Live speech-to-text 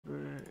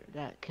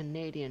that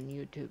Canadian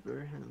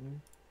YouTuber.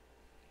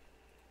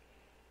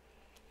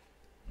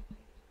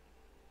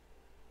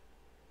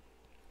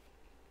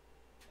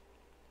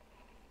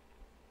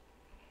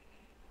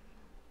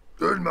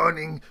 Good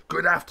morning,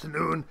 good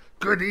afternoon,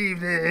 good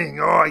evening.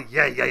 Oh,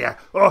 yeah.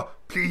 Oh,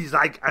 please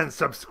like and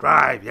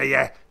subscribe.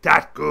 Yeah.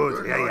 That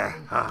good. Yeah.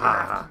 Good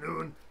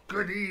afternoon,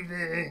 good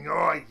evening.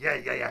 Oh,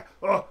 yeah.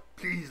 Oh,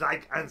 please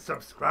like and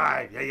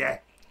subscribe. Yeah.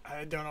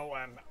 I don't know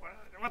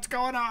what's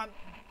going on.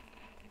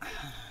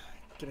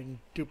 Getting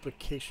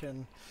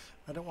duplication.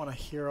 I don't want to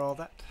hear all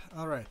that.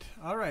 All right.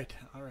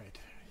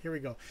 Here we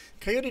go.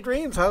 Coyote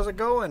Dreams, how's it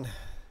going?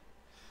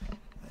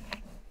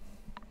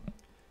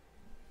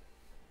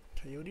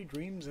 Coyote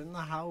Dreams in the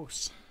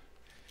house.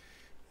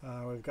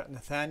 We've got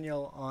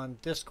Nathaniel on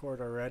Discord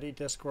already.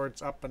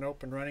 Discord's up and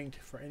open running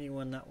for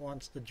anyone that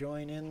wants to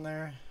join in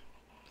there.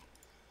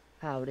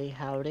 Howdy.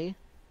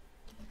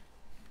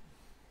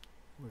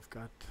 We've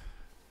got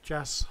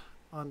Jess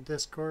on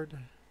Discord.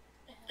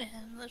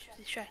 I'm a little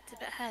distracted,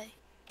 but hey.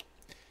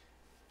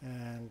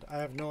 And I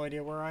have no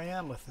idea where I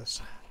am with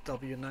this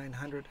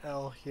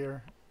W900L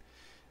here.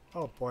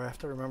 Oh boy, I have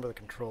to remember the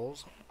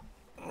controls.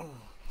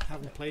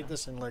 Haven't played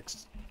this in like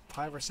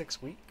 5 or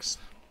 6 weeks.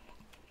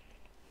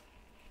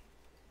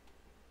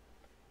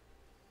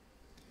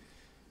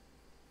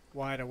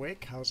 Wide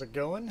Awake, how's it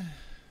going?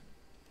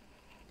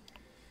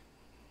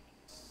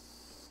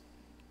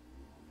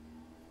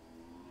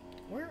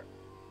 Where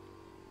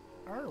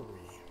are we?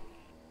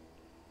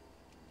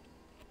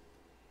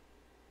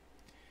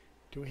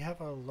 Do we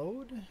have a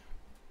load?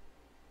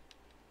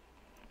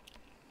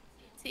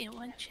 See, in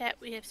one chat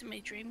we have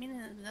somebody dreaming,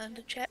 and in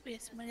another chat we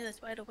have somebody that's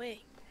wide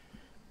awake.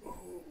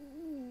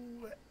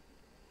 Ooh,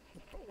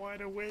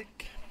 Wide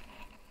Awake.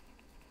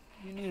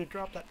 You need to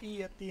drop that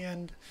E at the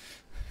end.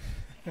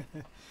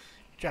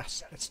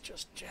 Jess, it's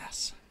just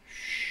Jess.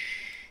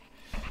 Shh.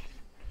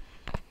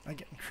 I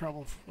get in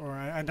trouble for,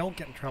 I don't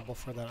get in trouble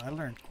for that. I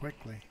learned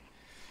quickly.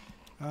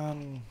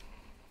 That's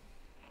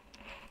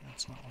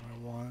not what I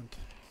want.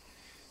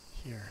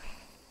 Here.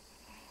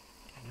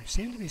 We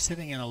seem to be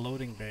sitting in a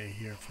loading bay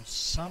here for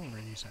some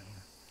reason.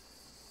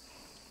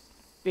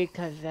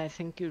 Because I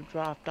think you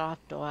dropped off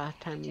the last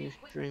time you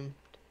streamed.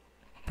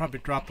 Probably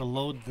dropped a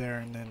load there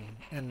and then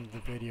ended the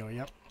video.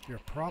 Yep, you're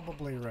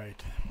probably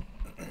right.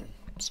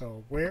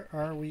 So where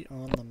are we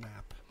on the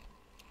map?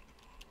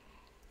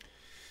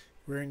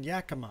 We're in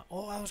Yakima.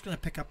 Oh, I was going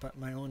to pick up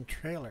my own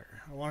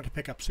trailer. I wanted to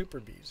pick up Super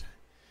Bees.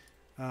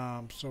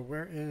 So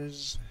where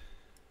is...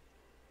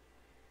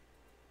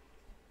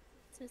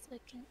 It says I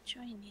can't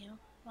join you.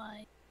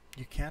 Why?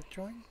 You can't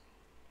join?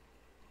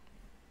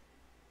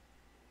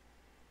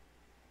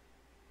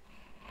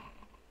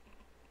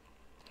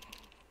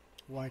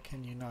 Why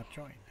can you not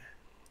join?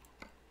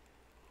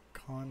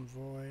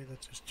 Convoy.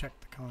 Let's just check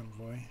the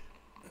convoy.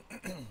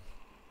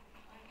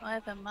 I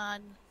have a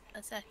mod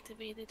that's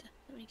activated.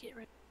 Let me get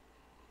rid.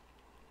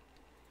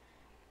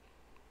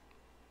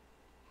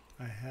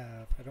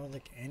 I don't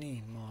think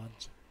any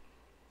mods.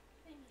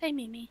 Hey,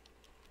 Mimi.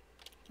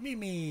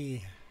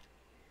 Mimi!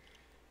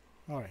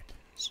 Alright,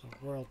 so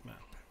world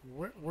map.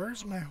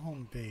 Where's my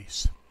home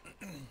base?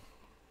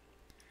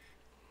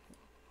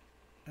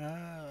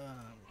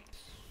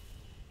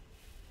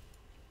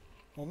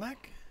 Womack?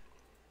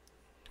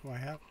 Do I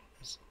have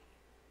this?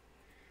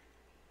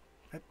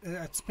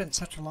 It's been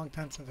such a long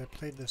time since I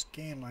played this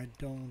game, I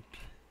don't...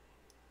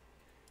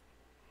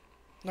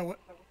 No, what?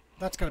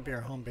 That's gotta be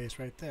our home base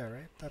right there,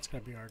 right? That's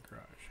gotta be our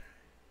garage.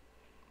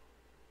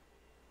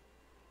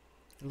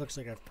 It looks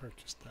like I've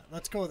purchased that.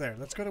 Let's go there.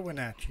 Let's go to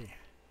Wenatchee.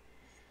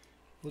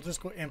 We'll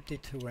just go empty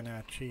to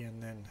Wenatchee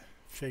and then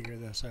figure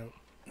this out.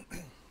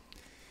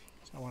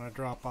 So I want to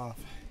drop off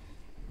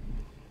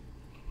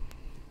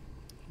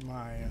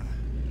my...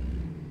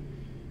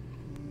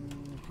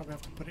 probably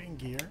have to put it in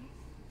gear.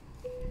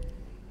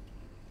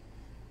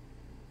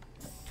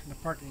 Turn the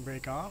parking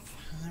brake off.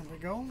 There we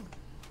go.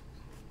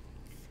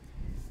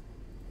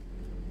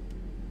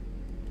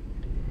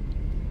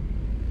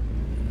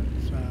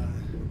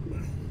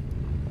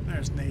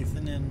 There's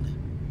Nathan in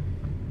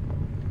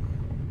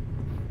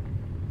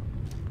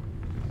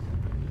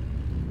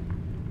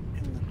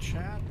the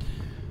chat.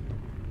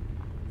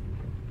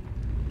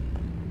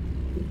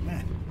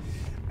 Man,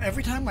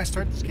 every time I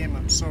start this game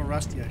I'm so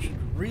rusty. I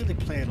should really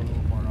play it a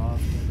little more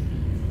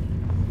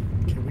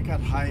often. Okay, we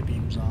got high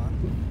beams on.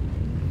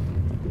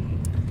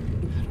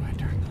 How do I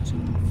turn those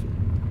off?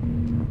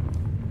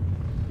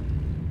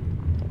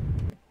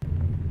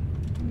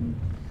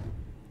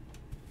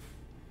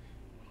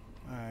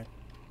 Alright.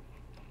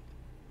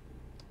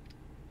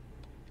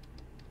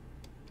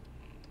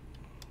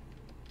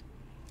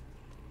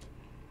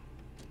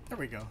 There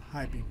we go.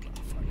 High beam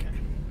off. Okay.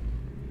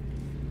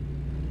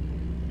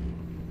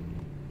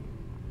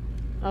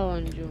 Oh,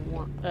 and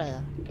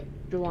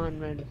Juwan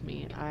read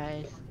me.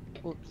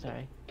 Oops,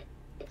 sorry.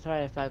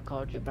 Sorry if I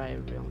called you by your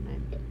real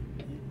name.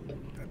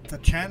 The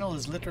channel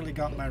has literally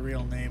got my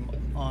real name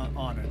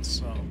on it,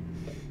 so...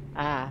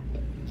 Ah.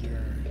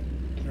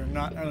 You're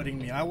not outing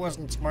me. I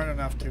wasn't smart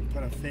enough to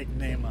put a fake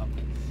name up.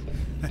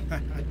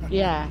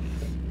 Yeah.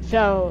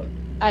 So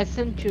I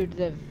sent you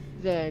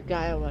the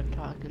guy I was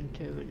talking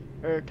to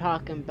or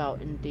talking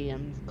about in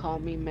DMs. Call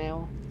me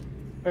mail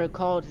or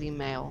calls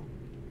email.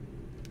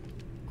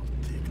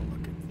 Take a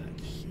look at that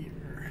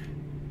here.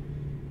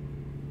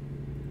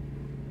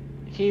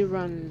 He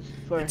runs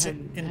for It's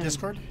him. in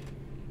Discord?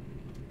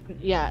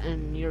 Yeah,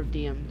 in your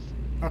DMs.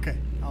 Okay,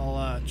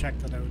 I'll check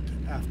that out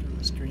after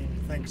the stream.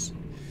 Thanks.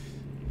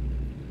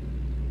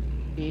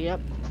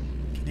 Yep.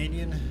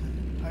 Canadian.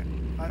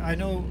 I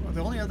know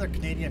the only other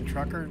Canadian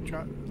trucker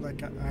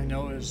like I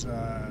know is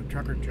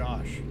Trucker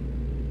Josh.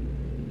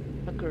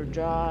 Tucker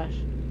Josh.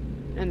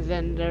 And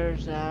then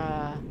there's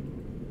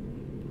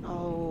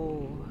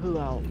who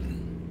else?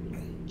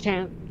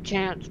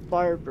 Chance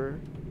Barber.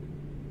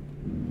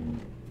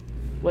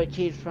 Which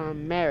he's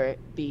from Merritt,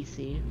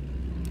 BC.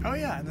 Oh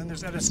yeah, and then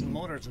there's Edison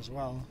Motors as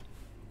well.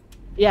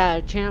 Yeah,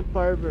 Champ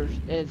Barber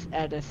is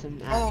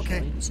Edison, actually. Oh,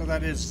 okay. So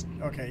that is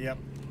okay. Yep.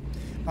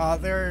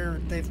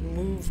 They've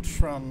moved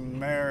from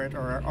Merritt,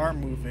 or are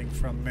moving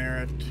from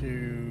Merritt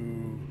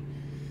to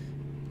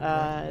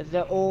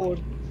The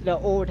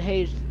old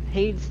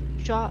Hayes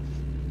shop.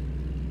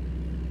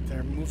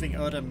 they're moving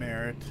out of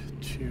Merritt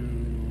to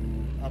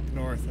up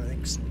north. I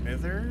think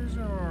Smithers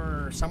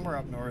or somewhere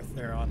up north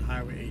there on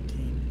Highway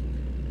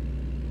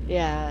 18.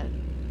 Yeah,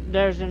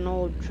 there's an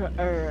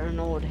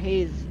old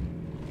Hayes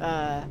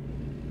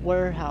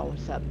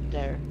warehouse up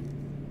there.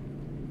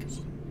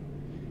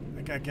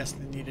 Like I guess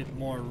they needed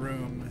more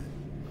room.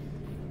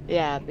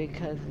 Yeah,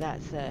 because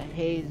that's a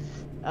Hayes.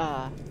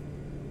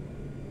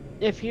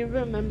 If you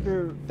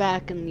remember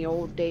back in the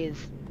old days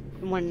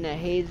when the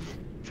Hayes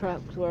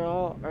trucks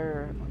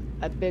were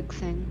a big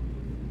thing.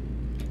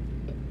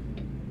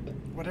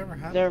 Whatever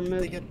They're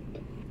happened? Did they mov-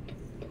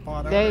 get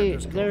bought out they- or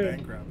just go they're-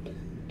 bankrupt?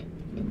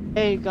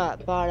 They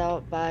got bought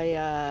out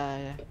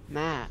by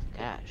Mac,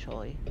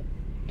 actually.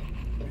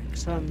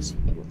 Makes From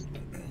sense.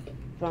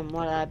 from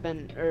what I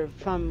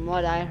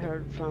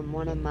heard from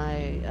one of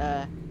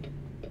my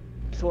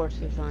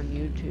sources on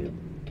YouTube.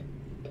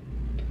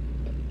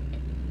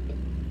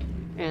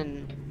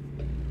 And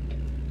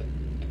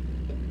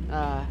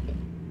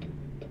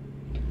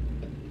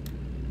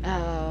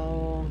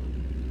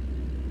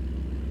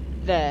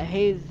the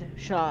Hayes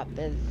shop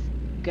is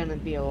gonna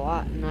be a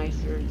lot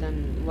nicer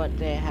than what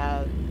they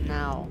have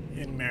now.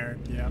 In Merritt,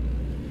 yeah.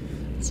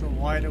 So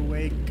Wide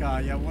Awake,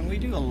 yeah, when we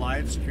do a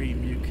live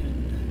stream, you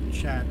can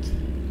chat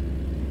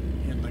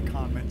in the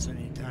comments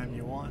anytime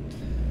you want.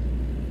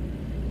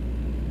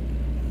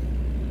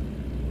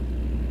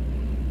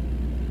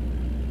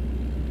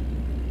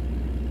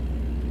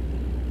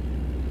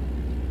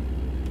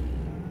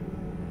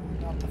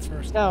 Not the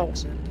first No.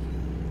 exit.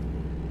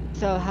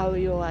 So how are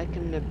you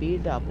liking the B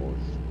doubles?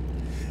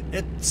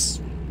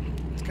 It's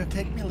gonna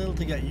take me a little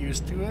to get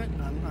used to it.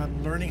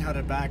 I'm learning how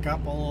to back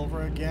up all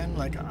over again.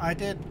 Like I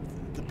did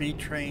the B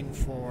train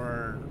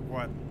for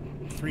what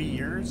 3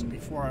 years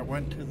before I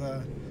went to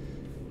the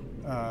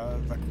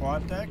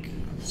quad deck.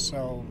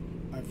 So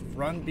I've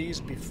run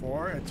Bs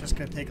before. It's just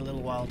gonna take a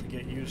little while to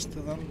get used to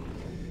them.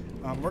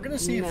 We're gonna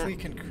see if Yeah. we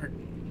can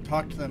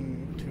talk to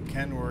them to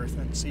Kenworth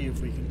and see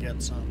if we can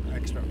get some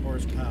extra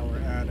horsepower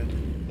added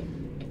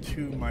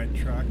to my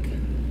truck.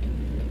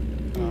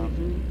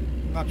 I'm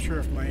not sure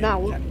if my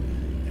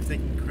engine, if they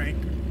can crank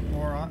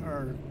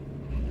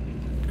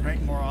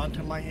more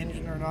onto my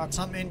engine or not.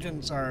 Some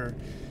engines are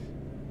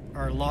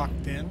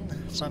locked in.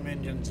 Some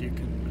engines you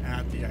can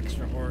add the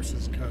extra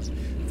horses because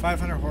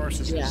 500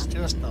 horses is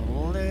just a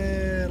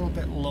little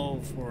bit low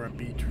for a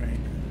B train.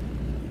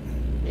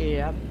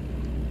 Yep.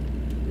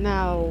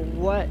 Now,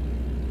 what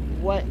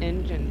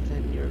engine's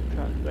in your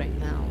truck right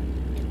now?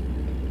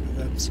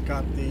 That's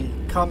got the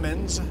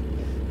Cummins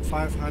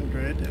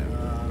 500,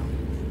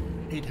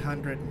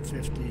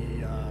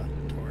 850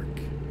 torque.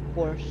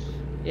 Horse.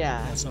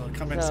 Yeah. Yeah, so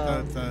Cummins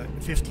the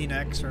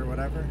 15X or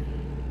whatever.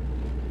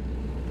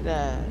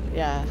 The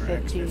Or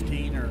 15.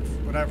 X15 or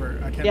whatever.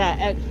 I can't. Yeah,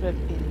 remember.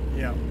 X15.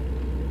 Yeah.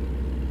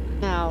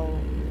 Now,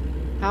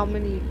 how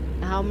many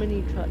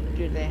trucks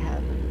do they have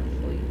in the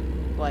fleet?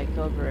 Like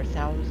over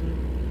 1,000?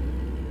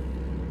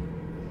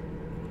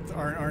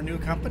 Our new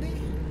company?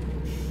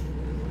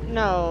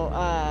 No,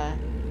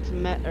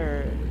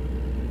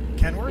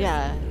 Kenworth?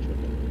 yeah.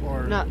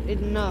 Or No.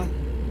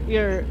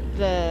 You're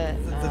the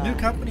new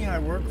company I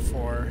work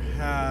for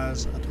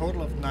has a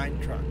total of 9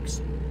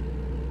 trucks.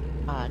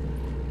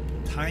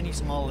 Tiny,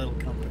 small little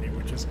company,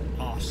 which is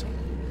awesome.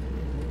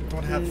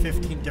 Don't have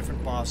 15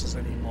 different bosses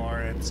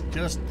anymore. It's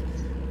just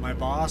my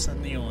boss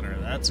and the owner.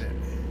 That's it.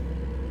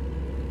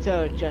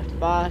 So just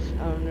boss,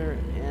 owner,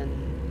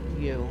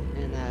 and you,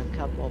 and a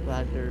couple of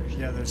others.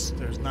 Yeah, there's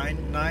nine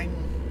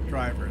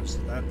drivers.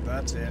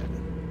 That's it.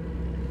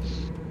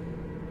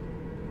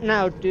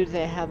 Now, do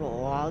they have a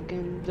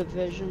login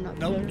division up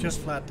there? Nope, just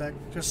flat deck,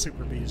 just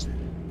Super Bs.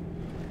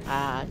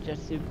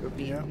 Just Super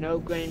B. Yeah. No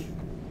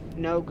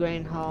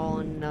grain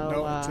hauling, no,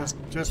 Nope,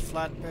 just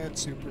flatbed,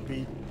 Super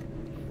B.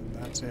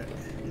 That's it.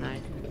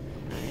 Nice.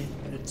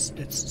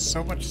 It's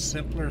so much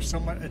simpler.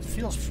 It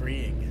feels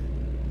freeing.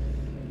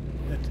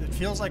 It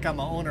feels like I'm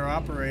an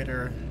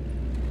owner-operator,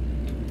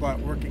 but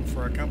working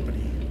for a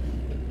company.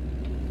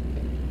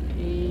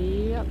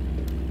 Yep.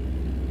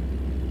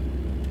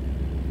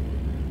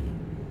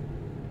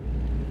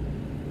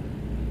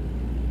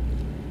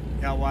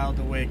 Yeah, Wild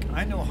Awake.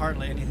 I know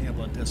hardly anything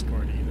about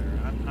Discord either.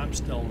 I'm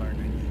still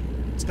learning.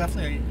 It's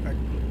definitely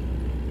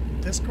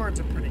Discord's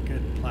a pretty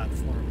good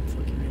platform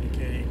for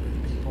communicating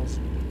with people.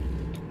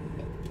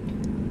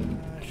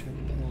 I should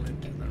pull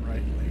into the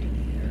right lane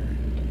here.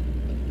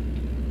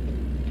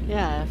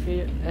 Yeah,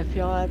 if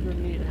y'all ever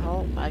need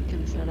help, I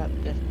can set up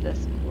this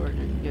Discord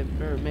and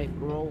give or make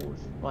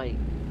roles like.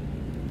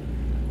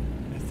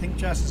 I think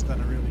Jess has done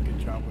a really good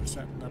job with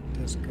setting up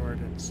Discord.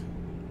 It's.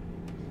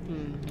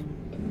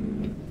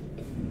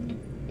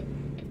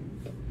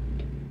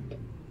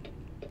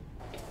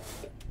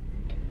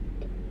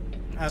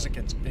 As it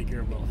gets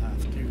bigger, we'll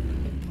have to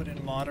put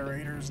in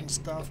moderators and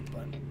stuff,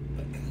 but...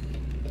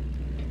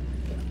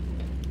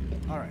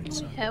 Alright,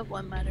 so... We have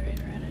one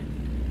moderator on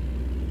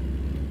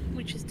it.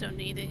 We just don't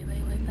need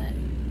anything like that.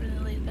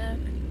 Really laid back.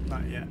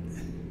 Not yet.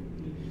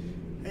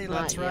 Hey,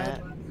 let's Not ride.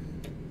 yet.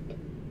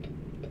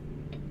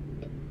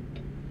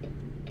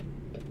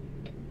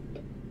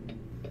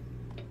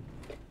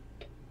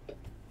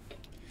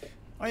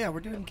 Oh yeah, we're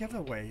doing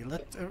giveaway.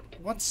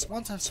 Once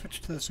I've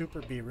switched to the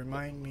Super B,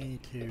 remind me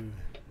to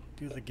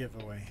do the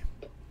giveaway.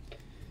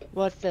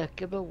 What's the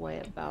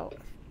giveaway about?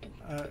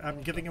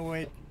 I'm giving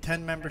away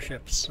 10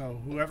 memberships, so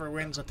whoever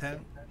wins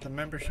the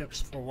memberships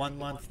for 1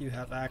 month, you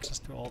have access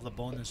to all the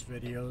bonus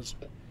videos.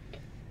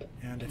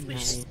 And if We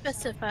should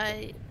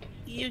specify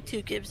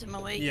YouTube gives them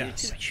away.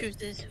 Yes. YouTube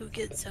chooses who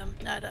gets them,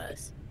 not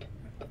us.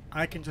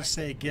 I can just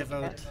say give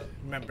out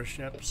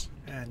memberships,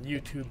 and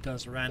YouTube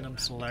does a random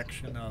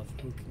selection of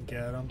who can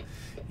get them.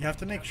 You have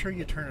to make sure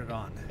you turn it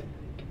on.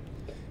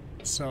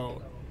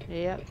 So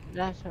Yep,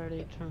 that's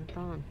already turned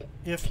on.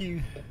 if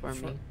you,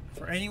 me.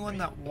 for anyone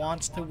that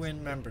wants to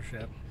win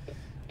membership,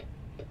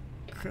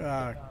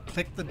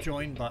 click the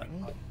join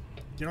button.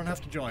 You don't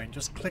have to join,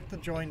 just click the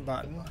join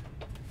button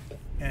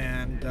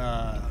and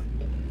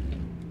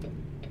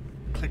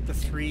click the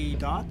 3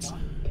 dots,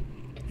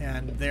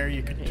 and there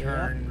you can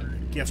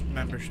turn gift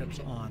memberships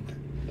on.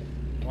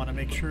 You want to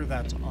make sure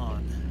that's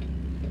on,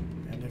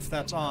 and if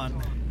that's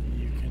on,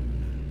 you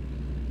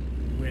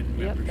can win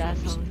memberships. Yep,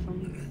 that's on for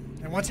me.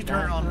 And once you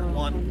turn it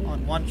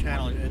on one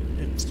channel,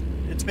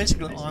 it's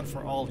basically on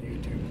for all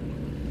YouTube,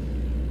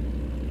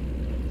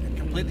 and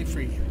completely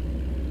free.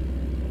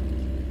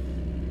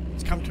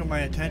 It's come to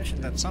my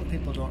attention that some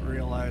people don't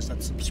realize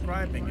that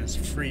subscribing is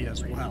free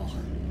as well.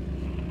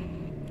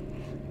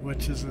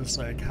 Which is just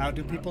like, how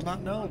do people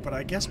not know? But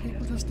I guess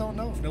people just don't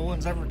know if no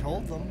one's ever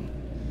told them.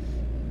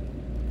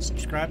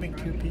 Subscribing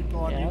to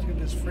people on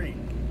YouTube is free.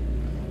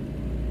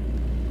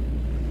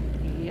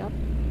 Yep.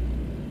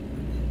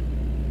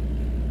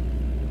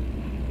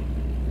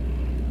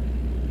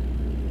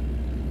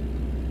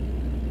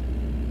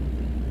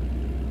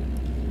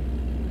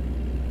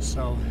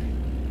 So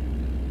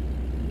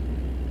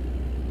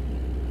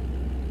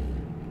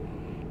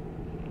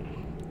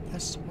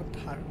this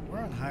we're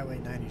on Highway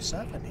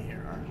 97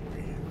 here, aren't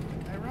we?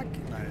 I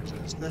recognize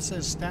this. This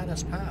is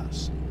Status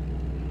Pass.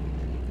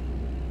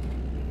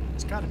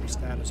 It's got to be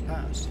Status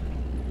Pass.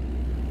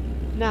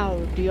 Now,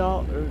 do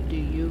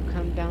you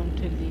come down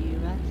to the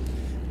U.S.?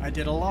 I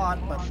did a lot,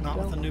 but not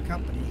with a new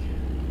company.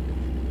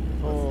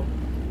 Oh.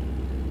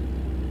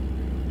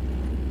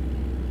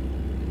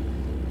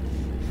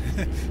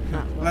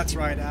 That's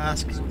right.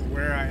 Asks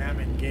where I am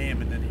in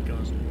game, and then he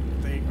goes,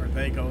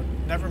 they go,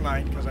 never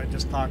mind, because I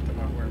just talked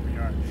about where we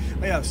are.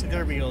 Oh yeah, see,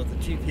 there we go. The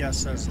GPS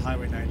says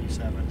Highway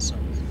 97. So,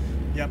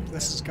 yep,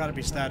 this has got to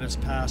be Status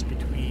Pass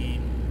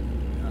between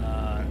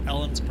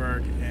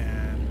Ellensburg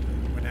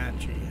and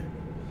Wenatchee.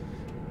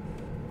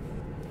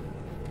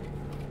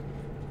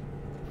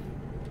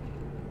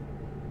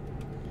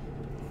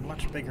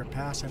 Much bigger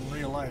pass in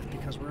real life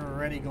because we're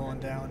already going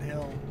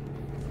downhill.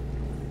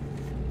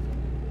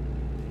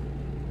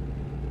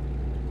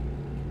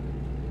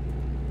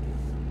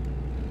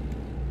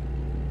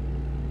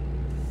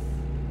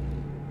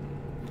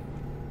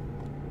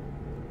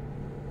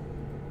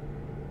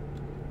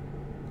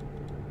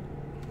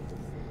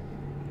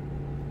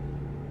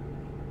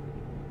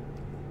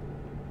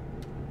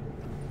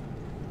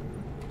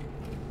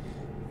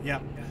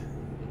 Yep.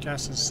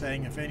 Jess is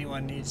saying if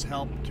anyone needs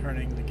help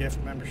turning the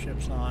gift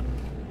memberships on,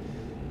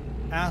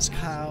 ask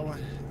how,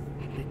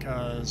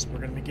 because we're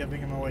going to be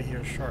giving them away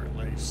here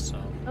shortly, so...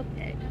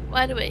 Okay.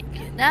 By the way,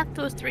 not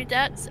those 3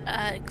 dots,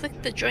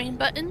 click the join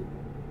button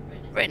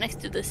right next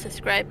to the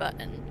subscribe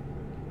button.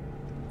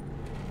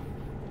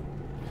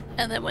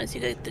 And then once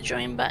you click the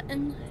join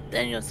button,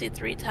 then you'll see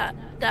 3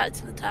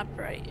 dots in the top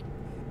right.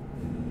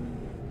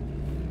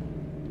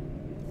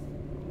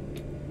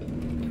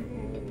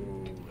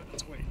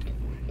 That's way too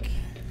quick.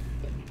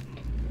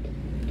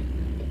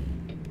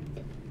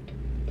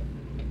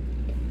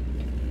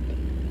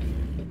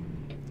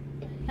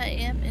 I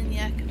am in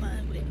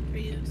Yakima waiting for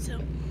you, so...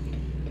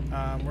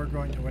 We're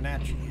going to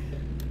Wenatchee.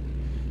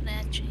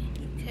 Wenatchee.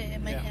 Okay, I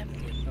might have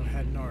to. So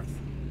head north.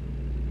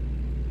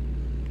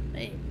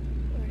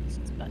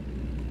 license button.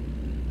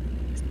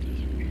 Let's see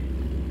here.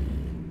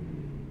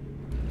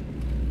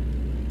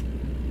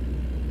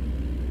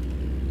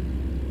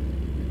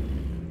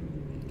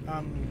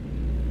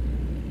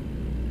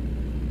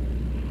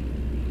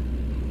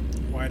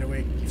 Wide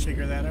awake, you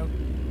figure that out?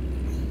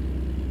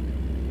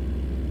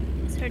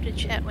 It's hard to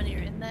chat when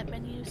you're in that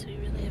menu, so you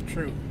really have to.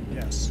 True,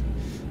 yes.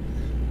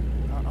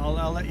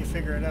 I'll let you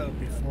figure it out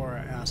before I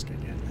ask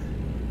again.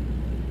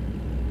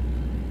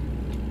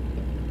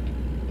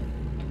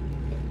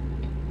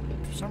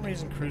 For some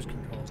reason, cruise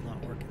control is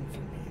not working for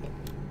me.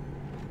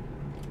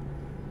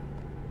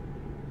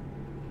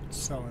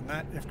 So,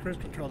 if cruise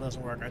control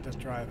doesn't work, I just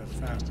drive as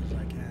fast as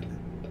I can.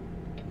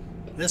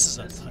 This is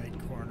a tight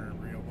corner,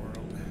 real world.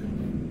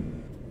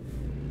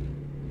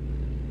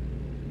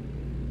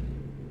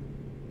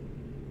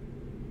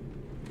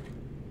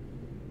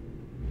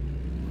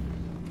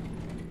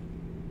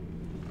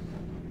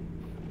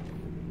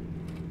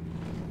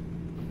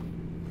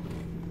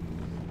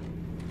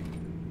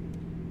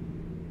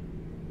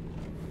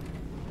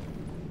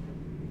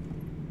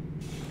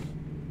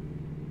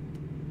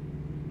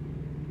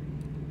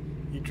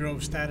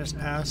 Drove status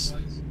pass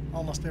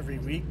almost every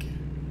week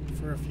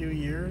for a few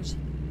years.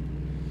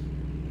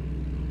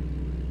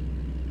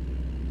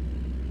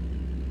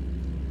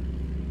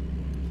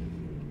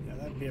 Yeah,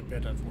 that'd be a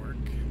bit of work.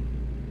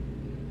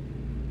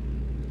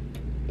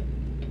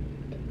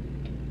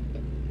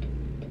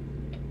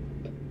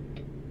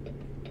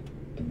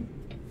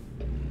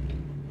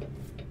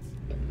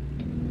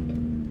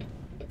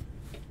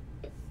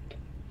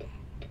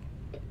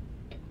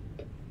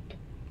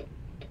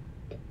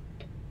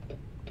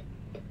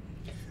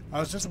 I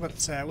was just about to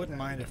say I wouldn't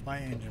mind if my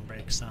engine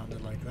brakes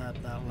sounded like that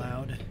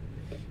loud.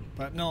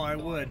 But no, I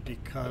would,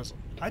 because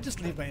I just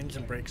leave my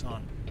engine brakes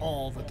on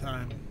all the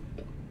time.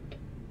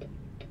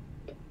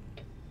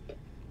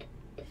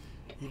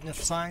 Even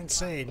if signs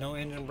say no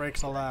engine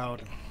brakes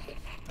allowed,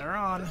 they're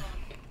on.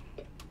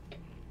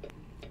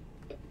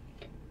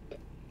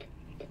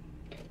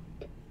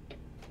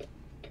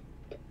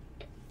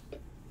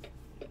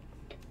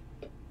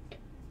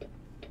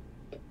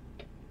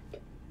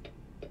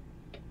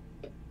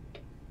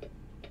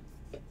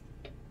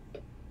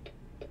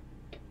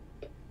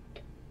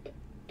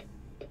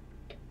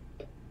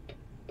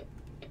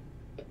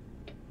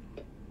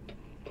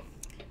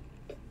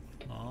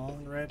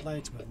 Red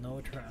lights with no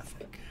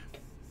traffic.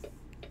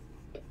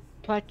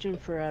 Question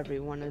for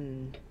everyone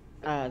in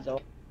the.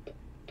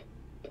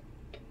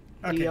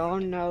 Okay. Do y'all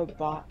know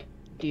Bob?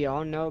 Do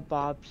y'all know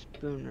Bob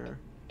Spooner?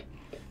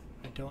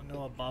 I don't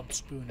know a Bob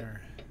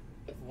Spooner.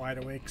 Wide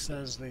Awake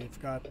says they've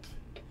got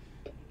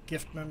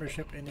gift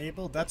membership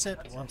enabled. That's it.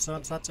 Once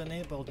that's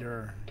enabled,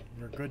 you're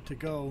good to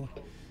go.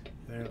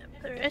 The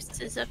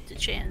rest is up to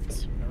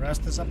chance. The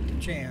rest is up to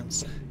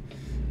chance.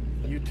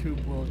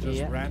 YouTube will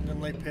just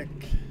randomly pick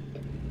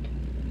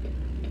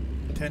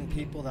 10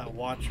 people that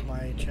watch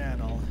my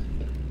channel.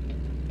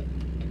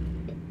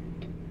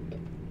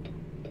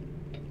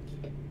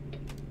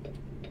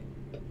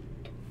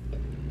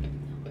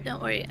 Don't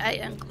worry, I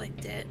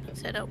unclicked it,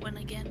 so I don't win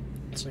again.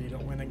 So you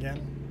don't win again?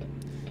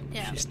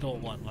 Yeah. She stole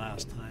one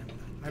last time.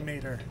 I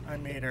made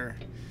her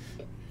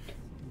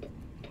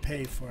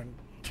pay for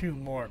 2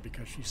 more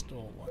because she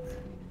stole one.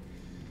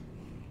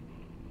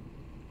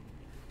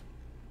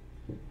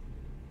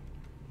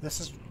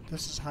 This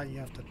is how you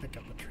have to pick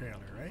up a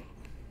trailer, right?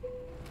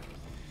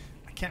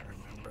 I can't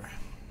remember.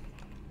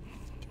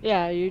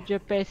 Yeah, you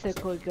just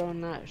basically go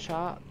in that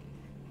shop,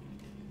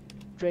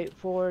 straight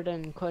forward,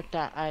 and click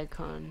that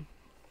icon.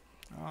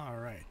 All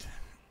right.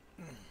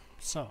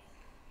 So,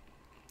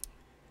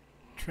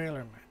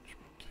 trailer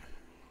management.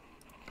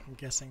 I'm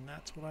guessing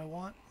that's what I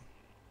want.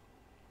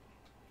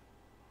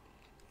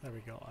 There we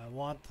go. I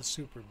want the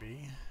Super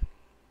Bee.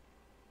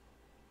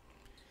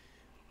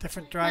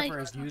 Different driver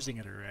is using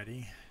it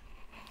already.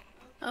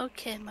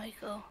 Okay,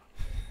 Michael.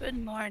 Good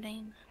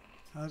morning.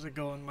 How's it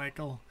going,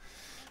 Michael?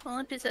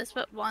 Only because that's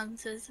what Juan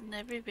says in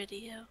every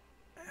video.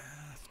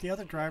 If the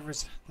other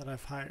drivers that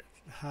I've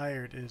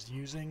hired is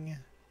using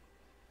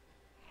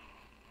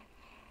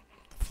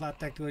the flat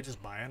deck, do I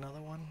just buy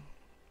another one?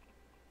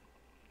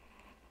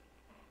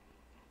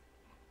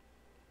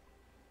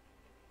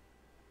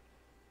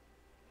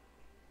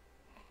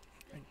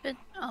 Put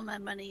all my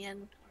money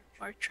in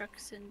more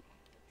trucks and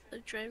the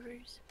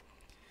drivers.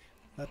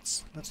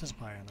 Let's just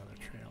buy another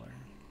trailer.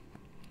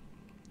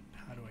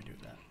 How do I do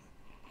that?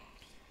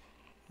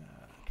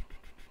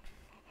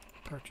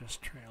 Purchase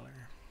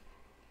trailer.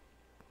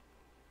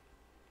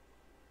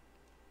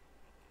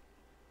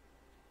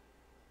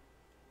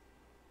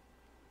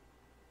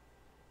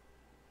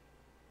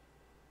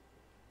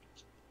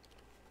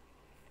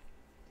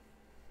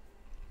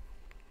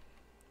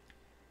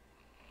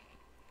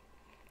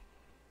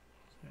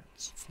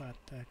 That's flat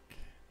deck.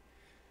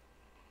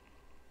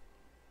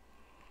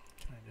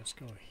 Can I just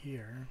go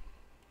here?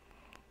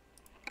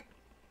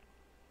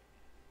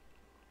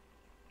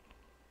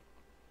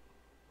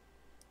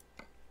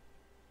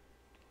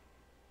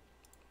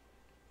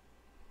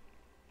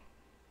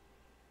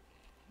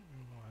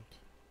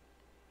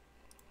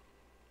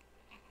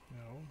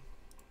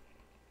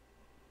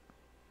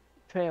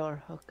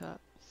 trailer hookups.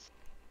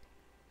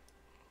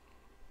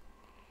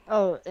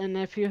 Oh, and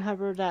if you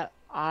hover that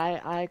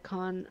eye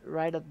icon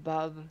right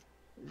above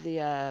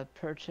the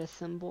purchase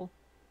symbol,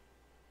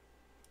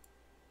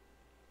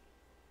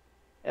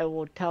 it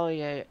will tell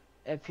you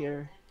if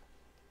you're...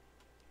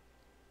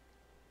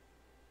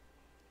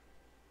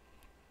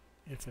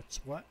 If it's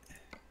what?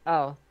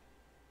 Oh,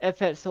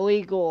 if it's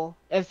illegal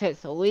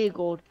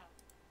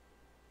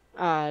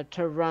to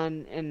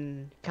run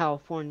in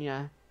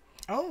California.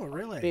 Oh,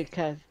 really?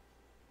 Because,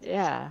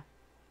 yeah.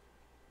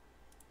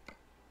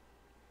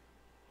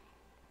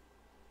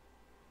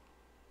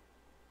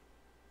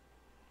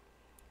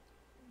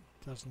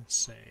 Doesn't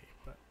say,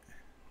 but...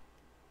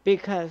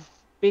 Because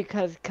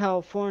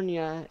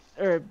California,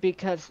 or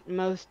because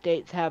most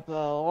states have a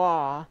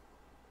law,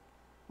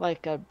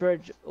 like a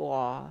bridge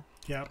law.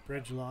 Yep,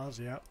 bridge laws,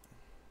 yep.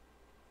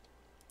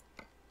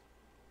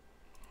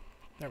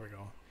 There we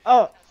go.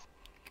 Oh!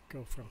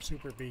 Go from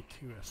Super B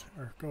to a...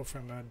 Or go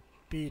from a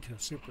B to a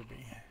Super B.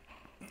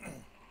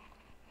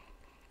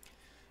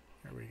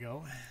 There we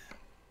go.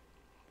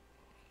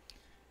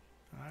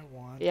 I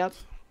want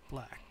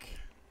black.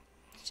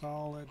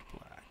 Solid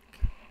black.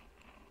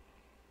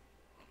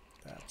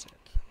 That's it.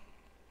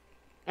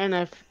 And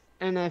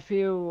if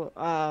you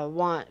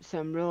want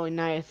some really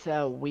nice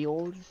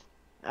wheels,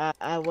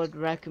 I would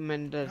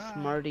recommend the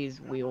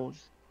Smarties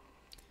wheels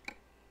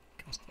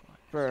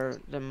for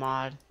the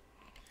mod.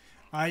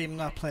 I am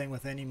not playing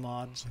with any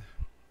mods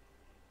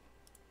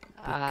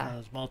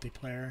because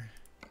multiplayer.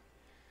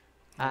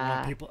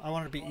 I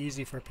want it to be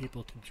easy for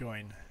people to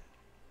join.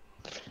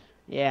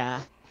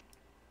 Yeah.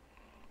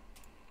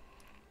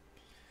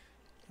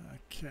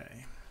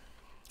 Okay.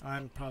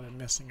 I'm probably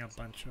missing a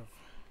bunch of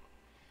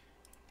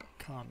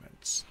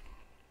comments.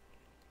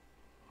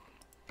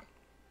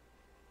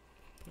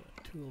 Put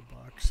a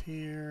toolbox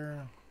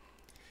here.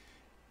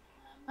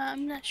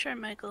 I'm not sure,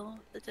 Michael,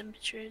 the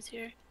temperature is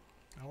here.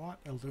 I want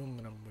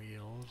aluminum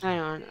wheels. Hang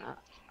on,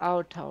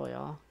 I'll tell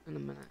y'all in a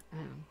minute.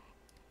 Hang on.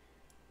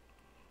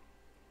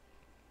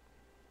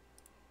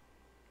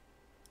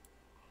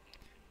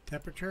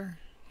 Temperature?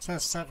 It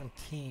says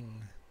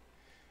 17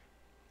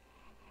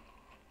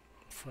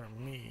 for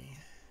me.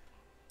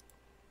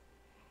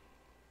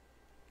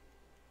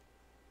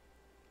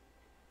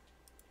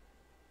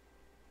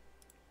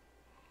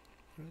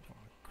 I really don't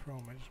want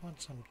chrome, I just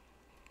want some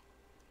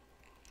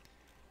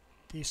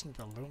decent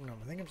aluminum.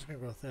 I think I'm just going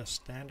to go with this,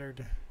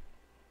 standard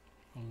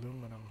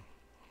aluminum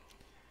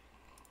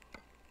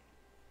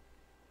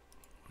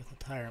with a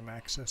Tire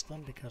Max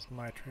system because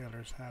my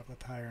trailers have the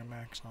Tire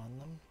Max on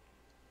them.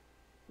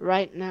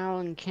 Right now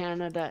in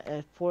Canada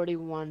it's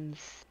 41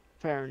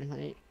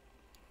 Fahrenheit.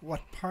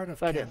 What part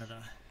of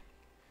Canada?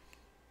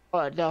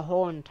 The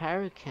whole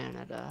entire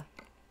Canada.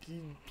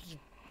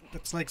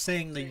 It's like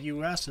saying the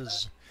U.S.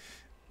 is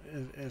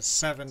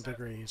 7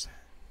 degrees.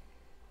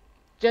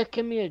 Just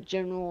give me a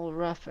general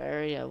rough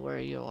area where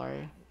you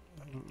are.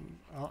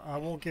 I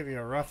won't give you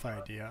a rough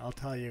idea. I'll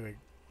tell you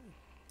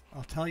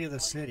the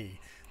city,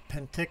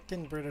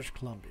 Penticton, British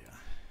Columbia.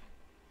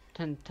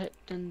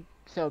 Penticton,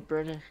 so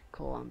British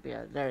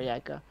Columbia. There you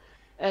go.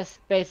 It's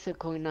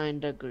basically 9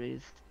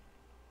 degrees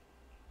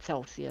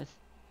Celsius.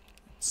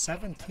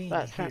 17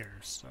 here,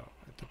 so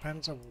it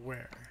depends on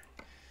where.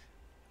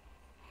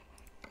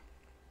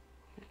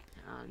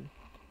 I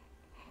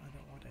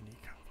don't want any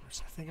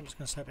colors. I think I'm just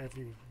going to set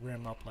every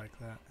rim up like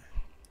that.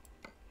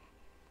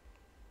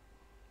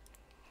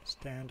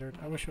 Standard.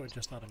 I wish it would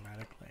just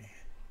automatically.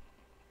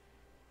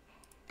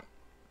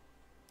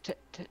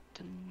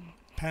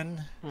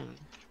 Pen.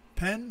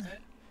 Pen.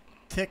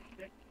 Tick.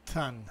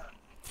 Ton.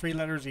 3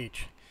 letters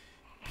each.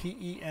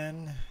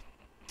 P-E-N-T-I-C-T-O-N.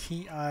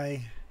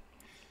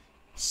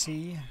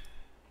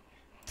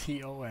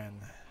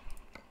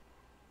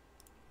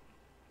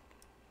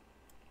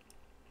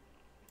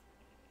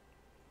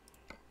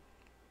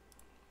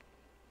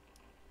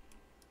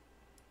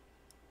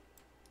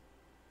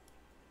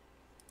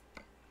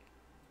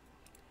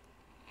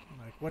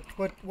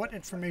 Like what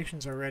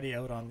information's already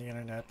out on the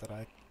internet that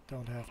I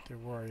don't have to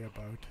worry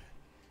about?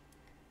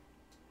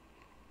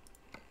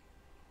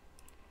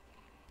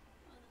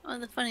 Well,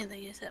 the funny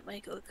thing is that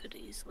Michael could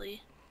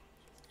easily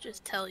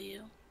just tell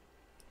you,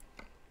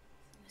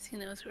 because he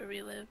knows where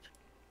we live.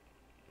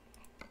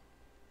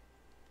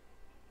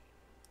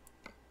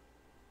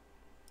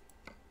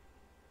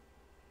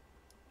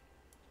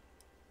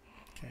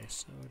 Okay,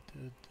 so it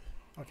did.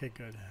 Okay,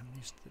 good. At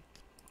least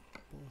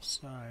both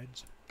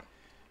sides.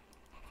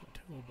 Put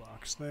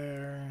toolbox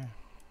there.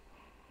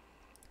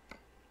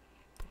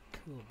 Put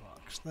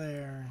toolbox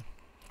there.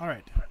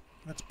 Alright,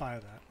 let's buy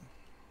that.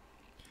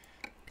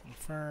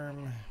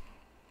 Confirm.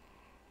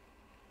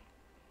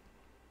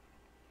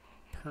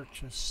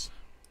 Purchase.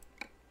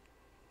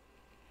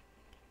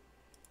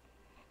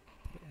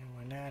 Put it in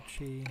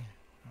Wenatchee.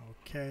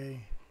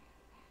 Okay.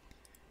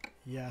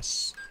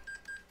 Yes.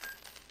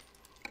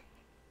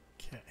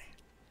 Okay.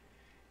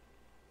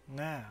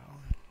 Now.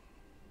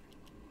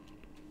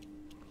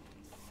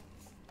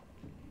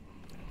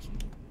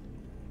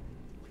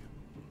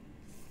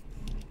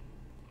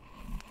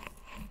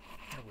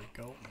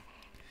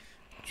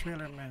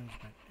 trailer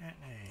management.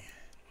 NA.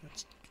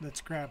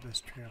 Let's grab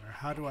this trailer.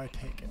 How do I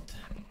take it?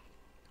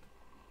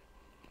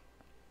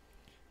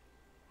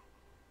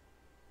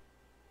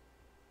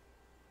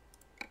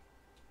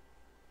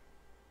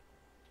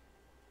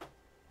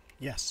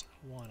 Yes,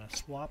 I want to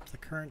swap the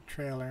current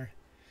trailer.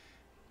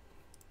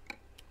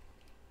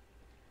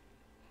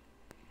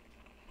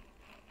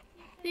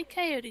 The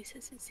coyote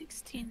says it's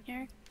 16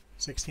 here.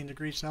 16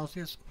 degrees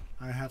Celsius.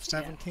 I have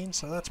 17,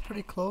 so that's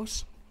pretty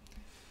close.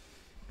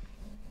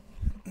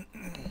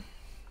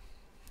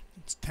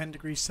 It's 10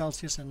 degrees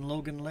Celsius in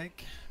Logan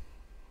Lake.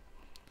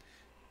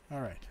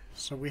 Alright,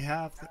 so we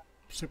have the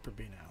Super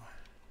Bee now.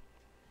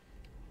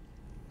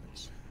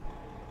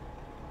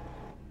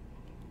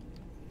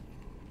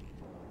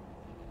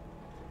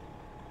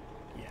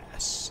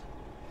 Yes.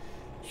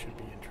 Should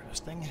be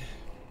interesting.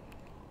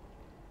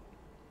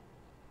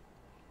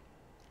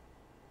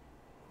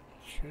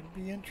 Should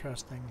be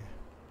interesting.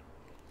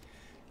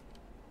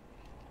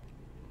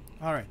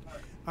 Alright.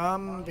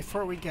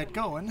 Before we get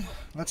going,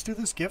 let's do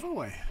this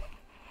giveaway.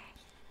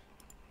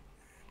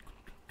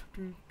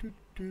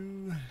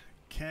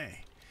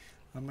 Okay.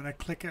 I'm gonna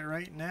click it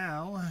right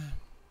now.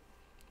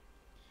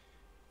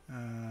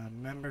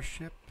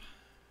 Membership.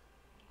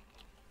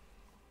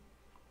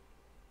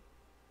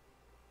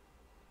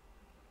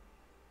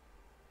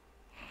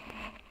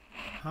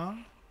 Huh?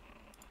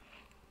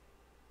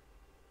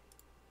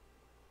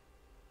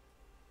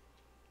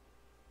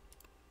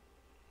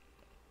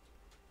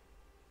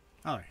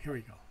 Oh, here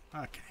we go.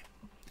 Okay.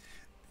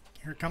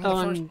 Here comes the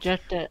first. And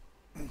just a,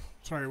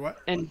 Sorry, what?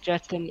 and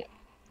just an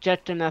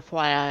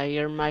FYI,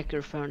 your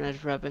microphone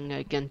is rubbing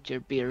against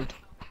your beard.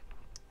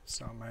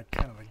 So am I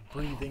kind of like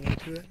breathing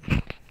into it?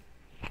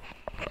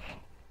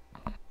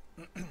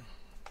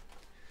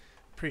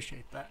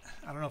 Appreciate that.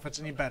 I don't know if it's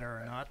any better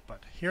or not,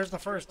 but here's the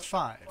first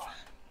 5.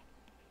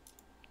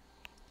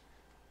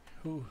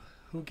 Who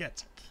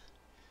gets it?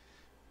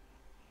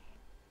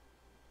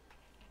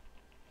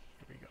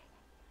 Here we go.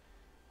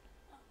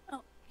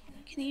 Oh,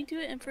 can you do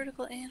it in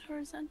vertical and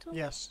horizontal?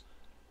 Yes.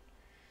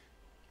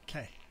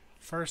 Okay.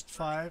 First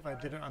 5, I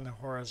did it on the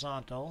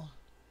horizontal.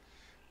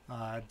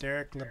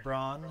 Derek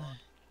LeBron,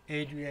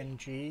 Adrian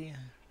G,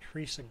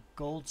 Teresa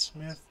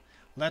Goldsmith,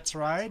 Let's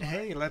Ride.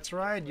 Hey, Let's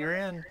Ride, you're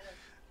in.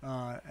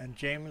 And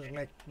James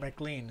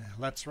McLean,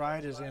 Let's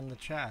Ride is in the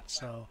chat.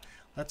 So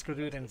let's go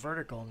do it in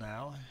vertical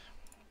now.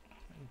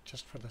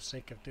 Just for the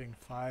sake of doing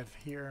 5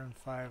 here and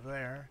 5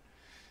 there.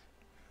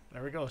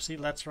 There we go. See,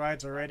 Let's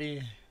Ride's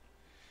already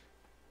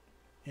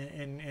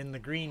in the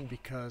green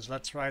because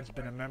Let's Ride's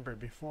been a member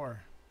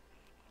before.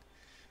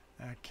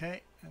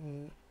 Okay,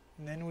 and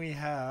then we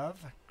have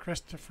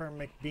Christopher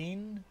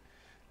McBean,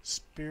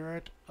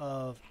 Spirit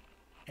of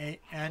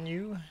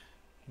Anu,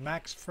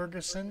 Max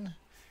Ferguson,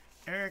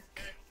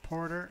 Eric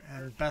Porter,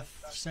 and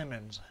Beth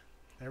Simmons.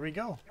 There we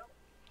go.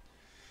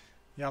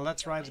 Yeah,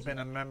 Let's Ride's been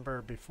a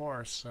member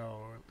before,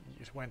 so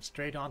it went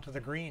straight onto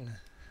the green.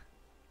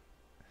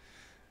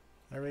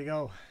 There we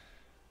go.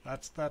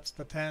 That's the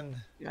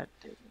 10. Yeah.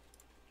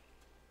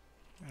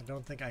 I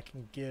don't think I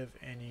can give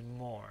any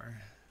more.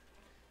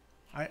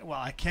 Well,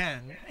 I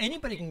can.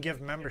 Anybody can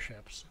give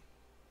memberships.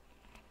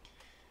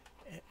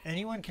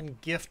 Anyone can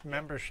gift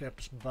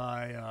memberships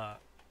by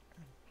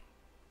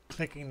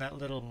clicking that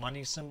little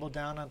money symbol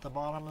down at the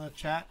bottom of the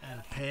chat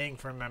and paying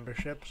for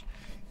memberships,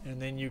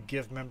 and then you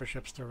give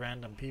memberships to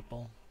random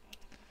people.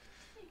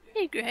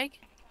 Hey, Greg.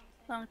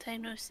 Long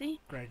time no see.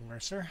 Greg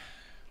Mercer.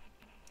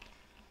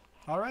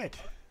 All right.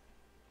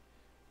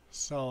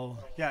 So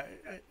yeah,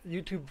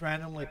 YouTube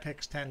randomly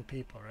picks 10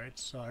 people, right?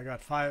 So I got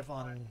 5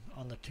 on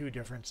the 2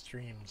 different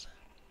streams.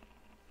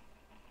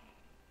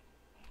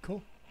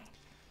 Cool.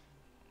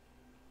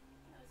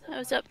 I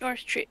was up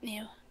north treating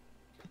you.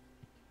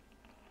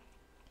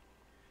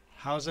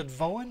 How's it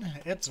voing?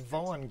 It's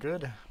voing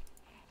good.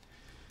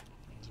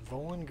 It's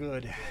voing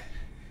good.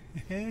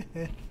 All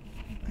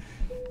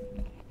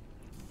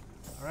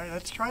right,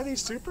 let's try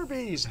these Super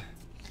Bees.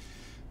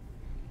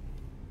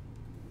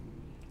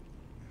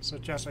 So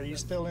Jess, are you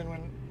still in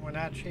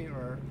Wenatchee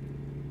or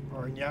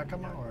in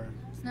Yakima or?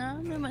 No,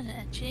 I'm in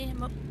Wenatchee.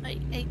 I'm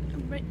right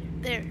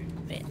there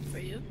waiting for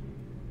you.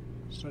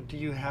 So do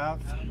you have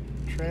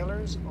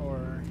trailers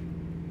or?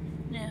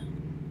 No.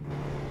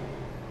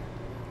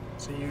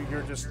 So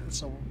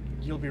so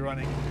you'll be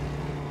running.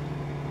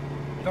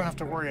 You don't have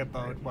to worry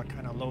about what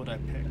kind of load I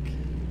pick.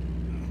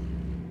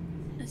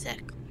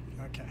 Exactly.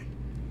 Okay.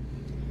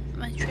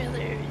 My trailer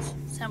is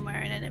somewhere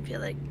and I didn't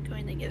feel like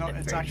going to get No, it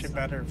it's first. actually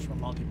better for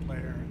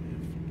multiplayer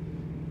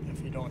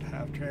if you don't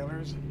have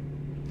trailers.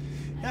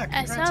 Yeah, I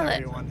congrats saw it.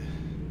 everyone.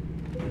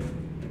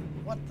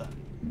 What the?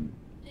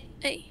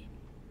 Hey.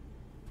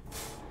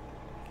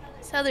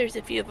 So there's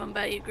a few of them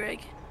by you,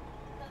 Greg.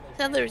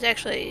 So there's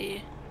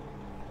actually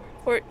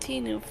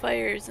 14 new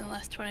fires in the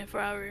last 24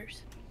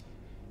 hours.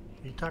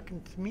 Are you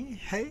talking to me?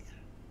 Hey?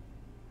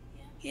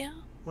 Yeah.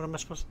 What am I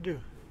supposed to do?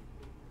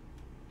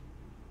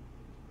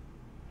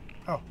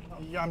 Oh,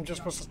 yeah, I'm just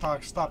supposed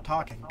to stop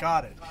talking.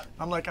 Got it.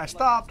 I'm like, I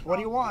stopped. What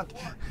do you want?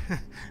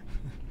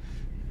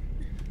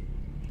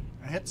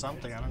 I hit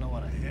something. I don't know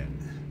what I hit.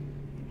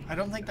 I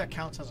don't think that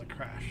counts as a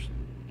crash.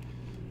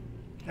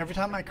 Every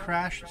time I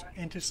crash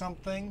into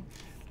something,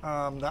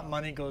 that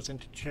money goes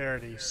into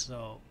charity,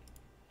 so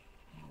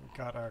we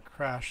got our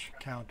crash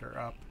counter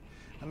up.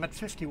 I'm at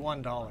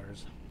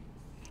 $51.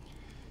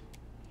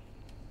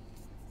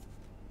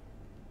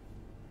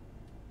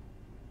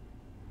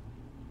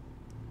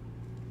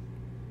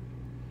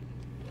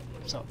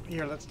 So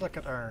here, let's look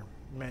at our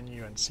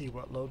menu and see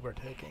what load we're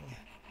taking.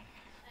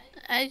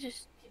 I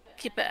just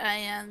keep an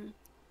eye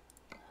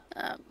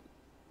on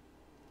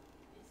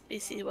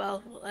BC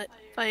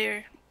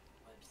Wildfire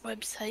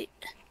website.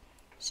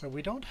 So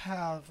we don't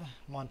have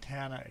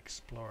Montana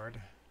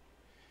explored.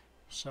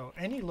 So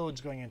any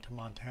loads going into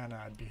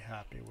Montana I'd be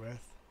happy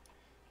with.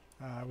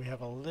 We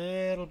have a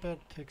little bit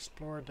to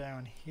explore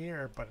down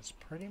here, but it's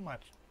pretty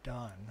much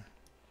done.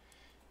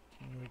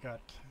 And we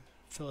got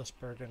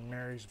Phillipsburg and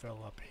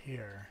Marysville up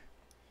here.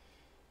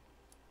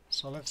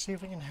 So let's see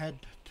if we can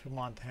head to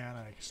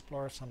Montana,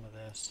 explore some of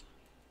this.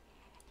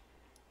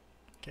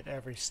 Get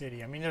every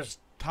city. I mean, there's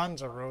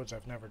tons of roads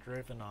I've never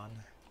driven on,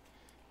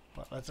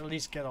 but let's at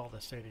least get all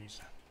the cities,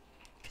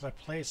 because I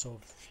play so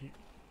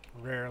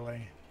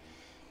rarely.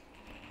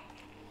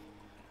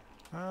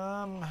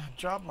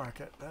 Job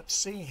market, let's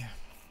see.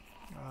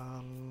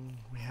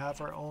 We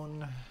have our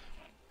own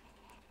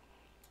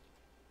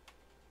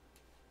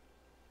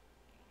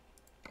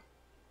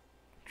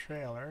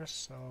trailer,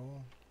 so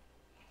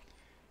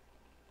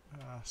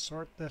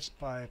sort this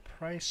by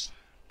price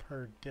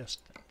per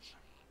distance.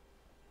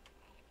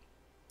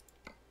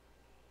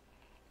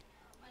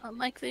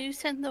 Mike, will you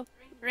send the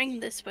ring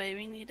this way?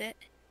 We need it.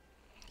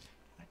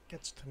 That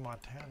gets to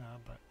Montana,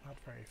 but not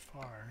very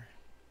far.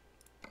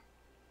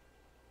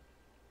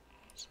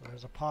 So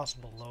there's a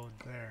possible load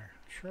there.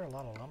 Sure, a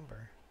lot of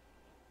lumber.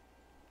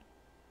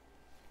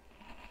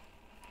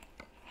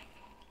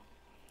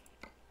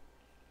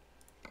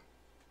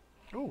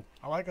 Ooh,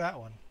 I like that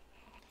one.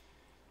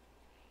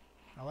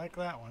 I like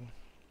that one.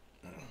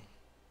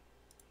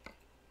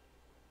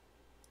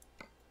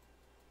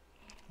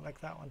 I like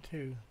that one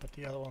too, but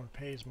the other one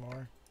pays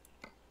more.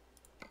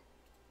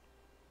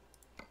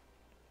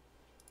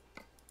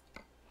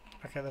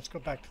 Okay, let's go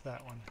back to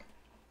that one.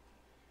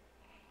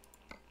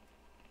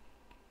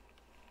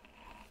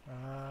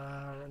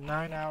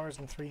 9 hours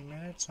and 3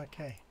 minutes.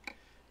 Okay,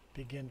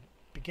 begin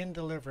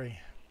delivery.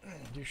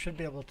 You should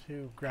be able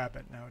to grab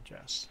it now,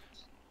 Jess.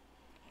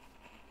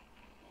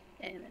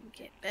 And then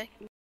get back.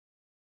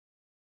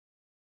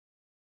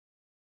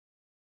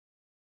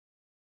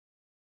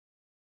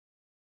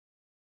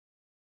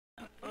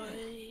 Oh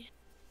boy.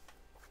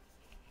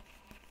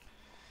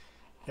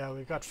 Yeah,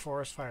 we've got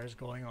forest fires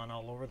going on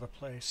all over the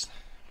place.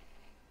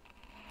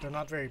 They're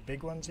not very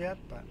big ones yet,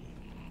 but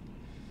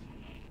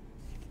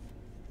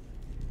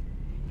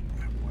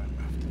I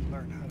have to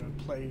learn how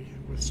to play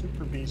with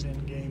Super Bees in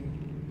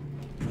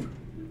game.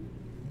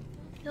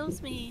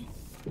 Tells me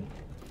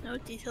no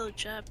detailed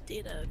job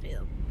data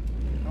available.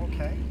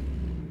 Okay,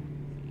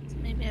 So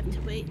maybe I have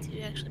to wait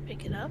to actually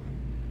pick it up.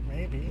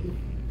 maybe.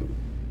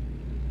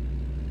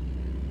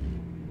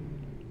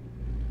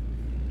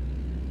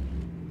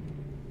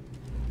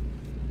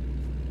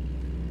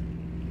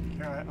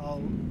 Alright,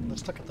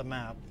 let's look at the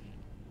map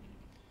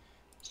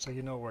so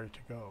you know where to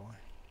go.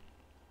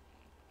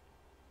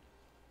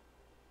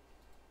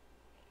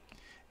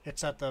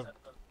 It's at the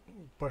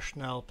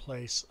Bushnell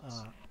place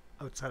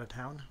outside of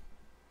town.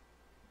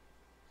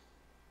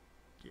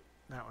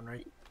 That one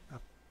right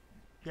up.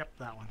 Yep,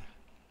 that one.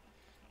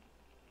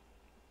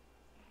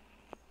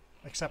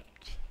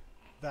 Except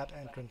that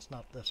entrance,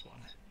 not this one.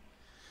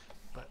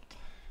 But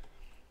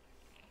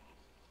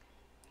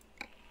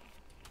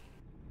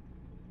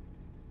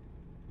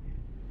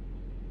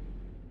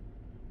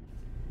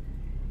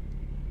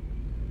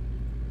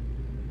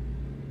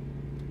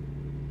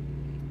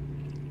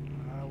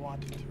I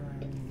want to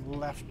turn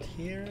left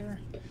here.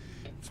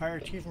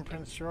 Fire Chief in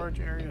Prince George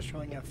area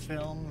showing a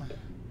film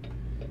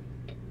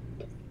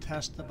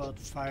test about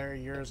fire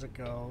years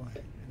ago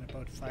and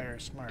about fire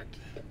smart.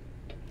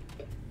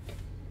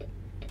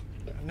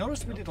 I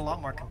noticed we did a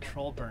lot more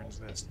control burns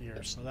this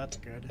year, so that's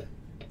good.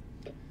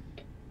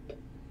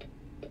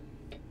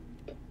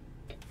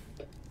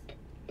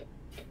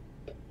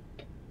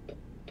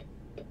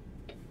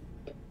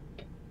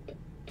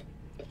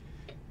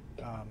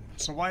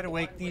 So Wide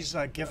Awake, these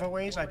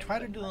giveaways, I try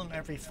to do them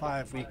every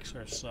 5 weeks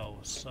or so.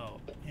 So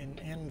in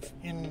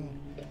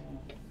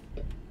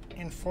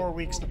 4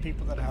 weeks, the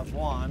people that have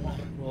won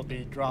will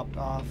be dropped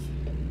off,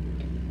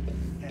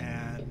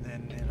 and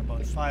then in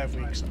about 5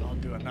 weeks, I'll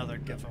do another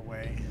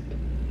giveaway.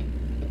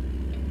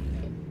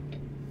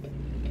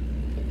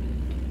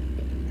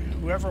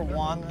 Whoever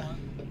won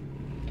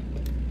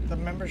the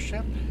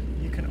membership,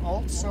 you can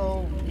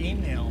also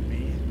email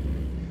me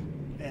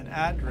an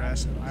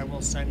address and I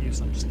will send you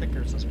some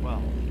stickers as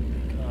well,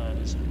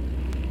 because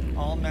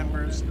all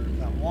members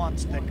that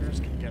want stickers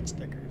can get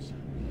stickers.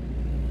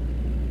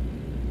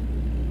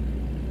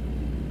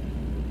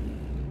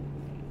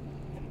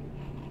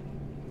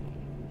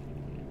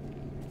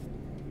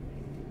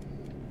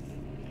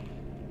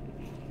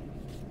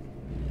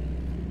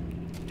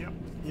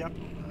 Yep.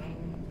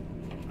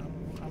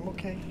 I'm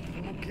okay.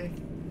 I'm okay.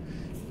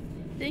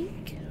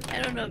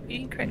 I don't know, you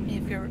can correct me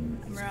if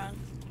I'm wrong.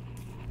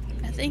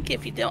 I think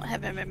if you don't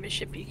have a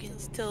membership, you can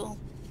still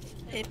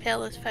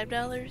PayPal us $5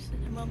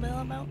 in a mobile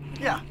amount.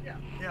 Yeah.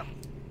 Yep.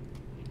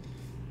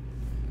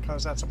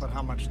 Because that's about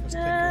how much the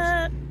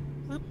stickers.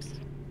 Oops.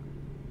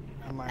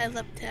 Am I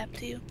love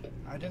tapped you.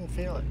 I didn't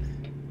feel it.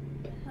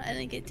 I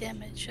didn't get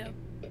damage, so.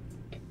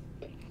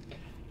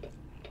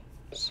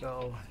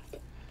 So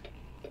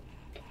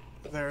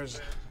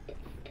there's,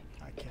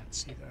 I can't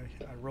see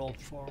that. I rolled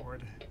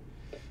forward.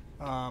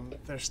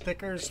 There's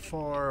stickers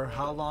for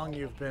how long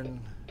you've been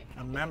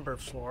a member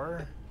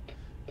for.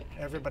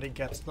 Everybody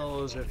gets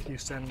those if you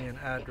send me an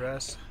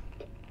address.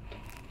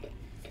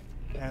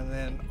 And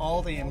then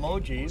all the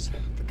emojis,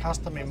 the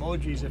custom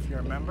emojis if you're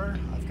a member.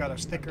 I've got a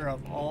sticker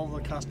of all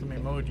the custom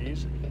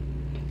emojis.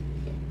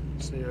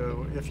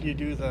 So if you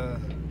do the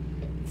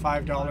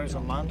 $5 a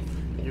month,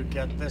 you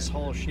get this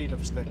whole sheet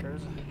of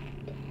stickers.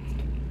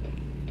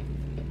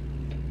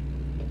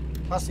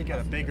 Plus you get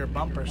a bigger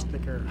bumper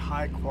sticker,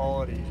 high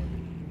quality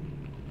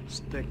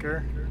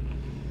sticker.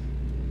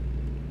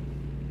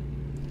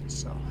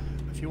 So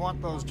if you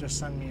want those, just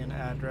send me an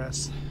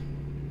address.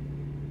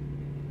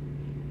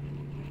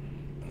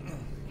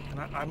 And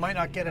I might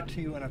not get it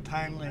to you in a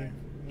timely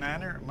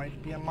manner. It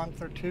might be a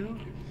month or two,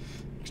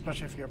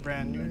 especially if you're a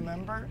brand new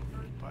member.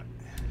 But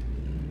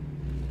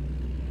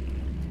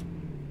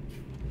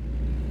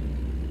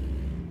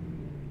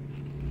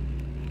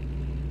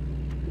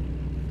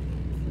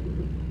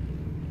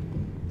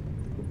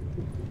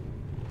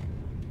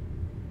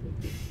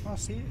well,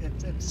 see,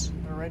 it's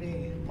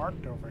already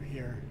marked over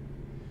here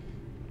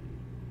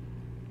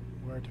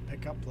where to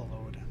pick up the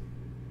load.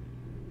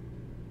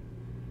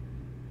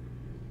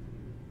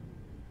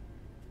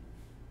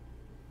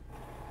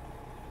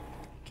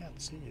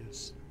 Can't see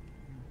is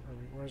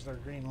where's their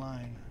green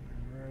line?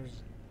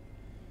 Where's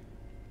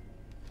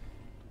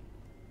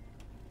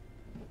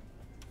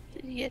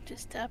Did you get to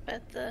stop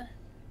at the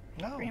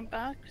green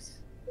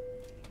box?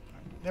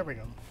 There we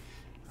go.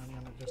 I'm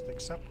gonna just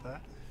accept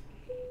that.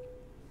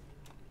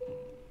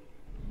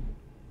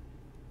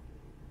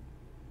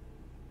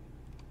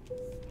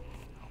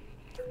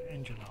 Turn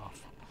engine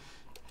off.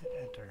 Hit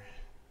enter.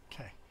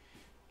 Okay.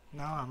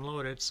 Now I'm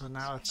loaded, so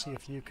now let's see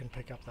if you can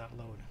pick up that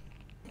load.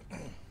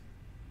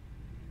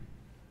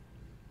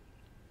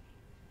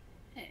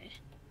 Hey.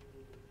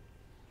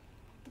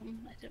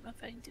 I don't know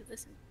if I can do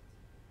this.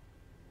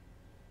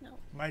 No.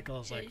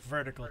 Michael's like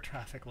vertical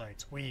traffic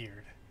lights.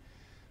 Weird.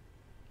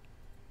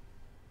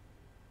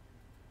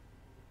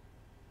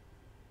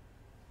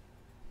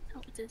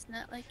 No, it does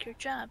not like your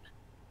job.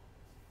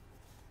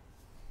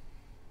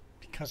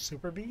 Because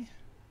Super B?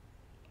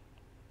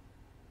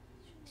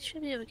 You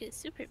should be able to get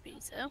Super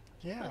Bees, though.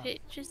 Yeah. Okay,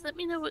 just let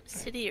me know what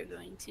city you're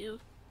going to,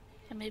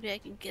 and maybe I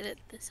can get it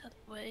this other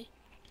way.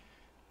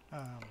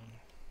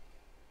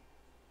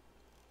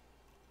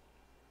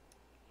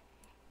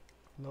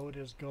 Load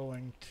is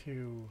going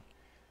to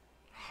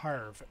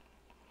Harve.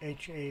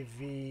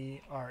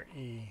 Havre.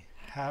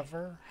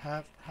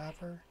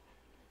 Haver?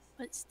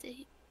 What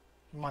state?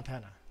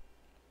 Montana.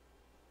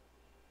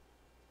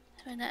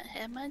 Do I not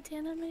have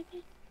Montana,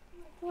 maybe?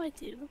 Oh, I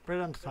do. Right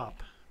on the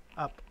top.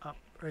 Up,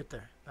 right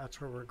there. That's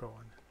where we're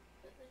going.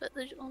 But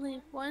there's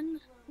only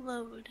one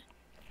load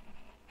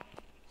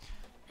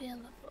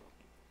available.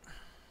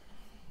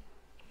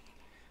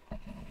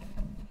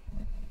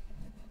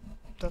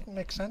 Doesn't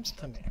make sense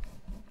to me.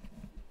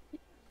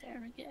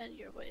 Darren, get out of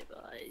your way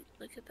while I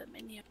look at the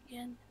menu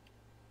again.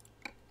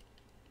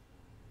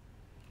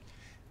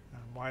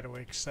 Wide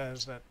Awake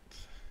says that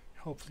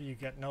hopefully you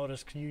get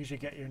notice. You usually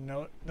get your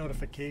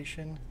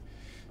notification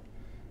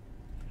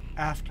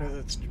after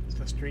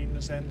the stream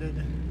is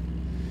ended.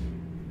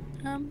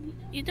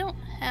 You don't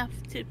have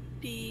to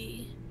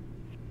be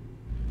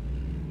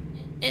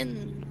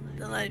in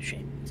the live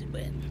stream to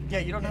win. Yeah,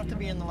 you don't have to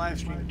be in the live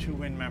stream to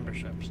win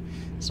memberships.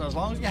 So as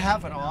long as you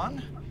have it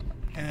on,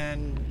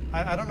 and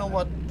I don't know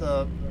what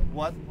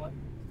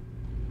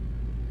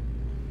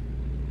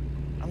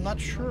I'm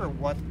not sure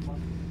what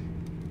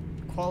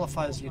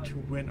qualifies you to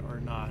win or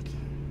not.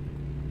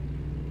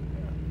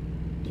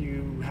 Do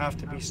you have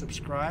to be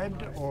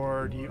subscribed,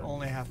 or do you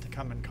only have to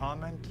come and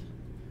comment?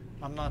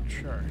 I'm not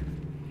sure.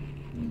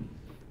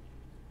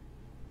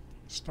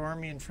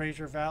 Stormy in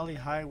Fraser Valley,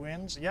 high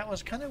winds. Yeah, it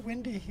was kind of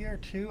windy here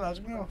too. I was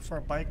going to go for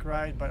a bike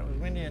ride, but it was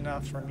windy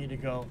enough for me to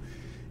go.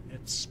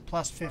 It's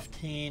plus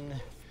 15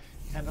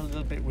 and a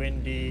little bit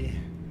windy.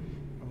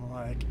 I'm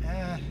like,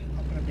 I'm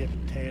going to be a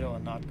potato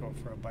and not go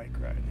for a bike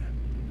ride.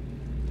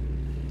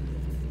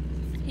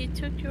 You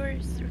took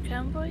yours through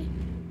Convoy?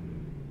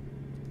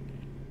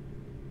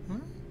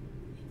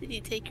 Did you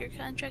take your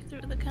contract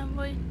through the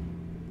Convoy?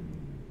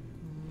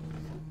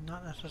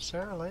 Not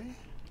necessarily.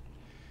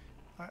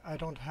 I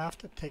don't have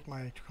to take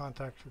my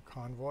contact through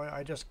Convoy.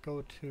 I just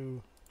go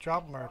to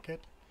Job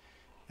Market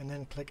and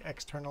then click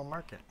External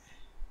Market.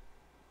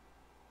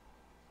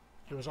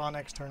 It was on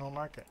External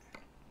Market.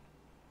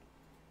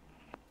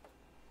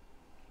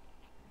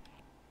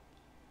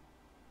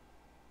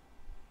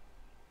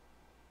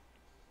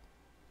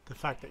 the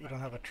fact that you don't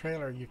have a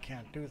trailer, you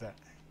can't do that.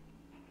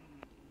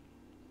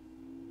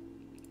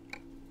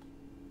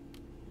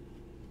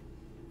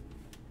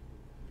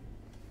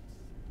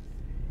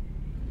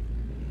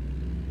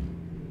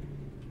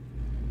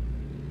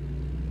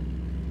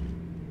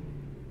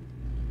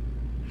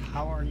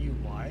 How are you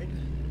wide?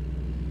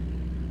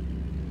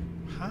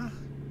 Huh?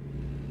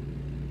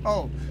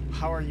 Oh,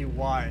 how are you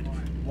wide?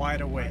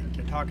 Wide awake.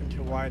 You're talking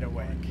to wide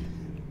awake.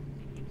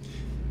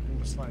 I'm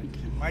just like,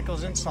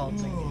 Michael's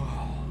insulting.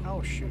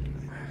 Oh shoot,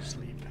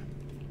 sleep.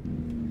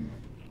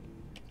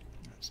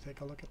 Let's take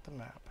a look at the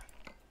map.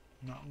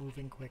 Not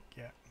moving quick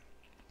yet.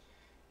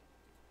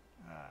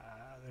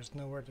 There's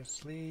nowhere to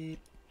sleep.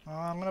 Oh,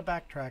 I'm gonna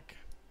backtrack.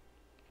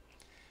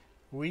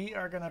 We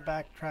are gonna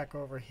backtrack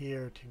over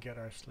here to get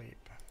our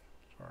sleep.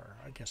 Or,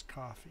 I guess,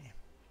 coffee.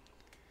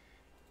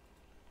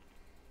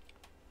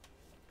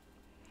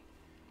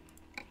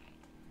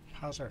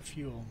 How's our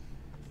fuel?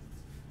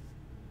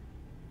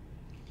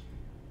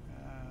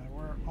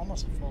 We're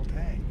almost a full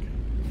tank.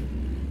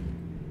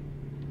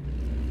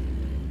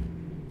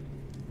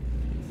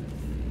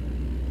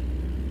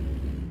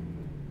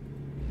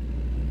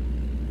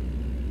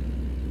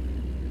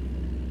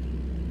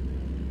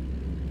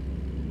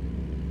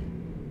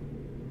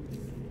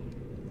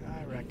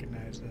 I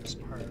recognize this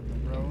part of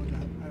the road.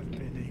 I've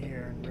been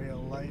here in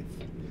real life.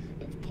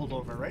 I've pulled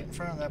over right in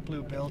front of that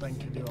blue building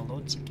to do a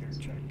load secure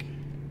check.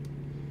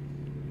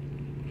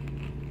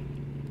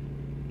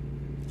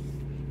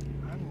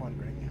 I'm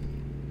wondering.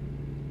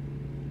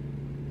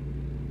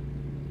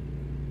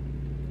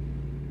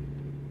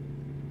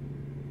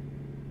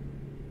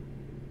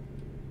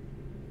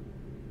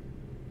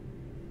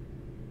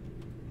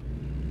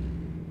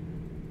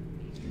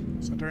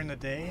 So during the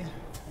day,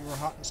 you were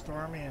hot and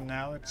stormy, and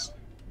now it's...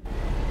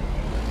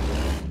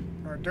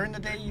 Or during the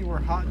day, you were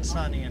hot and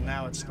sunny, and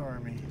now it's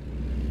stormy.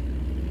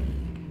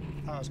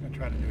 I thought I was going to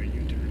try to do a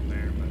U-turn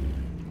there, but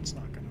it's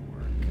not going to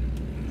work.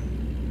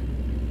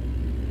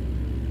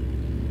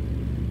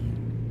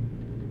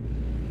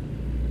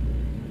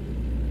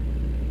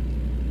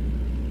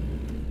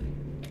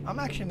 I'm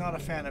actually not a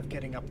fan of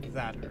getting up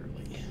that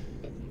early.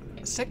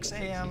 6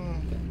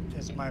 a.m.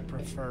 is my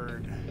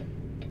preferred.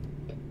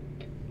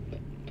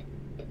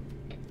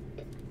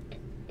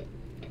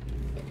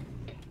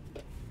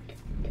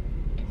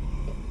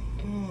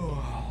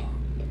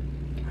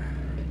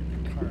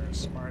 Car is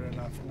smart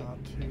enough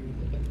not to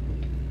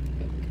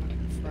cut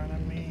in front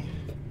of me.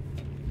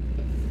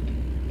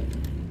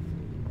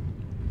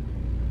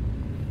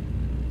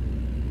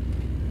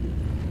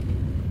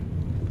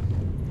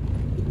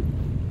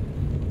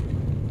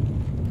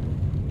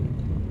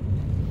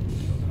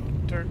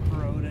 Dirt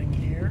roading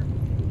here.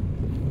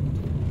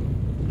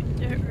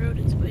 Dirt road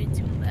is way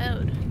too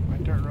loud. My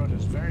dirt road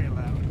is very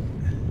loud.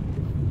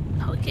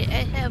 Okay,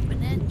 I have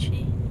an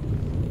entry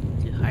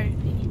to Harvey.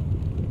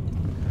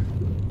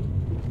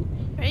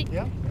 Right?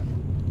 Yep.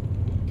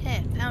 Okay,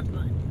 I found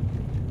one.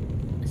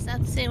 It's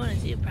not the same one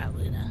as you,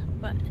 probably not,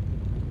 but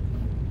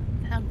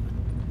found one.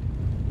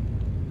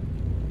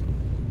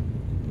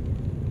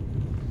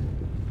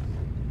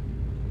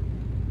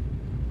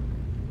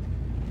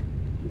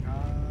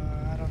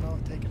 I don't know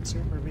if taking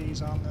Super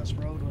Bs on this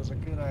road was a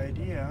good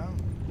idea.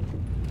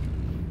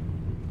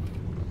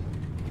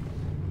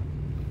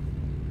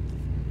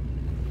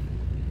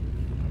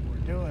 But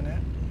we're doing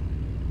it.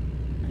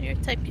 Your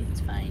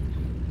typing's fine.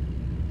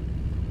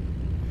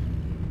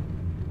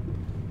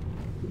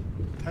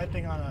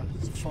 Typing on a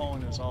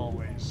phone is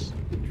always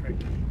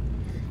tricky.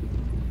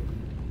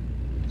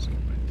 So I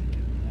went to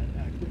get that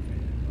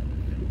activated, but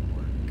it didn't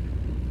work.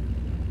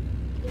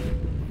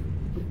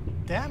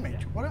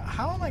 Damage? What?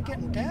 How am I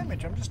getting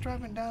damage? I'm just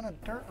driving down a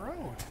dirt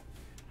road.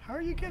 How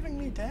are you giving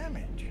me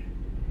damage?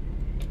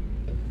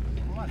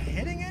 I'm not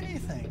hitting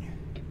anything.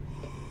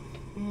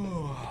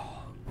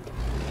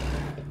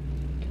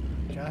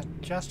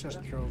 Just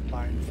drove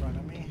by in front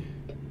of me.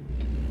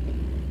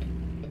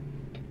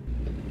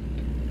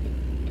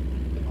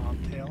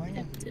 Bobtailing.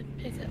 Have to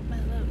pick up my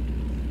load.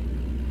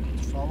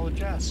 Just follow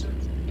Jess.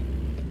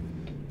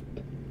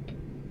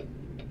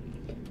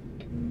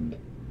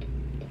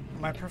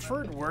 My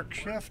preferred work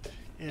shift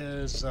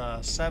is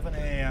 7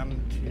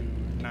 a.m.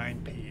 to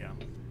 9 p.m.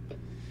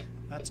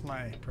 That's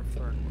my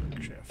preferred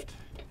work shift.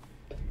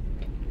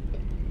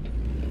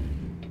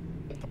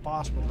 The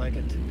boss would like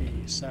it to be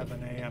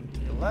 7 a.m.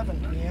 to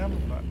 11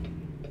 p.m., but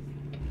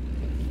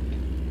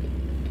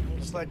I'm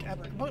just like,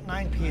 at about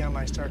 9 p.m.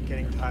 I start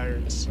getting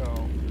tired, so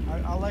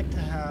I like to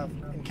have,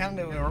 in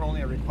Canada we are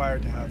only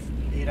required to have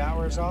 8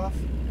 hours off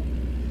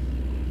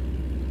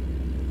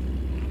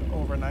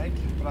overnight,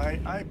 but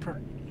I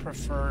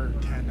prefer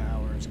 10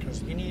 hours,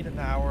 because you need an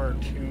hour or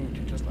two to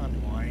just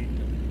unwind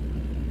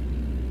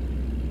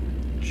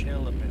and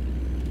chill a bit.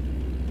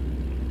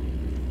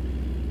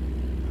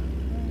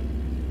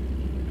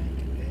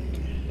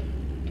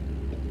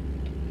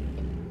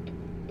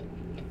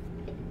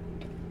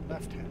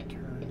 Left-hand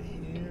turn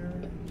here.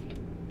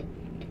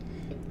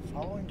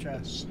 Following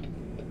Jess.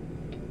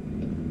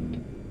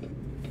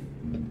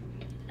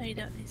 Oh, you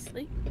don't need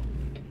sleep?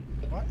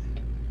 What?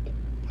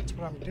 That's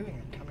what I'm doing.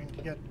 I'm coming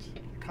to get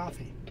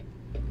coffee.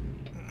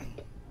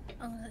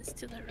 Oh, that's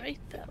to the right,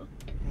 though.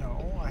 No,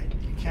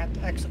 you can't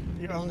exit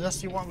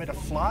unless you want me to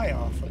fly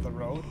off of the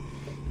road.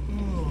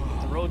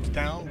 The road's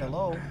down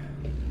below.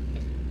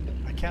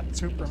 I can't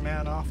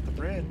Superman off the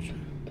bridge.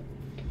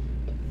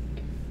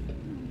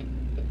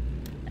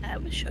 I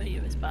would show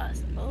you it's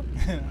possible.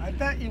 I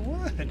bet you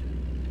would.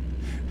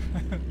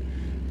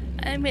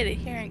 I made it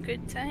here in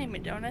good time,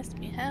 and don't ask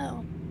me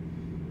how.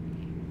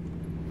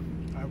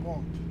 I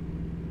won't.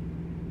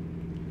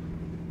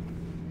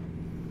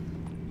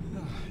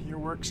 Your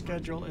work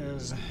schedule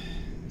is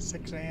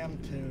 6 a.m.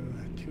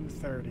 to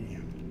 2:30.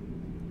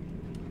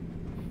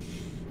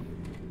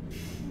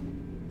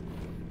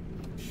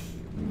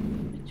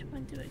 Which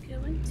one do I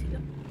go into?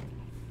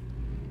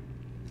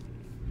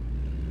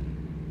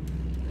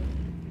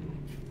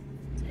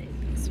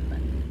 Take this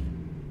one.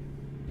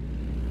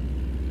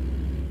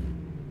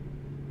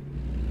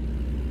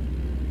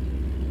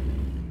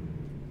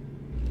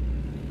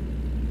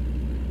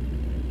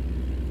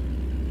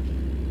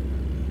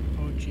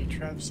 OG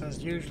Trev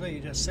says usually you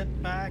just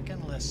sit back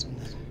and listen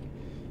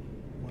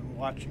when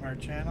watching our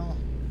channel.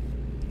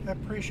 I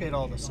appreciate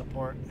all the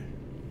support.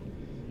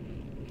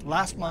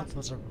 Last month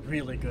was a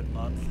really good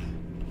month.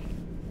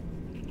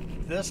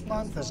 This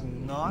month has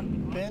not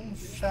been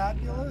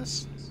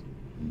fabulous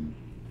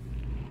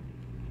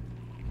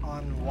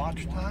on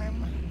watch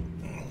time.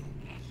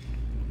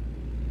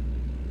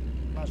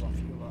 Might as well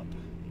fuel up.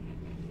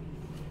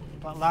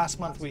 But last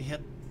month we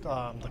hit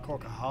the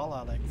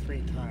Coca-Cola like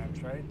 3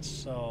 times, right?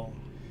 So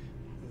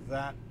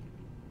that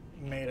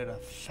made it a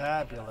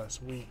fabulous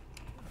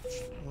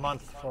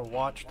month for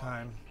watch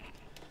time.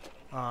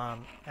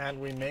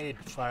 And we made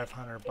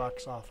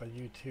 $500 off of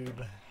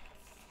YouTube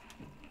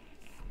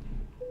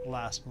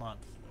last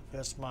month.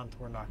 This month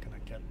we're not going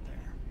to get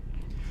there.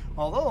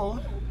 Although,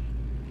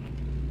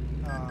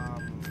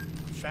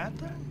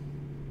 Phantom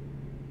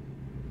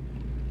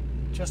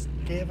just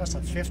gave us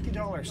a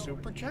 $50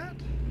 super chat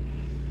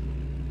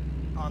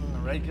on the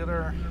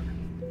regular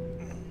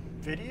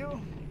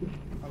video,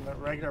 on the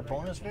regular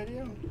bonus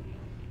video.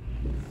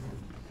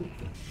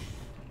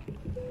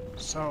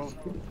 So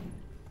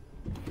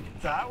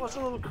that was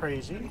a little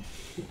crazy.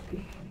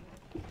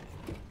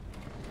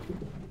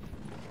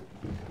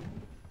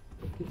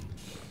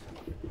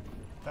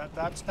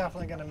 That's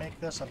definitely going to make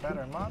this a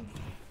better month.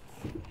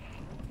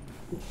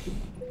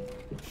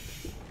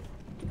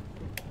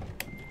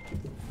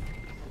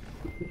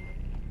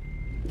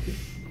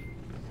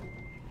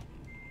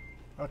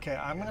 Okay,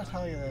 I'm going to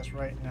tell you this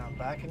right now.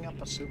 Backing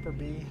up a Super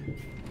B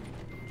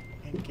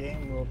in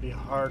game will be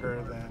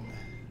harder than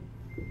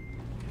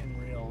in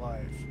real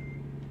life.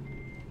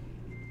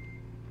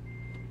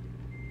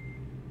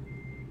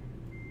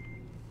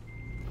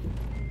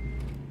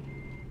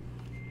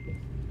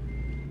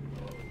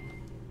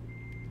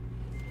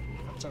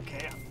 That's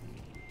okay.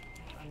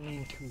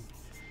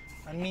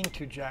 I mean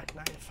to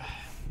jackknife.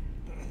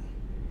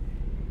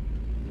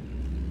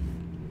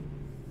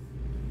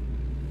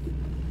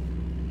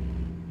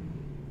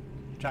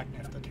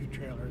 Jackknife the 2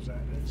 trailers, that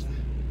is.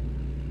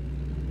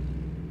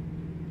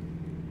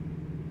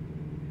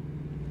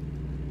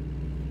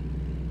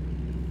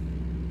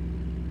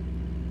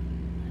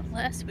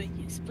 Last week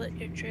you split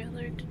your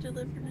trailer to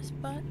deliver to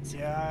spots.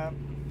 Yeah,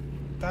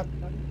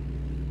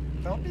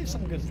 that'll be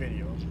some good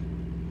videos.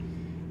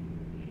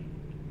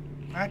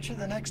 Actually,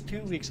 the next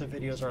 2 weeks of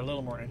videos are a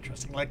little more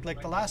interesting.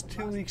 Like the last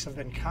 2 weeks have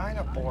been kind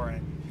of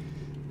boring.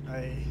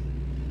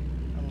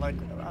 I'm like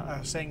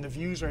saying the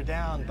views are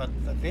down, but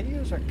the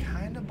videos are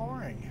kind of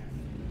boring.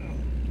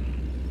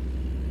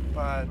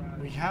 But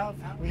we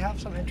have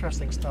some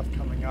interesting stuff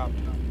coming up,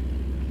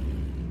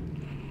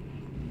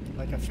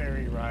 like a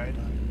ferry ride.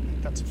 I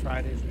think that's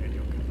Friday's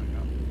video coming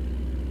up.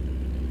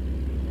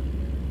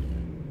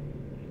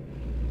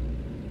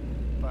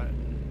 But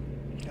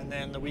and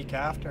then the week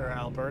after,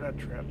 Alberta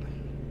trip.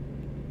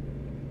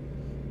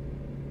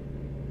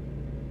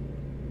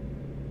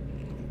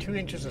 2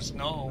 inches of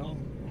snow.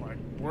 I'm like,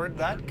 where'd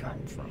that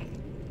come from?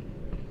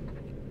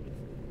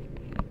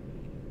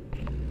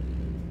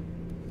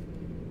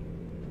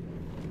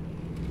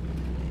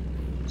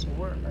 So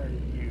where are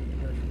you?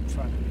 You're in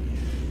front of me.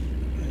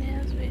 Yeah,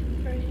 I was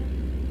waiting for you.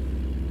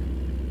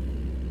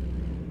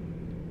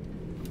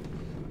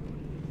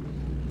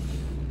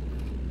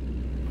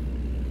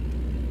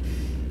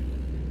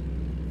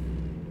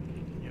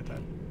 You got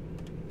that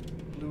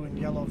blue and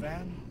yellow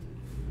van?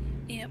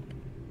 Yep.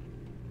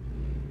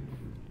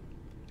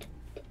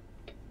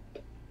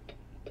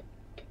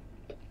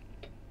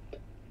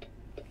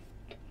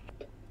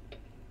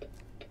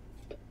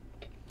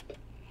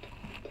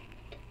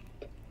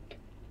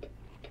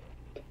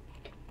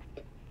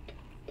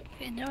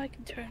 Okay, now I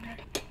can turn her.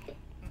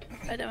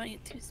 I don't want to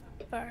get too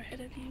far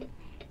ahead of you.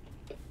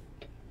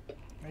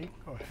 Right,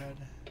 go ahead.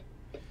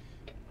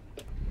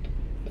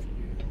 You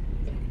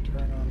can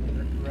turn on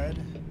the red.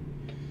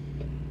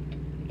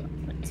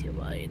 Not too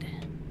wide.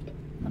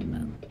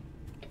 About.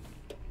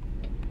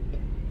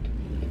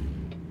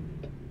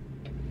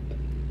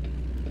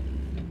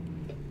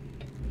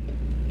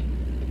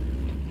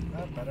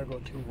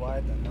 too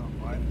wide than not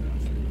wide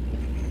enough.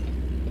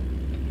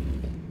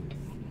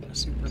 The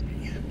Super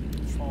Bee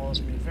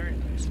follows me very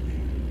nicely.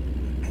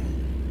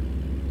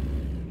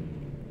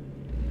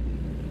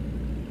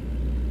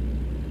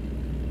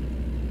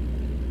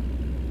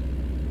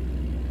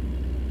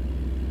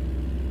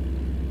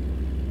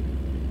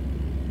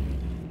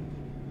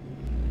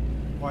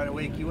 Wide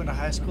Awake, you went to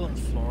high school in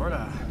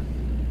Florida.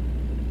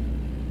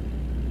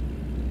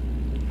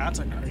 That's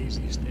a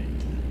crazy state.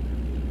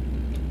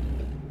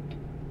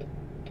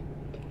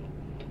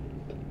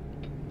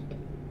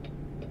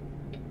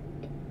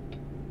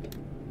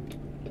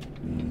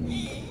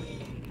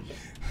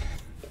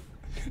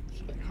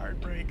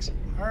 Hard brakes,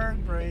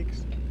 hard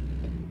brakes.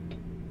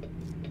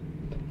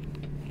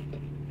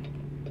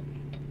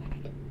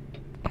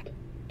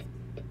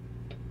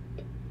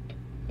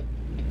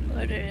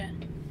 Florida,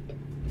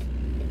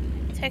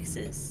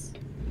 Texas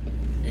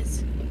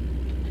is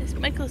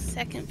Michael's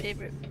second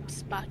favorite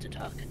spot to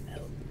talk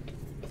about.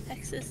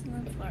 Texas and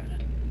then Florida.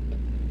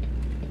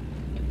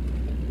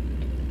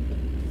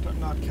 But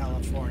not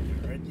California,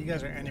 right? You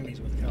guys are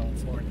enemies with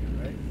California,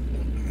 right?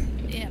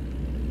 Yeah.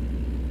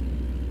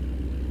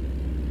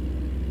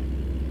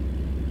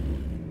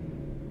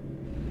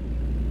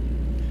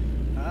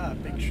 Ah,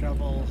 big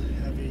shovel,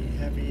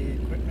 heavy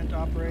equipment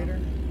operator.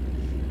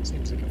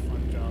 Seems like a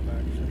fun job,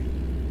 actually.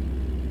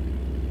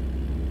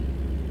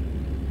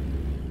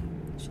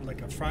 So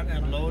like a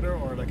front-end loader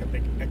or like a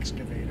big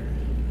excavator?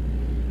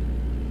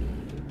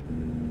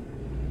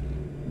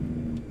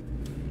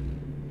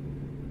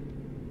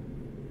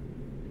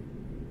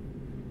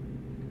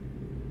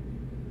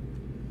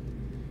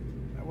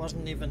 I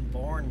wasn't even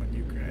born when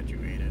you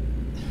graduated.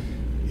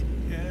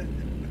 Yeah.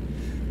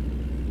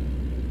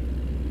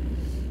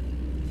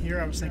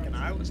 Here I was thinking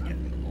I was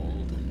getting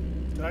old.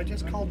 Did I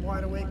just call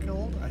Wide Awake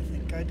old? I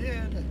think I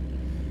did.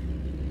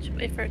 Should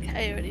wait for a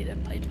coyote to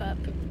pipe up.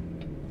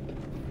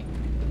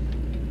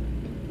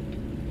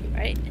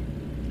 Right?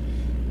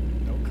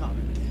 No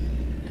comment.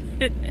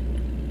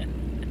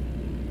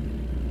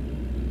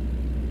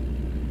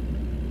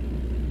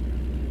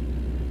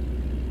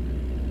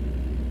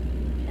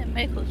 And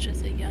Michael's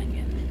just a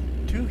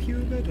youngin'. Too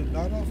humid and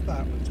not off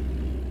mountains.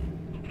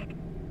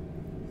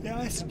 Yeah,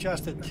 I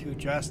suggested to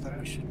Jess that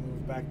we should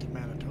move back to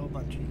Manitoba,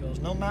 and she goes,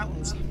 no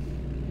mountains.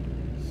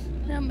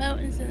 No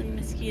mountains and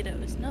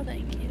mosquitoes. No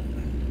thank you.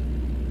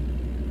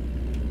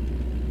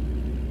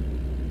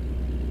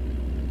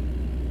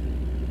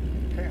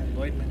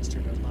 Apparently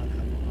Lloydminster does not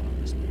have a lot of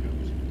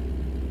mosquitoes.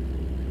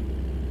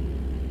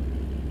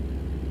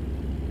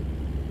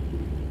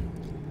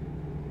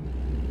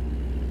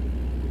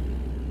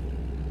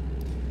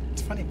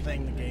 It's funny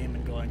playing the game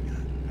and going,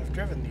 I've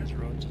driven these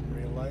roads in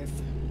real life.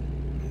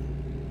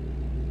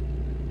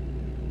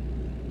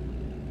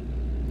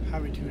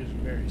 Highway 2 is a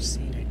very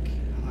scenic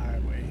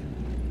highway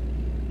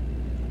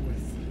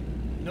with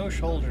no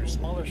shoulders,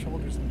 smaller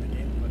shoulders than the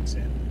game puts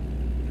in.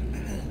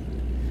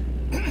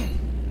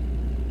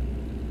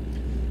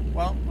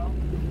 Well,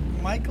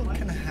 Michael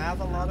can have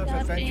a lot of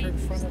adventure in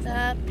front of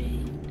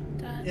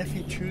him if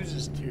he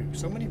chooses to.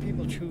 So many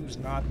people choose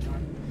not to.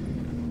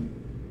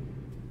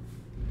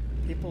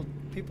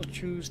 People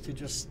choose to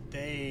just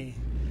stay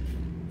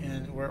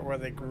in where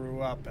they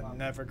grew up and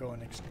never go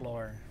and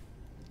explore.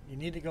 You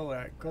need to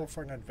go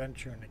for an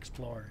adventure and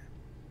explore.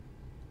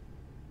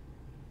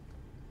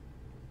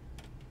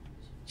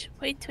 Should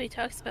wait till he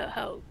talks about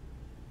how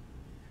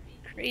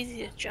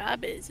crazy his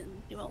job is,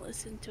 and you won't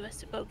listen to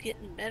us about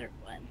getting a better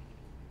one.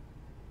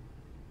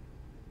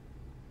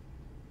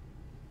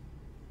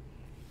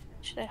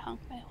 Should I honk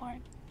my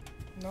horn?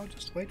 No,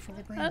 just wait for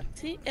the green. Oh,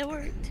 see, it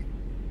worked.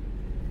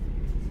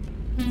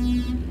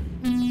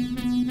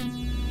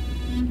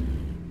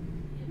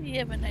 You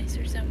have a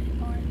nicer sounding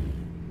horn.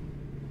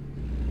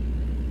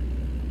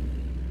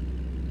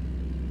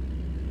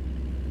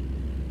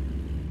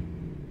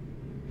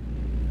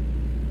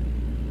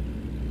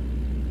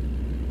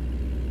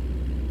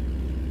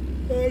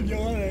 I'm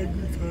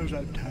yawning because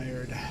I'm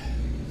tired.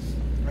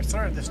 I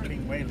started the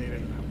stream way later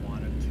than I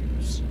wanted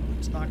to, so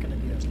it's not going to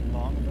be as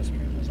long of a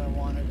stream as I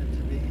wanted it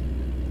to be.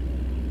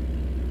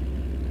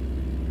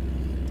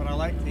 But I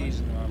like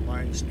these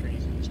live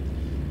streams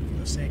for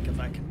the sake of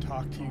I can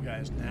talk to you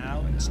guys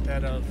now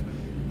instead of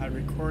I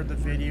record the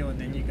video and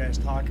then you guys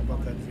talk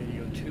about that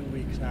video 2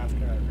 weeks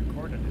after I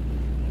recorded it.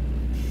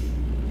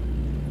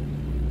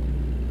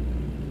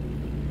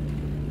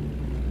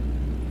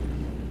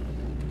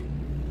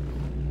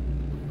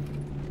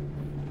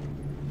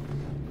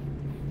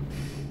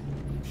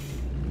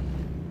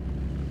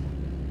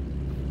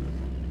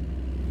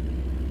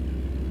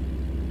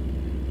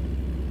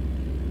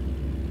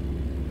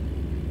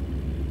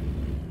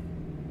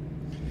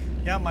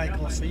 Yeah,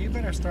 Michael, so you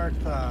better start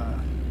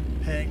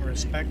paying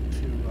respect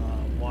to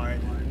Wide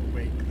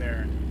Awake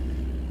there,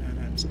 and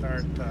then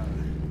start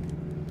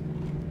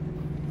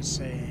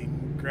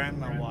saying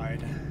Grandma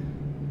Wide.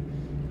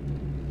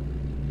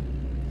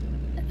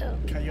 Uh-oh.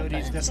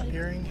 Coyote's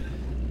disappearing?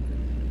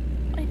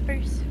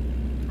 Wipers.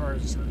 Or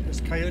is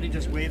Coyote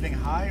just waving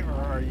hi, or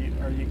are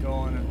you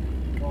going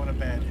to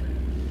bed?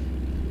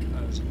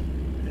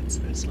 because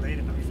it's late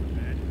enough for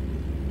bed.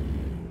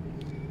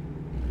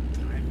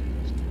 Time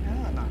is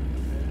not.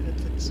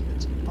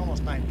 It's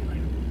almost 9 p.m.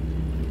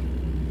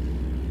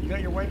 You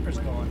got your wipers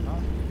going, huh?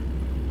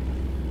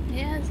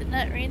 Yeah, is it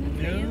not raining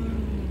for you?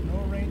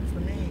 No rain for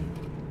me.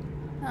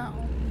 Oh.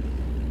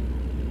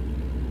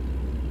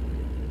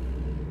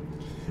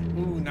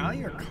 Ooh, now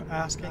you're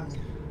asking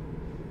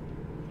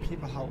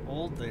people how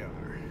old they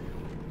are.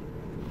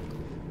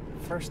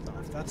 First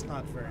off, that's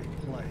not very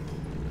polite.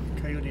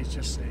 Coyote's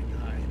just saying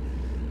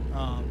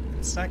hi.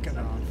 Second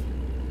off,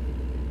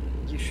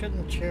 you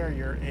shouldn't share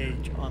your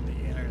age on the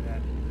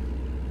internet.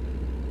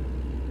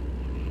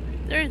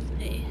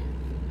 Thursday.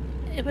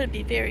 It would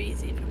be very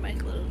easy for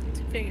Michael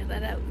to figure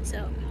that out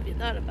himself if he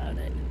thought about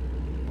it.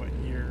 What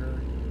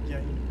year? Yeah,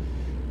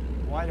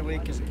 Wide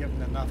Awake is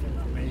given enough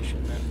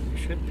information that you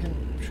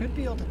should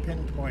be able to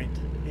pinpoint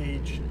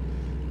age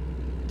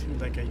to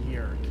like a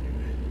year or two.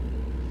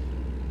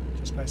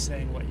 Just by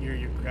saying what year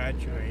you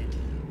graduate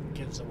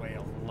gives away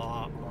a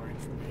lot more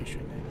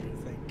information than you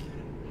think.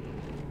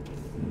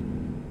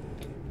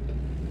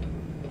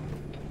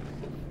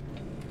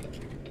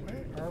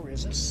 Where are we?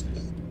 Is this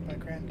by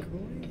Grand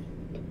Coulee?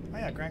 Oh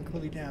yeah, Grand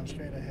Coulee Dam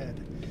straight ahead.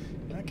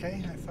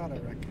 Okay, I thought I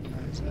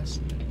recognized this.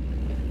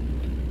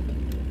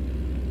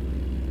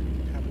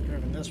 Haven't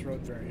driven this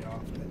road very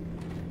often.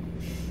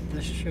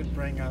 This should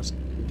bring us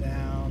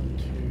down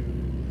to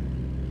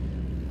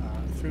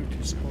through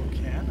to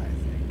Spokane, I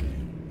think.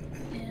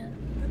 Yeah,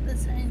 what the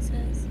sign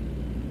says.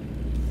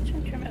 I'm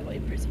trying to turn my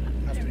wipers on.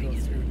 Have to There we go go.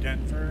 through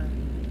Denver.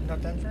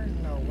 Not Denver?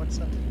 No, what's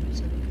that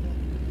city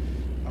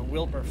called?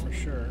 Wilbur for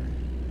sure.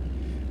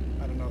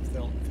 I don't know if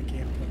the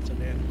game puts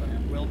it in, but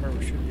Wilbur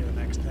should be the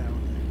next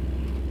town.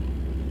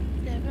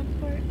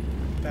 Davenport?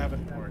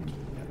 Davenport.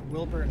 Yeah,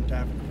 Wilbur and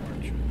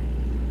Davenport should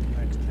be the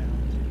next towns.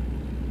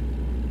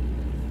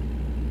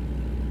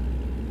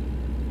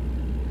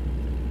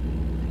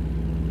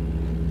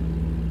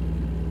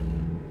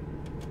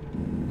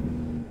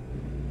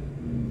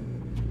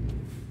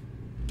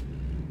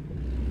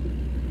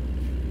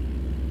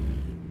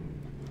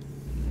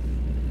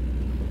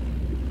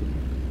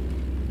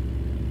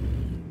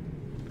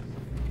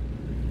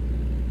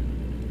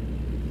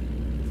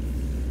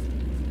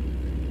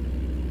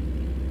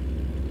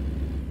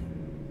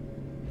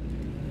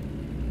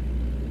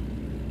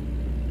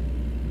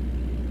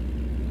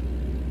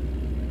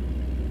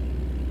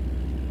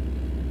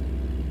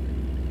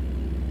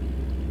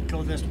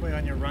 Go this way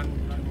on your run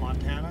to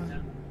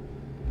Montana.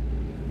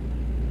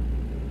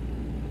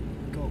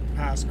 Go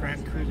past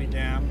Grand Coulee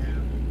Dam,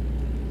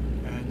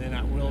 and then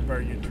at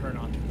Wilbur you turn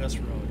onto this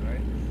road, right?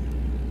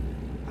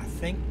 I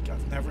think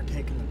I've never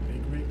taken the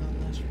big rig on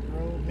this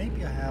road.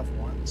 Maybe I have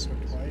once or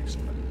twice,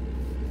 but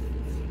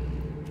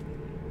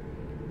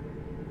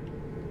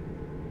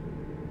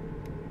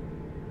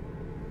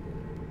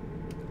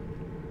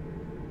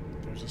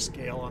there's a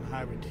scale on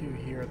Highway 2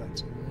 here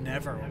that's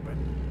never open.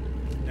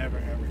 Never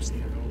ever seen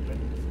it open.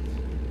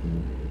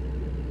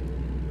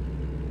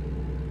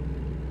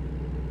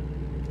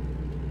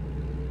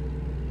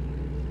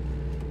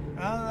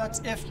 That's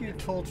if you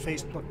told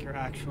Facebook your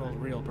actual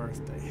real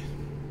birthday.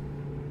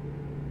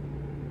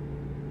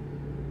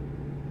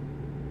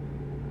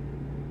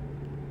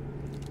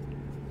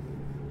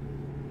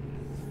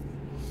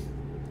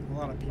 A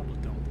lot of people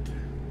don't.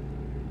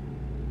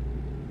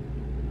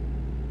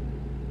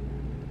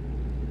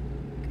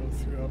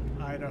 Through up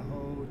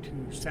Idaho to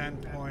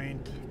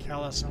Sandpoint,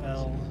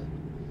 Kalispell,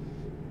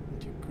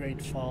 to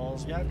Great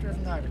Falls. Yeah, I've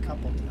driven that a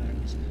couple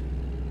times.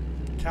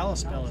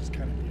 Kalispell is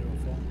kind of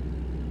beautiful.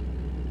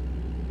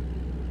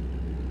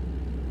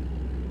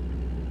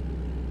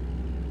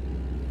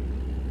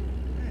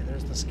 Hey,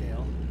 there's the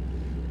scale.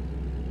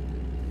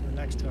 We're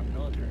next to a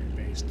military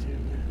base too.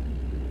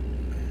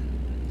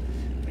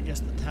 I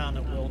guess the town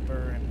of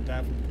Wilbur and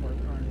Davenport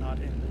are not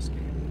in this game.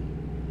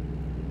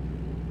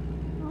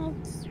 Oh,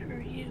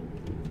 screw you.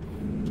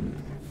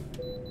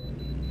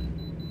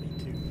 Me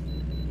too.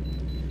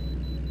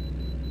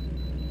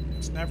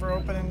 It's never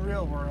open in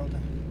real world.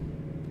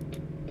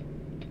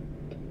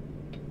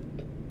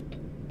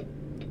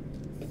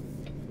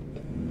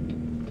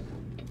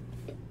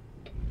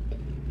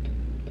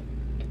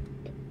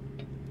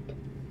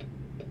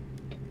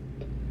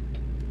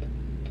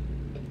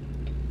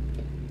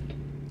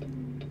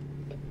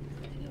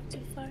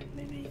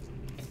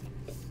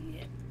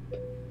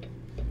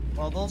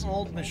 Well, those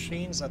old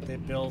machines that they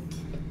built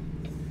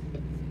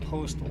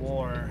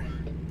post-war,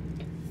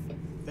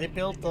 they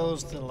built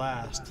those to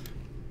last.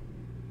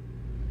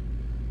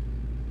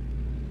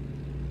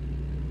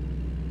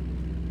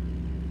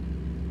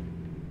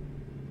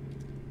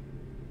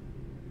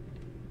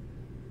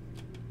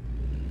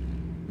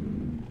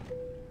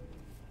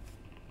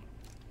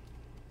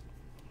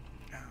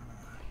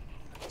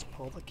 Let's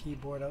pull the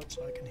keyboard out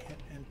so I can hit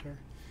enter.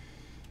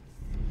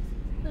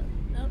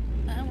 Nope,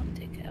 I won't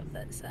take out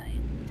that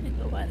sign. Didn't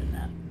go wide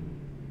enough.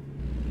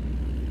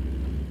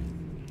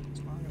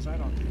 As long as I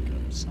don't take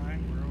out the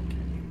sign, we're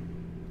okay.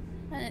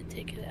 I didn't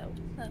take it out.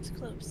 That's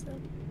close though.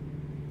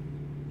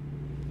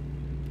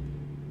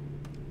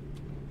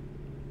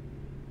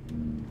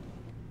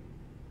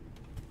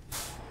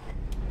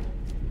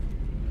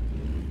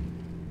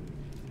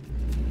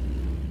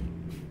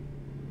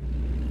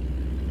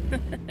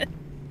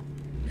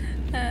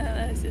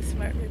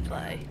 smart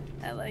reply.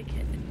 I like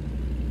it.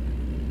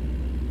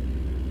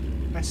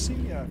 I see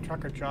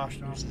Trucker Josh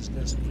uses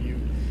this view.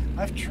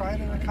 I've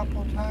tried it a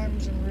couple of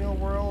times in real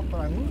world,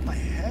 but I move my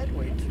head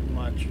way too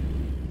much.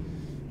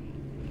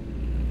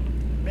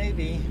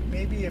 Maybe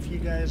if you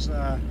guys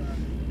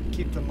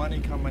keep the money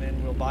coming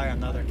in, we'll buy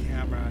another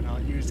camera and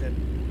I'll use it.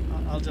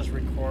 I'll just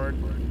record,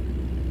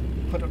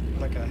 put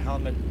like a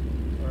helmet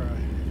or a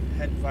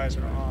head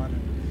visor on,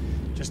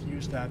 and just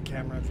use that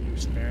camera view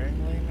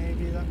sparingly.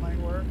 Maybe that might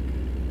work.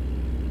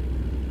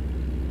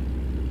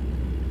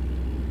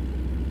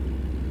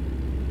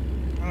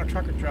 I know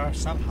Trucker Josh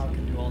somehow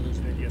can do all his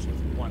videos with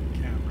one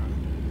camera.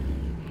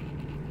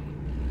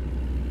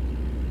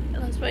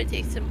 And that's why it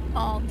takes him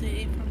all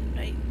day from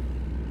night.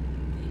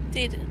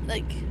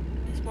 Like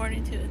this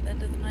morning to the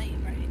end of the night,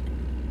 right?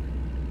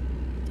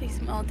 Takes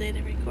him all day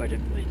to record a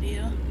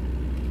video.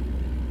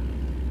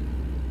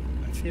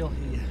 I feel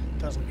he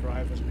doesn't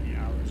drive as many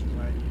hours as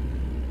I do.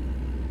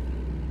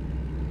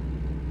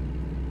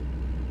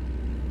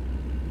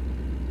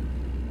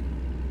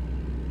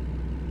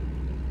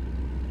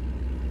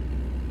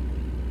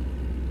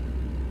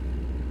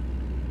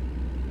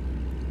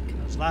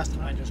 Because last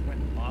time I just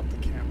went and bought the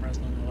cameras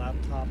on the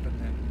laptop,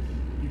 and then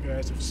you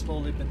guys have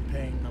slowly been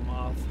paying them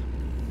off,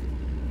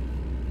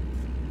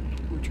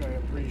 which I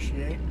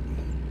appreciate.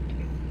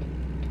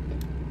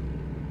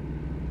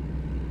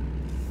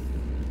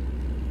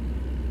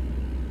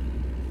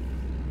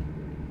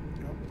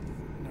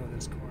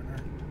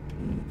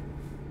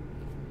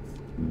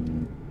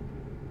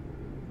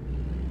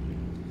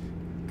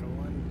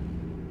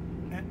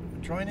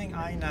 Joining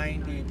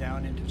I-90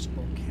 down into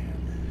Spokane.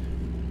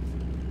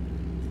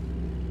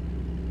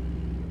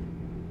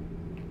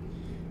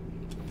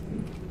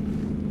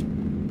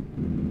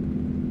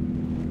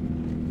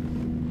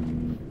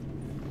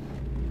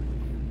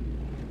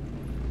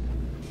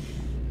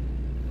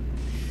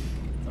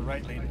 The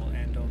right lane will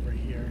end over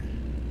here.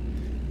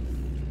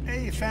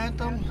 Hey,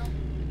 Phantom!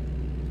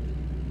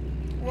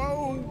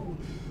 Whoa!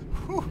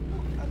 Whew.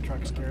 That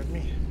truck scared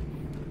me.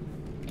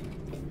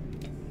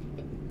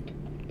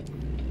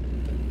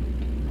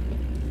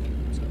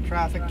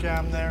 Traffic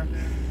jam there.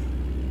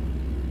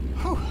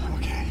 Whew,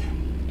 okay.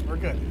 We're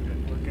good.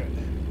 We're good.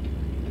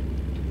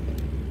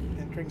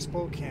 Entering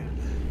Spokane.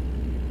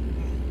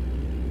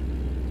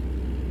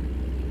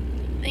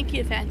 Thank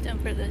you, Phantom,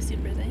 for the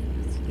super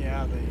things.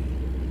 Yeah,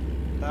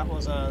 that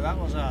was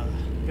a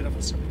bit of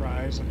a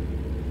surprise. And,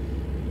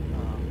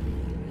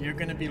 you're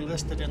going to be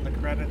listed in the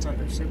credits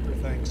under super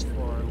thanks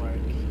for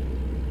like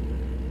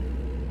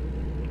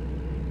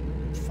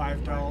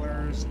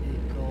 $5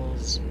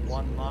 equals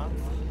 1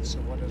 month. So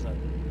what is that?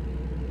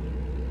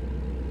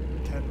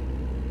 10?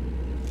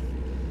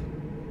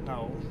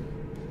 No.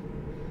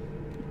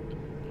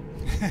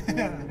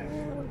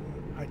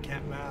 I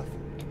can't math.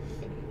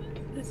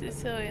 This is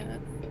so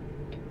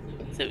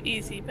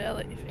easy, but I'll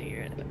let you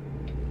figure it out.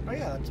 Oh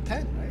yeah, that's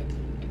 10, right?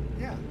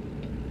 Yeah,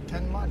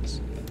 10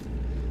 months.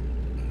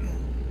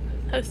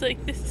 I was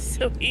like, this is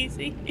so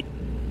easy.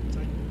 It's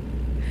like,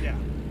 yeah,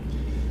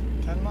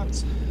 10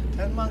 months.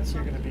 10 months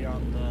you're gonna be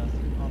on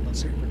the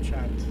super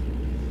chat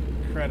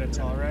credits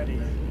already.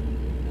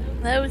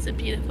 That was a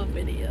beautiful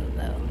video,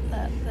 though.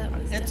 That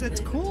was. It's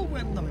cool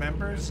when the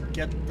members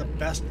get the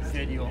best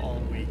video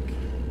all week.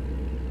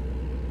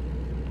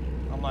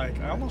 I'm like,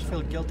 I almost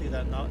feel guilty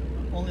that not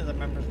only the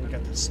members will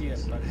get to see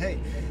it, but hey,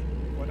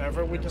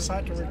 whatever we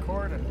decide to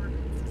record and the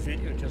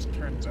video just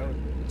turns out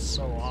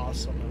so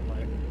awesome. And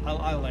like,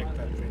 I like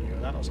that video.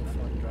 That was a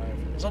fun drive.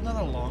 It was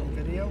another long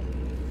video.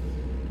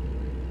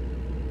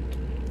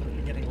 I've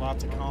been getting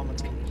lots of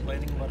comments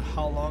complaining about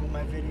how long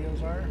my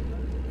videos are.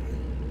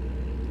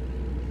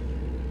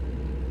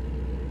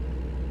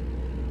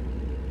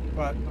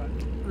 But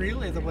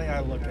really the way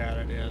I look at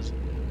it is,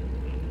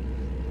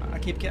 I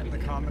keep getting the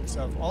comments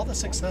of all the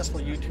successful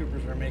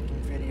YouTubers are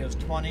making videos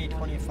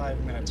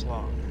 20-25 minutes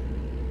long.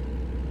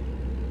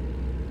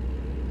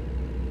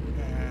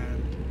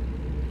 And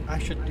I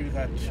should do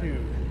that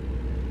too.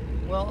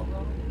 Well,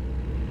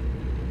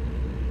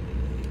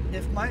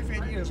 if my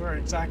videos are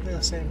exactly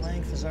the same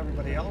length as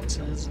everybody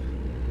else's,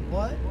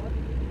 what?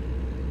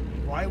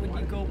 Why would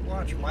you go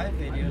watch my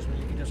videos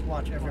when you can just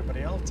watch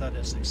everybody else that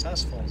is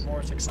successful,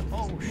 more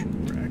successful? Oh shoot,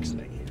 we're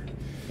exiting here.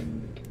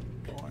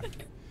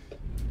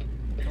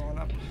 Going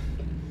up.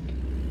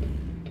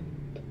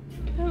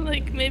 I'm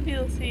like, maybe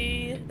you'll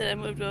see that I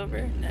moved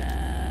over.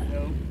 Nah.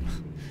 Nope.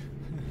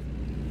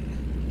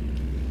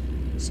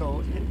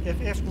 So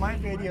if my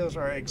videos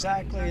are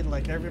exactly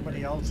like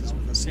everybody else's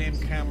with the same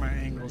camera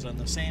angles and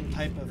the same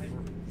type of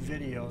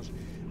videos,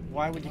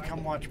 why would you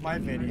come watch my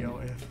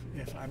video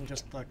if I'm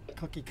just the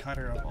cookie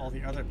cutter of all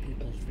the other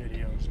people's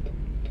videos?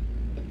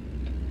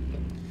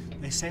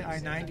 They say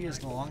I-90 is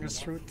the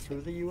longest route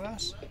through the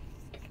US.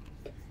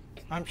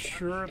 I'm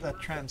sure that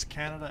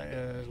Trans-Canada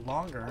is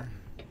longer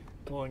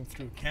going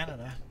through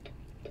Canada.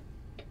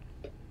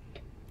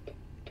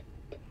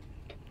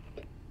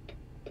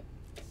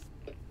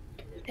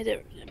 I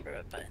don't remember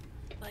about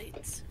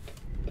lights.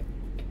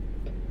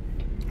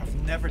 I've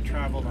never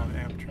traveled on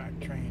Amtrak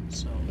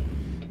trains, so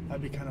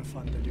that'd be kind of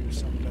fun to do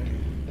someday.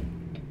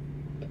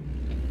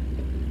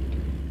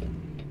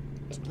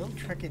 It's a little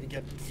tricky to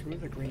get through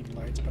the green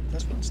lights, but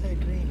this one say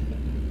green.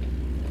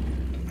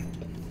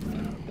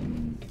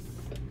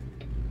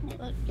 Well,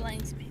 that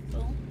blinds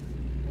people.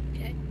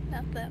 Okay,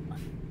 not that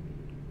one.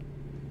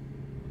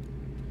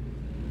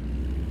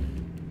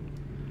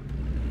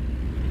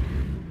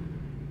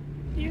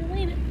 Your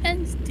lane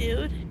ends,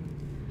 dude.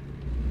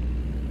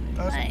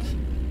 Does it? Fine.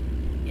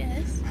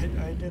 Yes.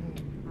 I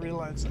didn't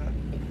realize that.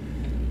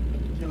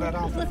 You let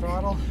off the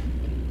throttle?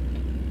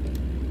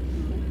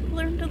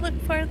 Learn to look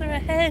farther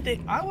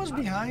ahead. I was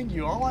behind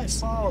you. All I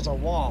saw was a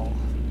wall.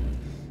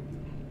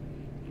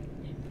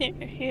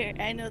 Here,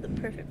 I know the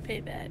perfect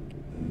payback.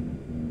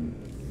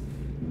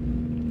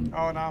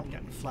 Oh, now I'm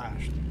getting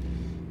flashed.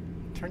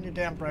 Turn your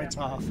damn brights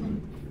off.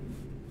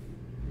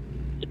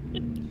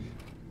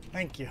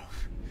 Thank you.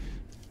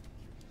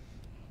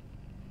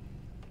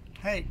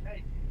 Hey.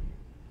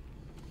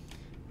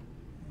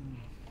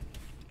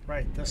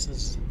 Right, this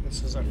is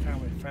a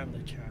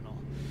family-friendly channel.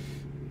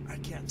 I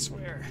can't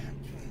swear.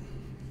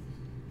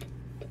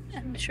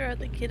 I'm sure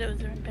the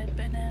kiddos are in bed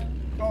by now.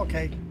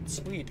 Okay,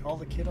 sweet. All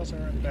the kiddos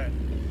are in bed.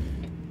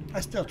 I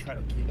still try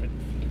to keep it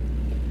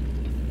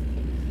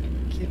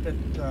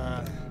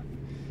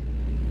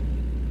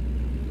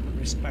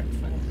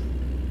respectful.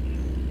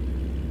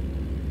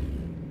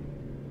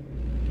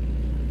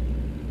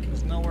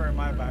 Because nowhere in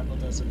my Bible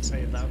does it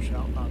say thou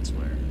shalt not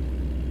swear.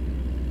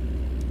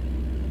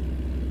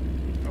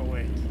 Oh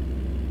wait.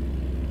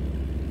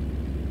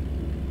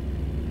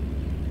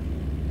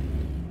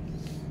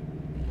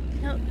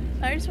 No,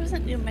 ours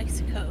wasn't New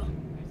Mexico.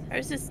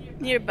 Ours is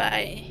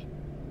nearby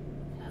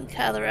in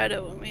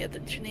Colorado when we had the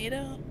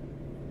tornado.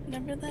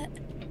 Remember that?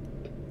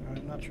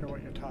 I'm not sure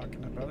what you're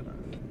talking about.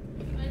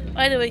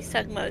 By the way, he's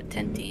talking about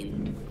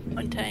tenting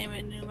one time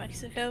in New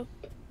Mexico.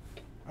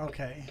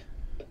 Okay.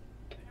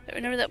 But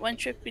remember that one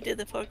trip we did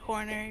the Four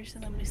Corners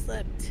and then we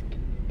slept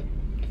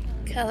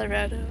in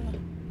Colorado?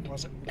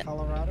 Was it in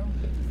Colorado?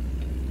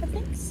 I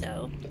think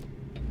so.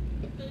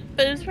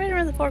 But it was right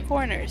around the Four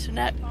Corners, so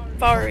not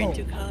far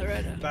into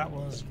Colorado. That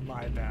was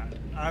my bad.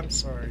 I'm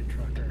sorry,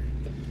 trucker.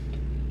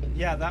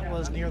 Yeah, that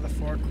was near the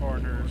Four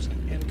Corners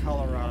in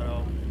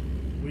Colorado.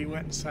 We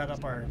went and set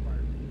up or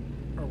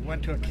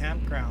went to a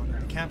campground,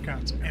 and the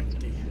campground's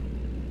empty.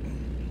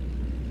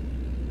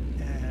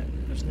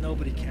 And there's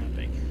nobody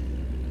camping.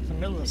 It's the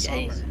middle of the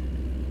summer.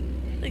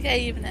 The guy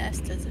even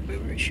asked us if we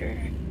were sure.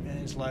 And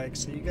he's like,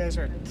 so you guys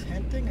are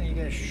tenting? Are you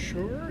guys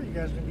sure? You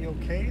guys gonna be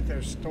okay?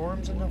 There's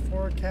storms in the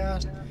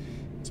forecast.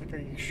 It's like, are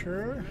you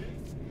sure?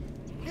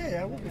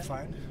 Yeah, we'll be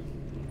fine.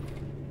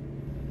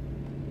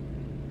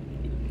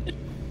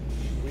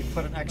 We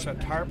put an extra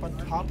tarp on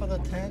top of the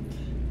tent,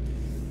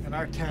 and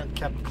our tent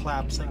kept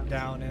collapsing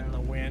down in the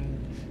wind.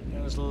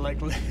 It was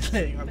like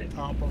laying on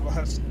top of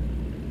us.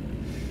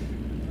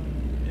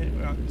 It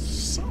was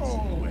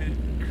so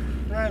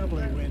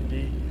incredibly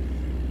windy.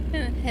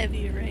 And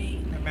heavy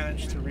rain. I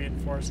managed to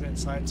reinforce it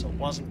inside so it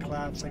wasn't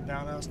collapsing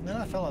down on us. And then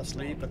I fell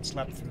asleep and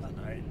slept through the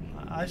night.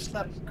 I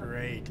slept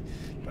great,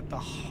 but the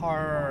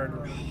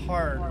hard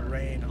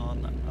rain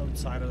on the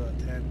outside of the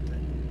tent,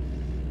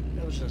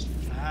 it was just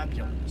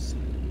fabulous.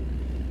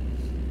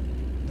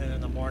 Then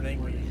in the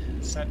morning we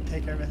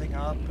take everything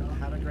up and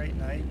had a great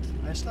night.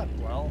 I slept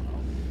well.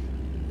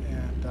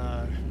 And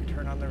we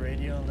turned on the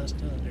radio and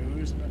listened to the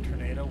news, and a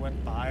tornado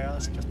went by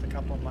us just a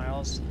couple of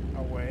miles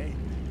away.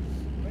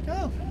 Like,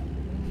 oh,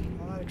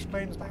 well, that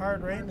explains the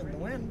hard rain and the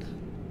wind.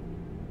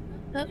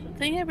 The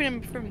thing I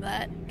remember from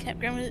that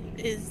campground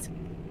is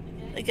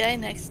the guy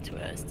next to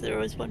us. There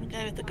was one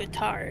guy with a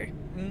guitar.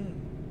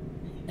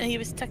 And he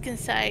was stuck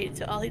inside,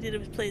 so all he did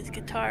was play his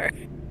guitar.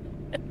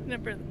 I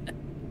remember that.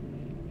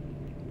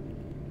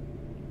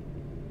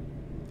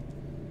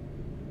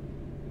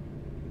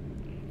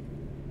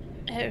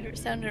 Have you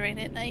sound of rain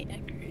at night?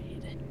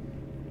 Agreed.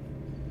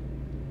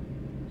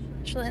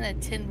 Especially on a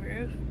tin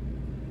roof.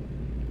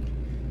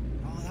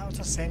 Oh, that was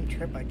the same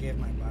trip I gave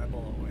my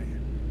Bible away.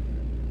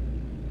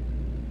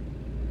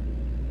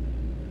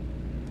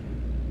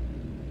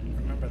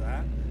 Remember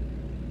that?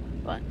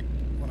 What?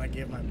 When I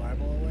gave my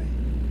Bible away?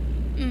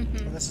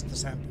 Mm-hmm. Oh, this is the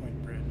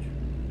Sandpoint Bridge.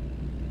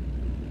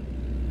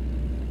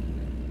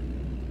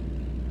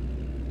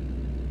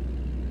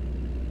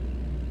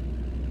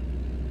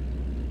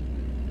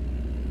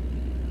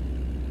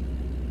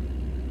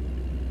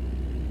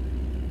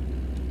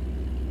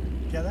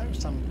 Yeah, that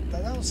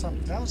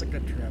was a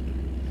good trip.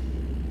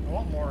 I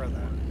want more of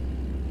that.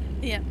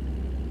 Yeah.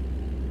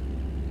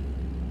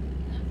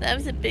 That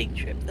was a big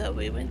trip, though.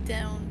 We went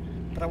down.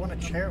 But I want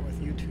to share it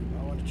with you two.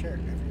 I want to share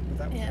it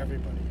with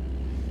everybody.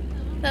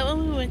 That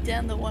one we went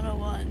down the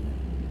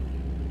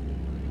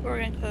 101.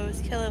 Oregon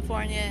Coast,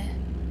 California.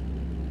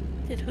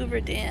 Did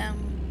Hoover Dam.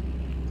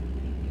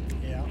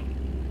 Yeah.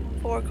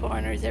 Four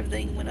Corners,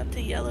 everything went up to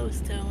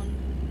Yellowstone.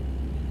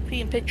 If you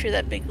can picture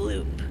that big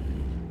loop.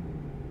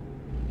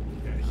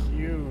 A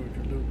huge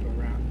loop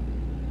around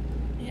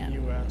Yeah. the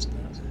U.S.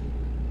 does.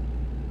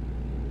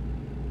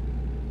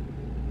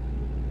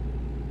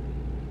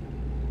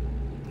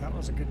 that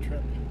was a good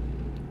trip.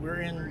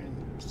 We're in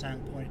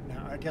Sandpoint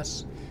now, I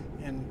guess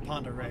in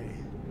Ponderay.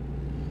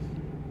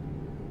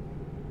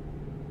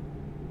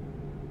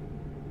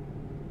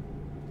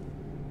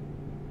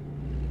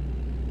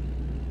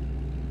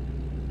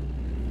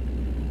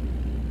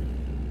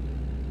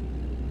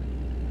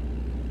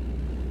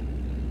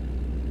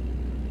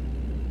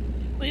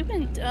 We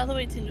went all the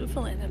way to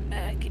Newfoundland and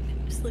back,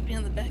 sleeping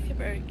on the back of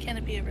our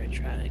canopy of our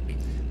truck.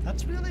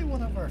 That's really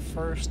one of our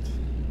first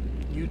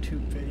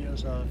YouTube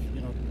videos of,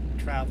 you know,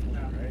 traveling,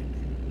 right?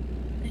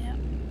 Yeah.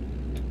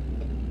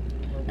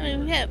 Where I mean,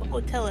 were- we had a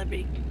hotel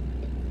every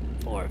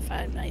 4 or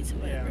 5 nights or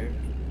whatever, Yeah.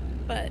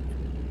 but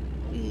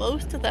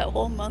most of that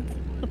whole month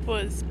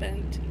was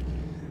spent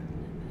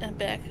on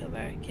back of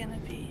our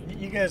canopy.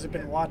 You guys have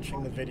been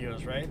watching the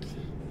videos, right?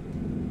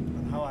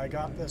 On how I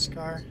got this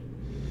car.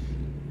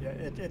 Yeah,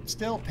 it's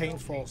still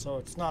painful, so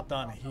it's not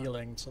done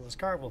healing. So the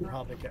scar will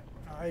probably get.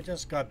 I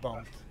just got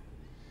bumped.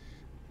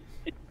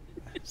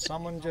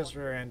 Someone just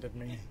rear-ended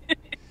me.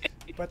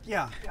 But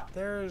yeah,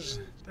 there's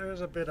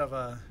a bit of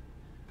a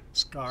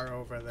scar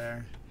over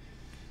there.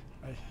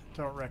 I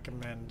don't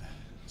recommend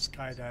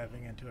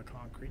skydiving into a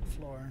concrete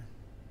floor.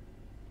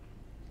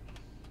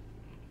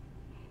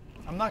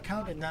 I'm not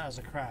counting that as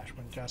a crash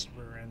when Jess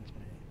rear-ends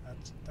me.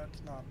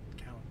 That's not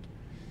count.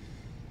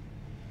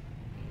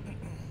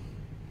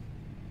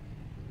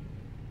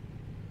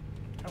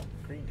 Oh,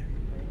 green,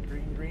 green,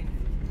 green, green.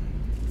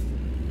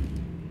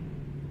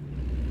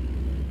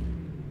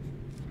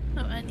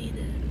 Oh, I need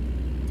to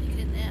take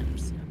a nap,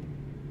 so.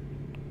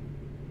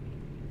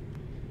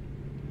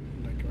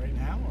 Like right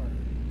now, or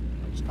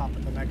stop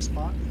at the next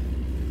spot?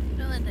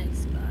 Go to the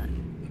next spot.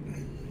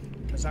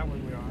 Because that way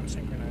we are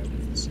synchronized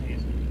with the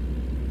scene.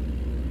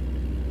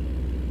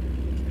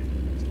 Okay,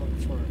 let's look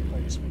for a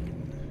place we can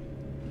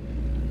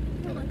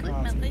Oh, get a look, my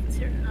coffee. lights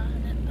are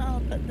on and all,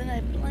 but then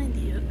I blind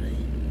you if I do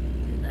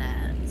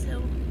that,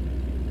 so.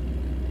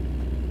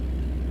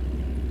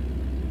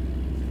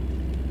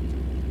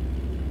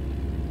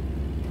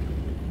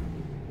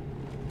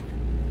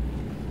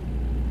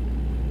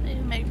 Maybe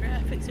my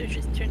graphics are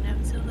just turned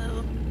out so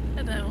low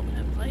and I don't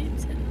have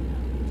lights. I don't know.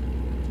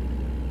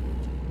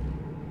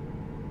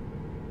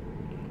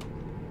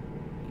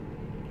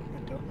 I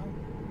don't know.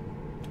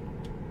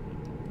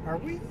 Are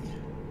we?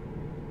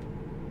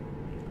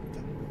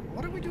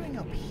 What are we doing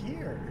up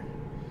here?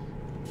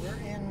 We're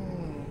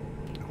in.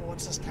 Oh,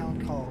 what's this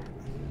town called?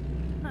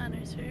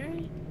 Honors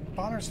Ferry?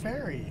 Bonner's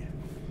Ferry.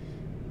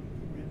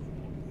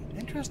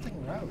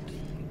 Interesting route.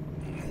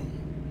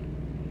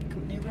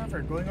 Kootenai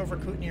River. Going over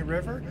Kootenai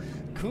River.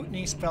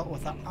 Kootenai spelt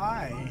with an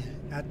I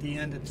at the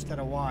end instead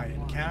of Y.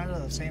 In Canada,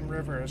 the same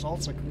river is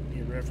also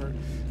Kootenai River,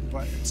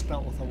 but it's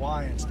spelt with a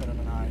Y instead of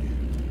an I.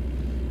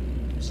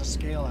 There's a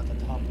scale at the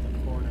top of the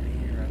corner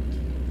here at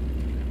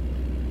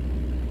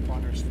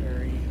Bonner's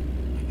Ferry.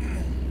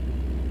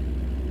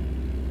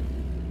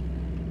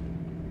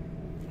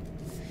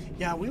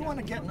 Yeah, we want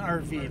to get an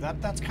RV.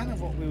 That's kind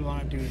of what we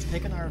want to do, is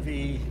take an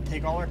RV,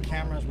 take all our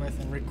cameras with,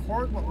 and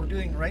record what we're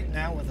doing right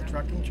now with the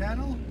trucking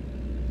channel,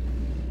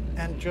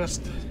 and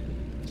just,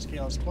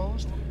 scale is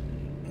closed.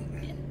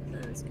 Yeah,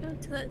 let's go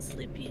to that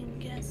sleeping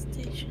gas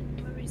station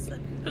where we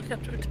slept a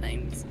couple of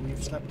times.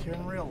 We've slept here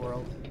in the real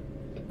world.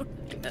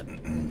 Yep.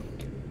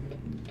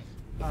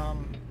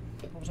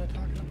 What was I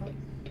talking about?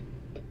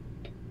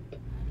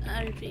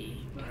 RV.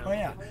 Oh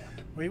yeah,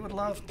 we would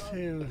love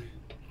to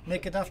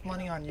make enough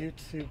money on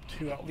YouTube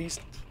to at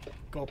least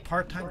go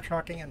part-time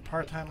trucking and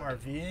part-time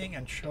RVing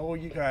and show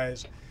you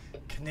guys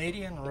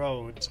Canadian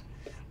roads,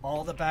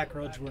 all the back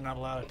roads we're not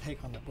allowed to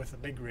take on with a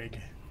big rig.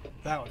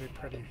 That would be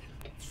pretty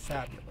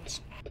fabulous.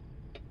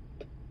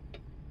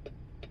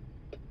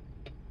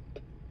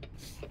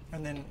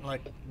 And then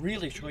like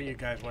really show you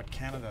guys what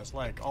Canada's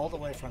like, all the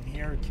way from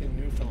here to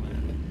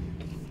Newfoundland.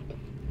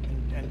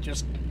 And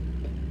just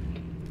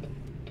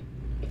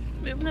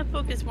We want to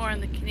focus more on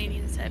the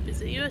Canadian side because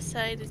the US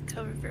side is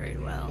covered very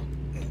well.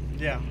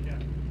 yeah.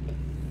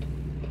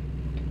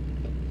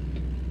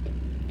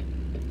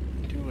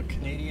 Do a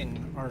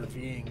Canadian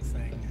RVing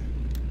thing,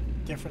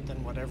 different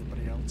than what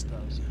everybody else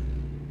does.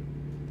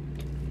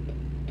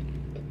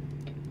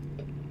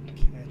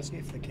 Okay, let's see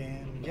if they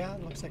can. Yeah,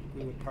 it looks like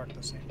we would park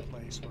the same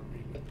place where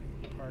we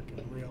would park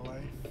in real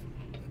life.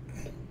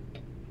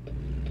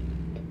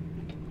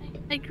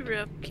 I grew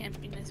up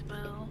camping as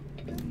well.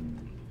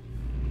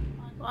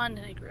 Well, and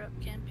I grew up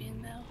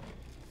camping though.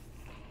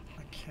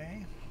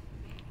 Okay.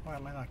 Why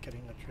am I not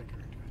getting the trigger?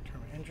 Do I turn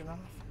my engine off?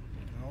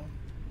 No.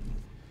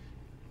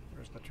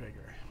 Where's the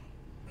trigger?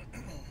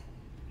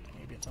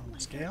 Maybe it's on the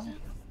scale?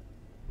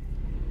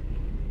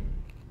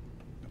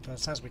 It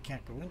says we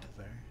can't go into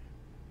there.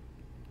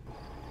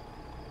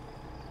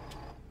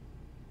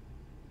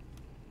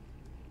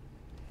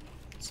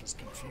 This is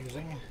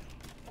confusing.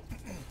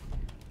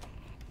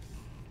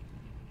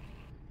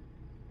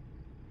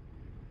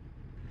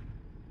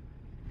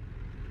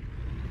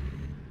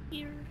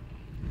 Here.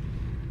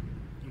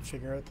 You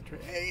figure out the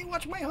trigger. Hey,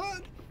 watch my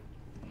hood!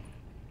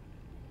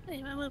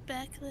 Hey, I move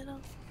back a little.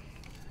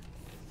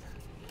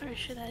 Or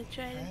should I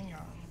try to? Hang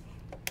on.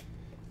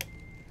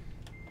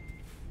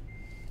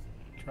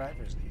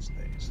 drivers these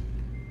days.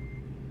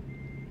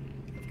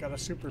 I've got a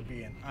Super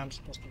B and I'm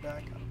supposed to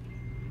back up.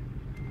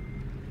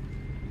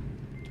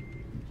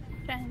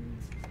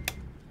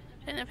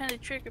 Trying to find a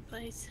trigger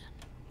place.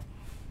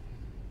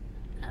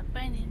 Not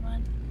finding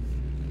one.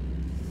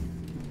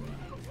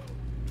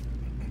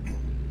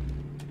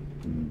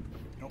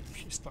 Nope,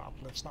 she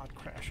stopped. Let's not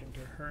crash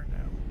into her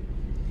now.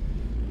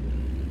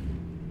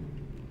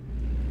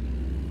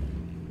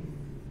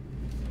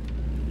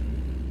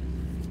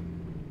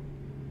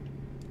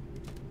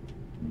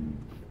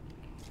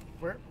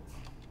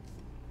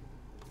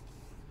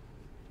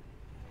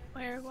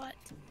 Where what?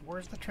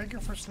 Where's the trigger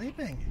for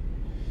sleeping?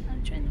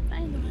 I'm trying to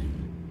find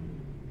one.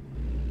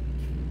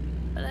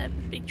 But I have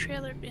a big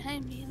trailer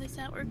behind me and it's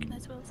not working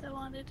as well as I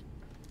wanted.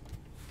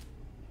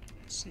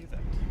 See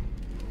that.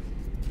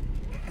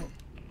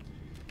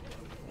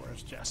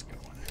 Where's Jess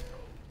going?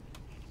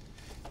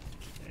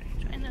 Okay.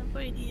 Trying to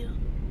avoid you.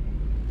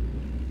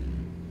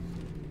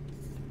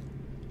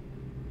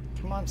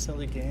 Come on,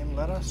 silly game,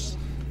 let us.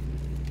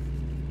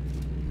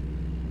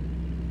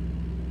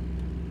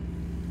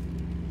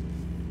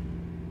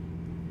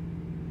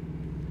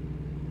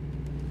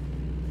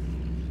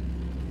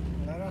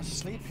 Let us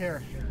sleep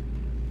here.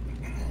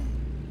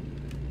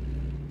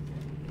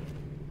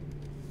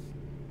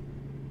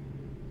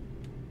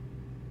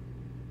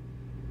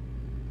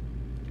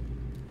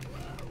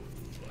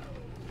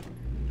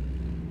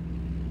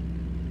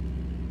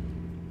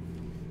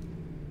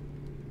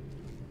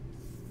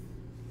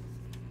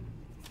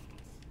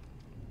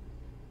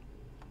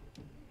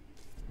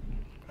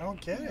 I don't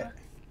get it.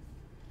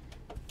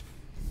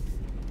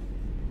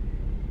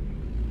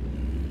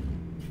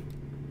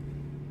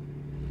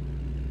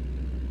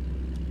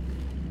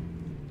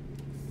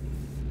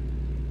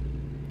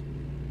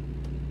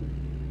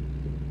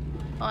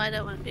 Oh, I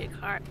don't want to be in a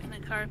car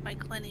with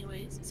Michael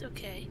anyways. It's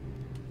okay.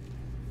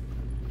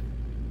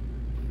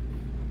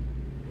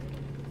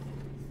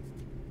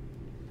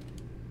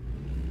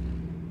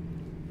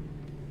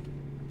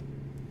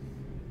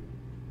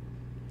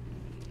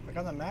 Like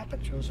on the map,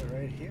 it shows it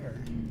right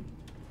here.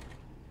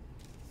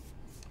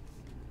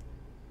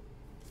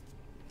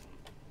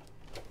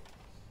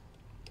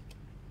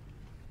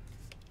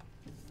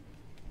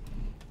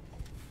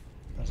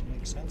 Doesn't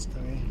make sense to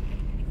me.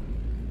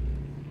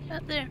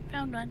 Out there,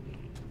 found one.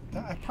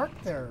 I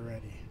parked there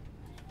already.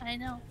 I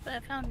know, but I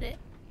found it.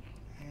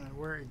 Hang on,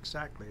 where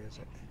exactly is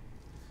it?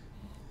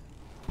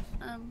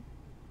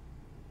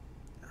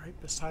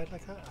 Right beside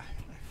like that?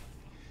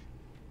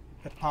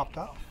 It popped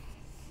up.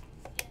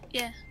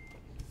 Yeah.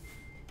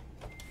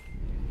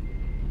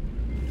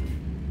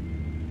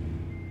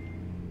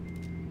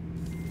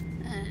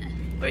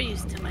 We're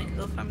used to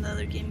Michael from the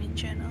other gaming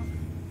channel.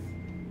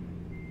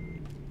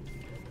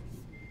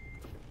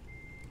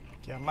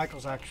 Yeah,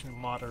 Michael's actually a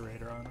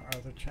moderator on our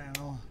other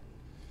channel.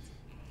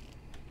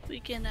 We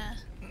can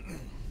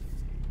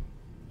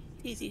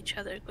tease each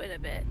other quite a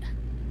bit.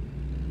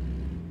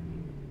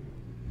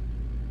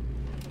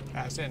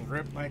 As in,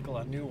 rip Michael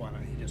a new one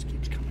and he just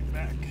keeps coming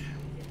back.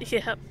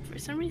 Yep, for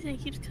some reason he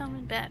keeps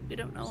coming back. We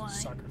don't know why.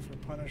 Sucker for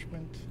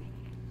punishment.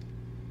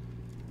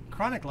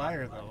 Chronic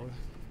liar, though.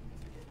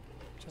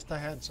 Just a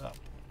heads up.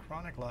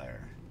 Chronic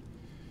liar.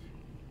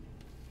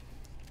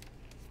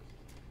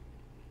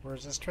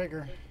 Where's this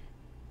trigger?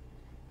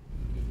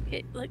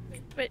 Okay, look,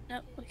 right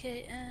now,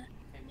 okay,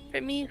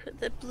 for me,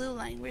 the blue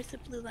line, where's the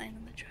blue line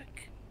on the truck?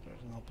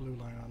 There's no blue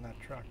line on that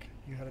truck.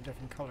 You had a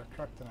different color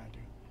truck than I do.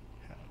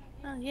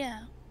 Oh,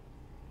 yeah.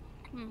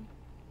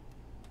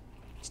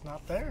 It's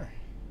not there.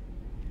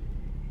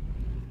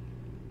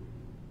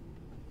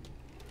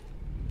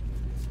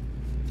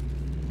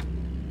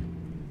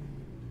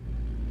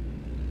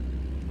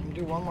 I'm gonna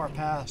do one more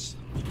pass.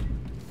 I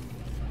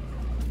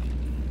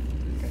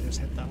think I just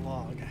hit that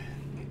log.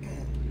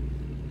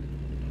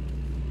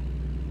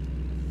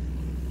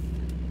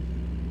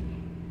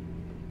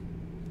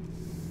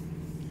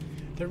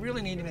 They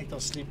really need to make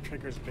those sleep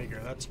triggers bigger.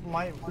 That's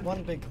my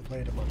one big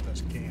complaint about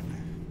this game.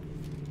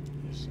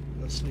 Is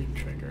the sleep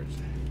triggers.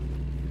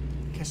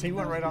 Okay, so you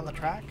went right on the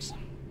tracks?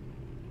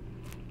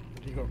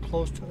 Did you go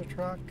close to the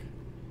truck?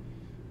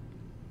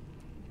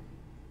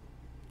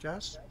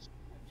 Jess?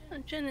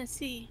 I'm trying to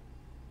see.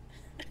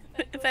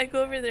 If I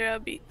go over there, I'll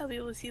be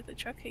able to see the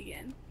truck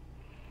again.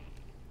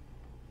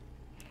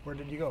 Where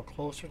did you go?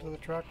 Closer to the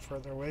truck?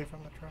 Further away from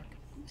the truck?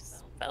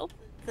 About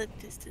the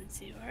distance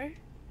you are.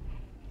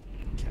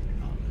 Okay,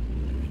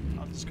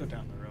 I'll just go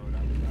down the road.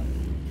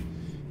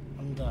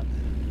 I'm done.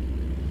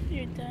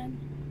 You're done.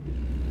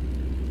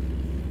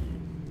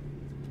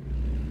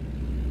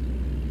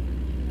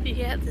 If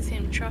you had the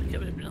same truck, it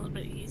would have been a little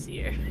bit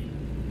easier.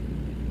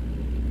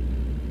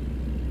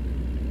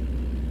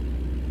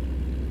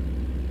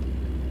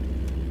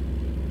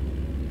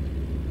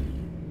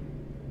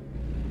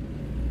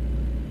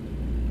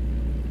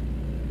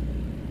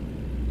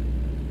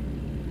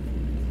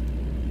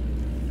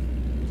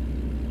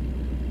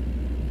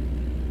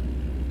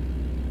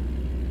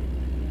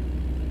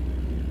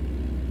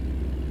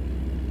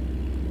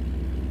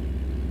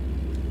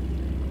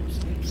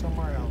 Sleep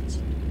somewhere else.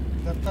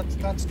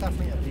 That's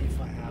definitely a beef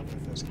I have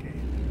with this game.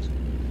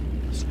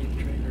 The sleep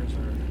triggers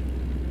are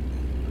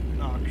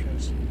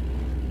noxious.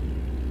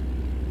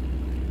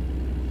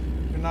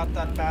 You're not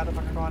that bad of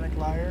a chronic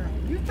liar.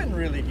 You've been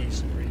really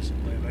decent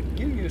recently. Like,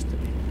 you used to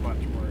be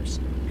much worse.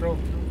 It drove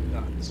me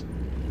nuts.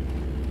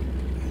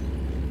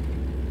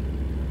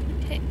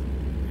 Okay.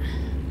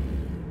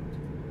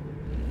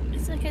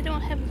 It's like I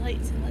don't have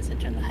lights unless I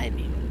turn the high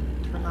beam.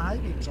 Turn the high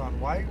beams on.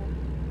 Why?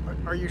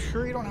 Are you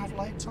sure you don't have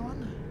lights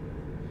on?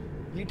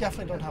 You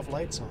definitely don't have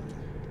lights on.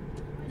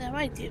 No,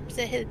 I do, because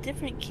I hit a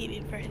different key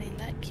before hitting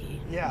that key.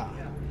 Yeah.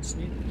 So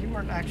you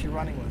weren't actually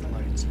running with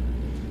lights.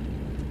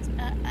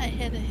 I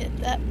had to hit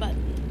that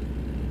button.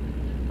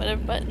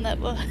 Whatever button that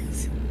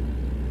was.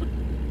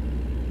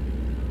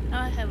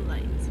 Now I have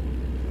lights.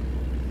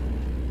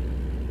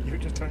 You were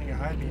just turning your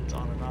high beams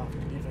on and off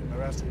and leaving the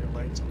rest of your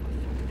lights on.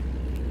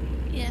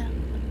 Yeah,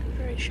 I'm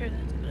pretty sure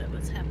that's what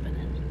was happening.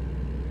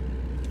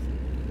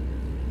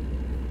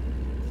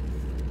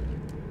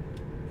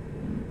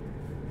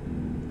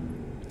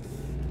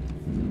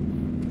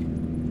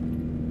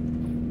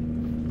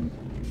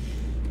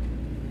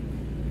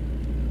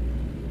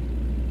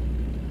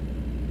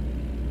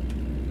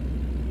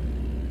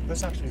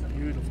 That's actually a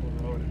beautiful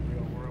road in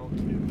real world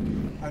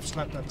too. I've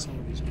slept on some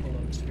of these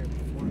pullouts here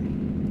before.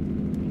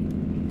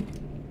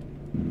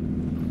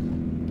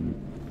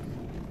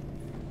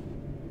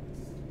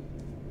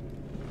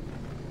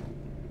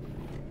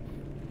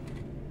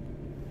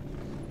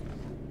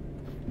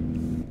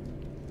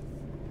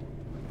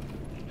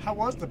 How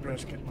was the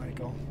brisket,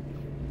 Michael?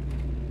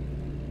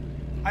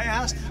 I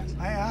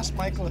asked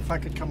Michael if I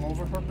could come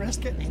over for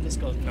brisket, and he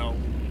just goes, no.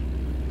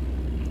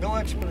 No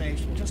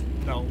explanation, just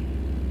no.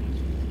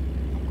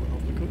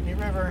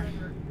 Kootenai River,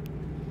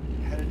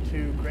 headed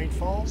to Great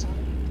Falls.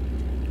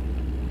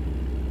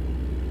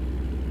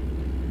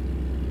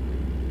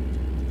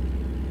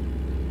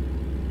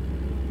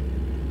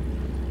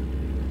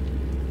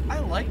 I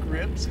like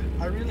ribs.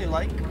 I really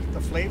like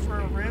the flavor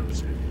of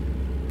ribs.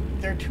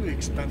 They're too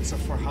expensive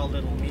for how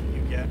little meat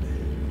you get.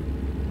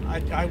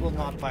 I will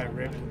not buy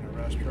ribs in a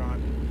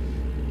restaurant.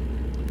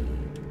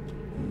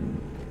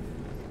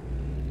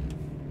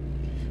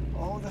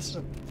 Oh,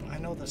 I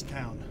know this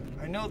town.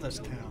 I know this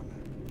town.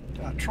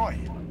 Troy.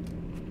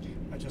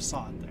 I just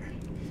saw it there.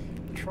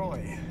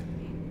 Troy.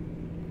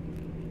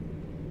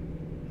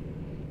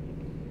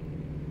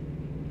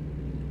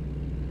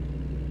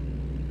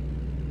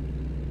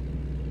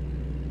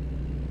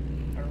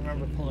 I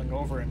remember pulling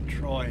over in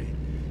Troy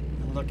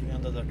and looking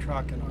under the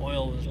truck, and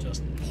oil was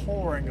just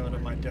pouring out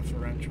of my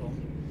differential.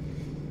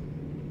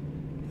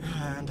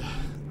 And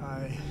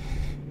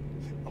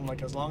I'm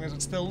like, as long as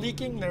it's still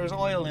leaking, there's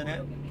oil in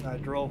it. I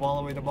drove all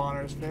the way to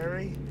Bonner's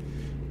Ferry.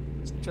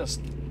 It's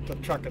just the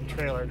truck and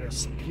trailer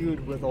just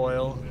spewed with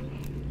oil,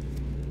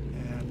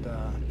 and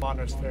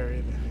Bonner's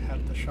Ferry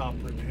had the shop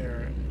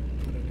repair it,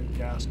 put a new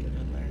gasket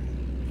in there.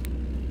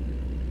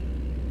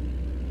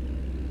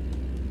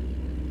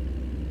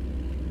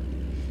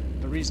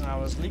 The reason I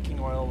was leaking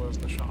oil was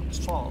the shop's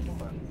fault,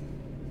 but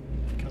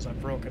because I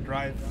broke a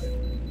drive.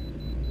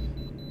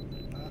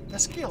 The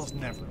scale's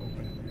never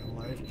open in real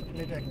life, but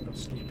maybe I can go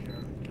sleep here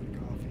and get a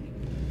coffee.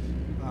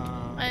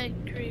 I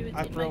agree with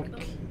you, Michael.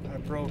 I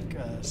broke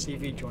a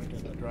CV joint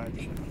in the drive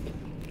shaft.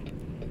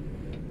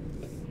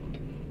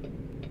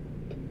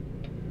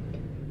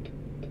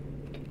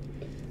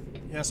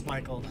 Yes,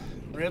 Michael.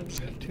 Ribs,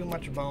 too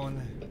much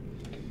bone.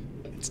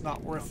 It's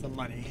not worth the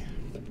money.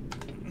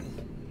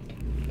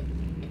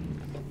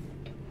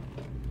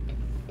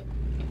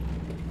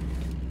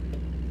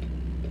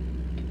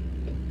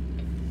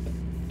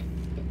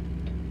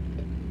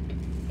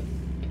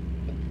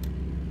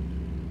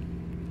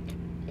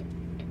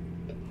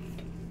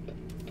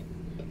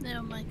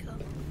 No, Michael.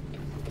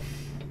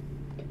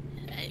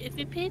 If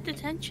you paid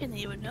attention,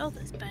 you would know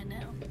this by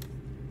now.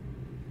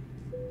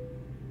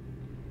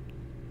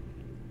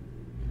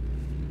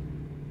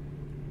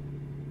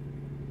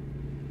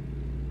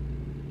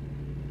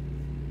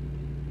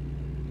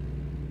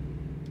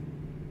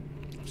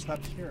 I've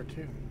slept here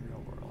too in the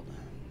real world.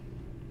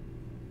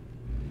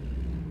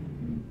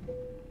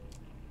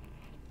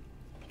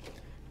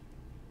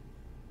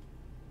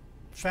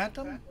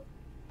 Phantom,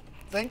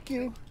 thank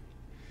you.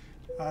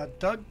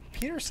 Doug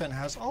Peterson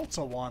has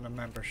also won a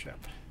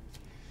membership.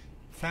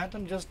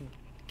 Phantom just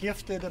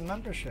gifted a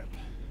membership.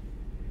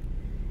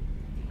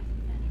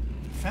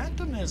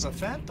 Phantom is a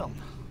phantom.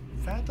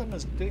 Phantom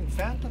is doing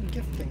phantom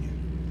gifting.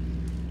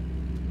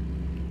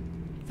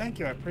 Thank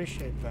you, I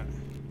appreciate that.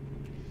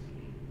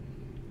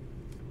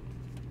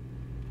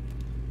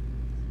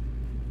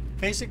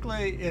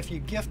 Basically, if you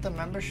gift a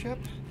membership,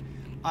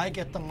 I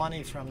get the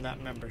money from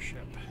that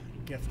membership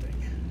gifting.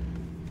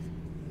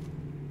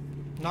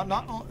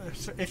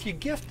 So if you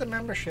gift the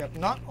membership,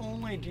 not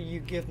only do you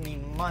give me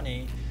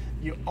money,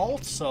 you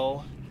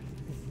also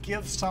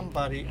give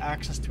somebody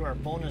access to our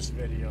bonus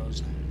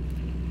videos.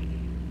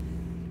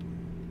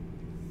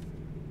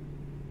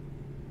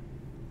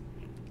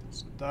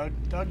 So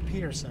Doug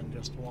Peterson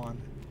just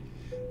won.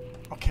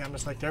 Okay, I'm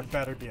just like, there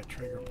better be a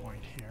trigger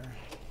point here.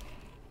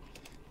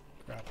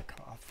 grab a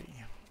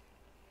coffee.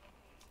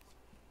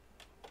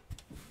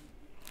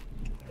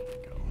 There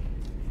we go.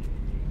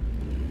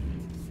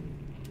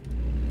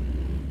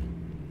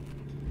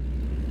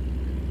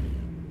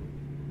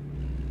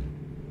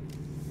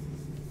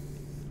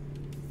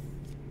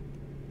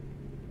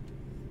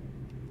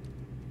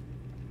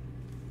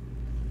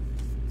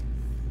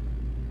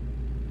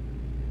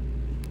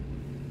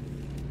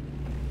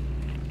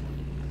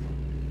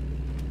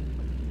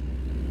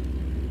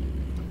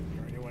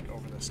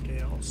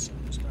 Scales, so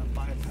I'm just going to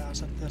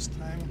bypass it this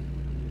time.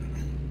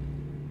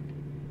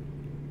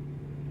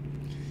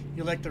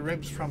 You like the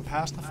ribs from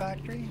Pasta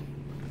Factory?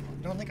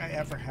 I don't think I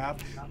ever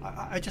have.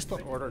 I just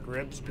don't order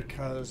ribs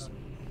because...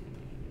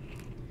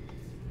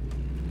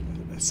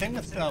 Same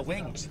with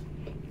wings.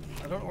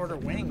 I don't order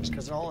wings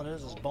because all it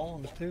is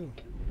bones too.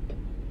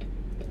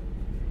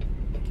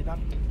 You're not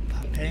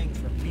paying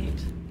for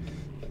meat.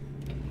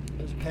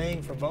 You're just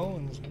paying for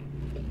bones.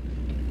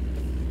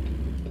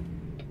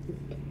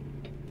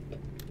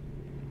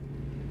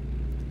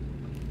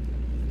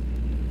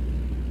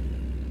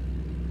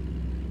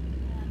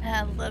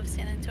 I love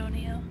San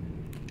Antonio.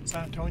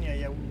 San Antonio,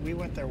 yeah, we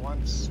went there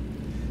once.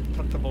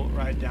 Took the boat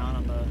ride down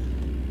on the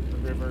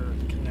river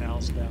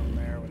canals down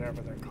there,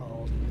 whatever they're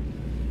called.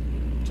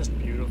 Just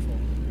beautiful.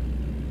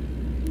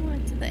 We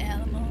went to the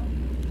Alamo.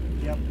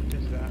 Yep,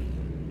 did that.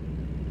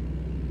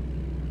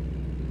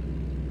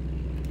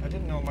 I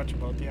didn't know much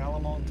about the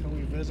Alamo until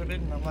we visited,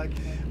 and I'm like,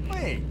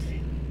 wait.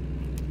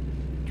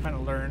 Trying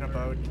to learn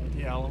about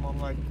the Alamo, I'm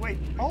like, wait,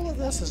 all of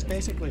this is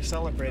basically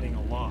celebrating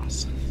a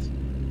loss.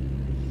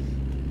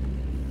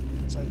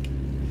 It's like,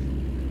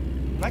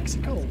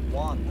 Mexico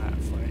won that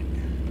fight.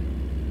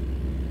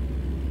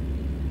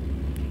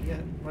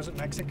 Yeah, was it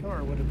Mexico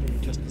or would it be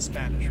just the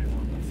Spanish who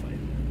won the fight?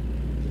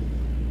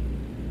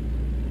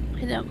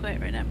 I don't quite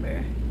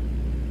remember.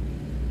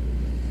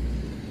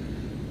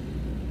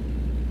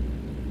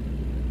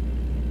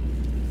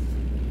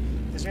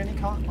 Is there any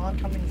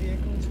oncoming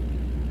vehicles?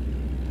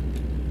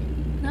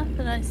 Not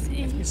that I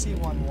see. If you see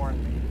one,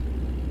 warn me.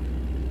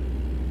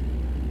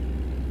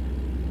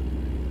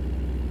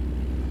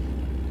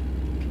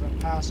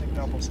 Passing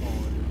double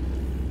solid.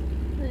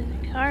 There's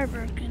a car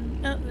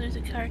broken. Oh, there's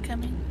a car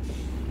coming.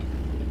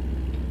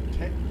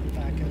 Okay,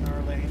 back in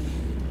our lane.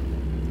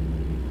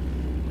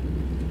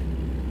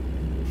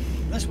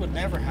 This would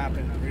never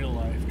happen in real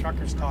life.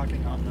 Truckers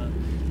talking on the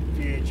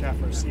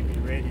VHF or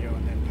CB radio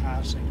and then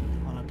passing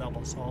on a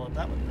double solid.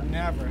 That would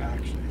never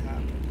actually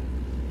happen.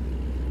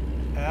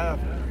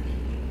 Ever.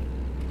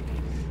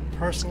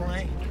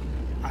 Personally,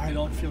 I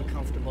don't feel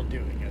comfortable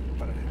doing it,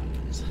 but it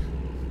happens.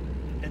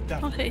 It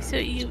definitely Okay, so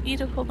happens. you eat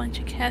a whole bunch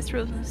of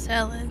casseroles and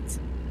salads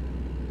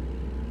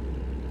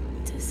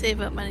to save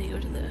up money to go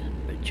to the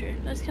butcher.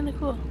 That's kind of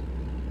cool.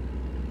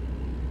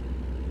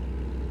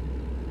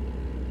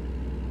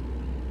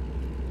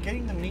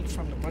 Getting the meat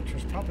from the butcher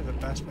is probably the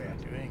best way of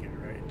doing it,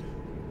 right?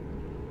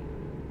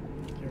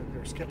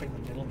 You're skipping the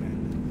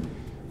middleman.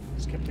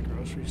 Skip the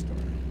grocery store.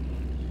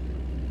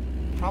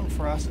 The problem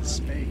for us is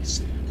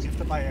space. We have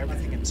to buy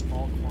everything in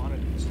small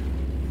quantities.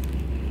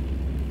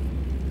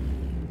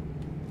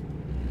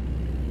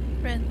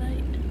 Red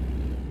light.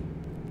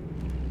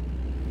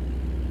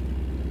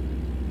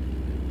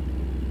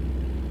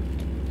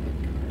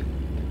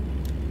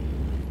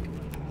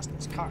 Past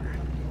this car. No,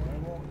 I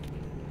won't.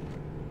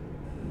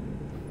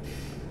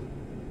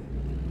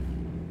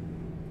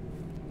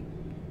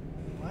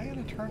 Am I in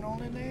a turn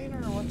only lane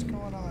or what's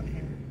going on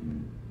here?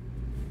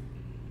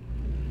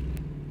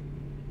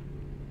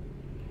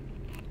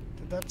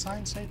 Did that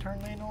sign say turn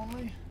lane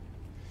only?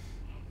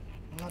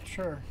 I'm not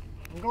sure.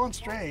 I'm going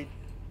straight.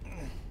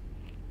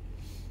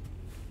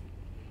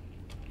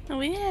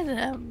 We had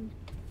a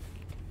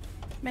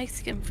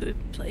Mexican food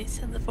place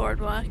on the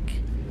boardwalk.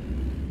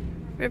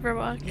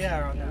 Riverwalk.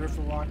 Yeah, on the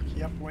Riverwalk.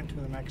 Yep, went to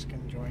the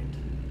Mexican joint.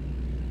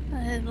 I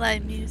had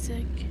live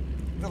music.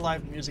 The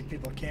live music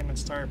people came and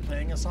started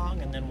playing a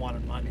song and then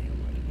wanted money.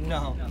 I'm like,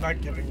 no, I'm not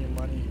giving you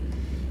money.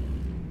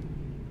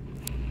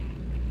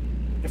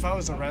 If I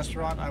was a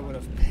restaurant, I would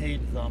have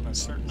paid them a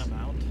certain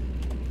amount.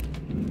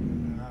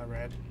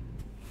 Red.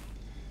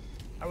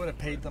 I would have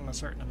paid them a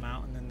certain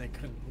amount and then they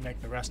could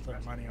make the rest of their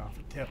money off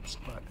of tips,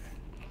 but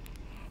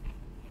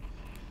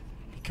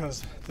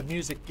because the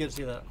music gives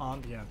you that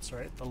ambience,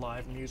 right? The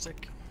live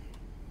music.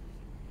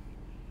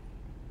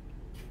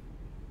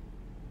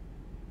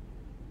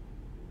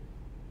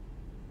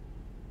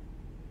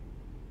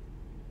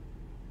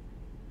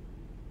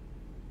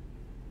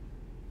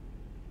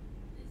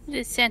 We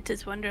did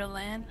Santa's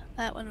Wonderland.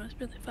 That one was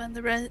really fun.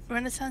 The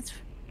Renaissance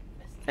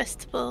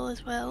Festival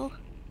as well.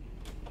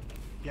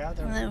 Yeah,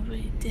 And then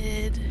we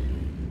did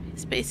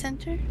Space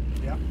Center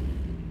yeah.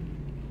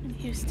 in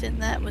Houston.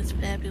 That was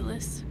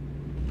fabulous.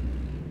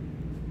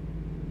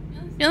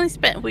 We only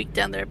spent a week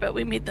down there, but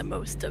we made the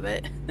most of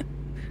it.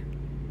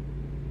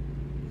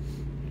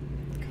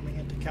 Coming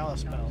into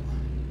Kalispell.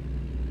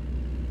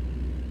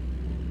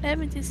 I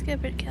haven't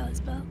discovered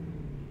Kalispell.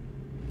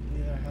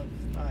 Neither have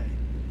I.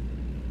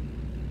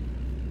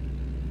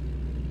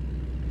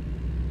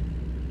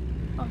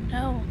 Oh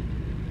no.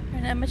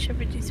 You're not much of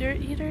a dessert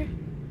eater?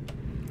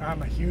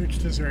 I'm a huge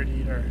dessert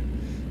eater.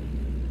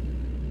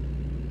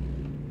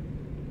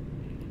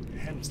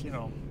 Hence, you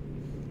know.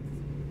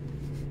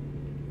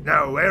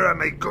 Now, where are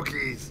my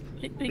cookies?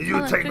 We You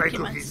call take him my Cookie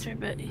cookies. Monster,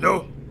 but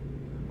No.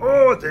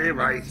 Oh, they're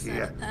No, right it's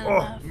here. not Oh,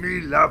 enough.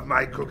 me love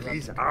my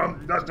cookies.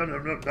 Nom, nom, nom,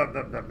 nom, nom,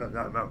 nom, nom,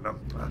 nom, nom,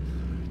 nom.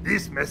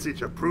 This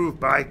message approved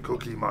by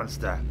Cookie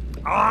Monster.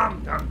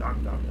 Nom, nom,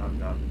 nom, nom, nom,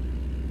 nom.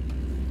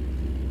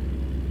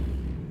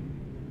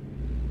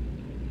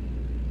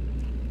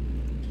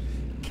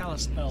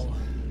 Kalispell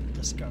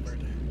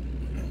discovered.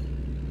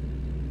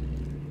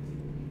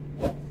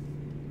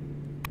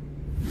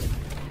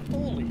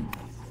 Holy.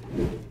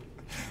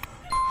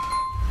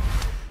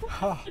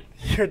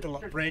 You heard the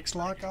brakes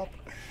lock up?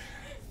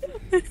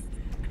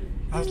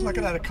 I was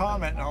looking at a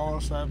comment and all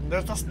of a sudden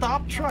there's a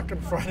stop truck in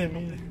front of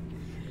me.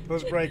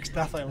 Those brakes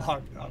definitely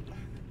locked up.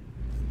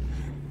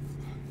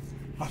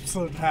 I'm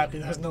so happy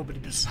there's nobody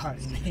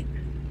beside me.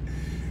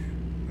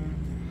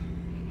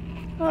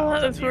 Oh,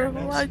 that was near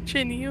horrible miss.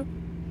 watching you.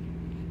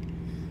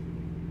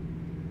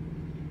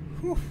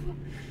 Whew.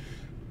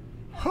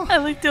 I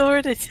looked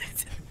over to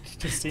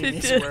To see me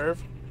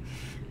swerve.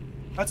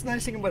 That's the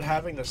nice thing about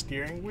having the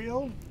steering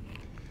wheel.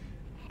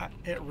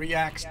 It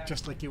reacts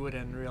just like you would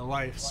in real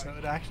life, so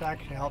it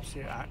actually helps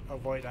you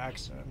avoid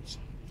accidents.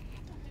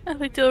 I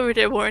looked over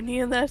to warn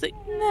you, and I was like,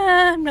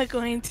 nah, I'm not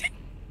going to.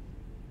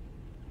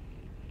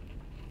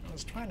 I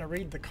was trying to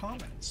read the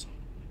comments.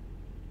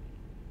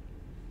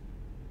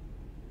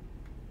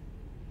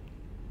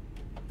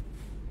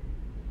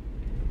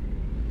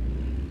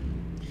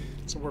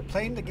 So we're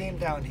playing the game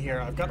down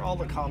here. I've got all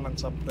the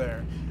comments up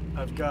there.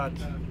 I've got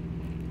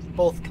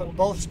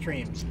both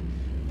streams,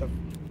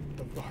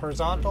 the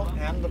horizontal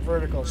and the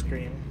vertical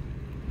stream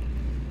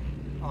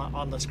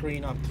on the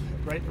screen up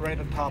right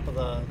on top of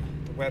the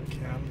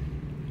webcam.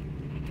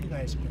 Be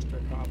nice,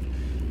 Mr. Cop.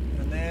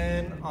 And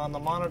then on the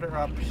monitor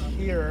up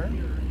here,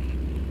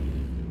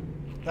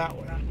 that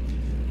way,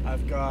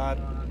 I've got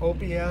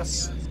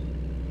OBS,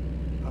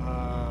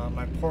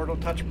 my portal,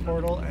 touch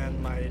portal,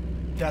 and my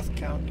death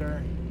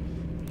counter.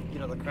 You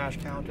know, the crash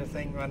counter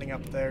thing running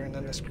up there, and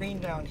then the screen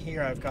down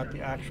here I've got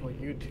the actual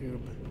YouTube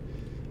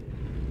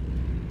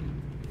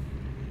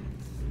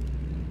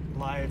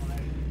live.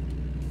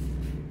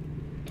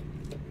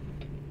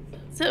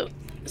 So,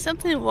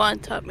 something Juan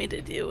taught me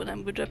to do when I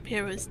moved up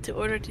here was to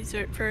order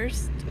dessert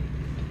first.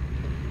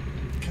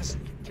 Because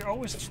you're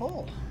always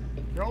full.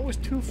 You're always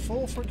too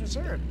full for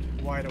dessert.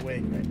 Wide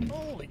awake, right?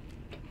 Holy.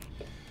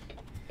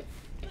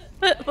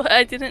 But what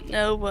I didn't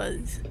know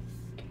was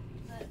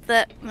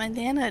that my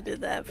Nana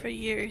did that for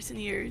years and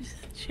years.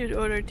 She would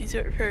order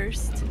dessert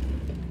first,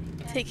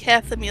 take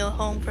half the meal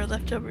home for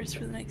leftovers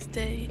for the next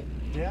day.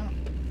 Yeah.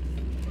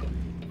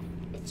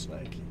 It's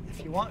like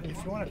if you want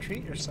to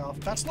treat yourself,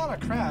 that's not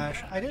a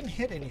crash. I didn't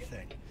hit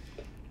anything.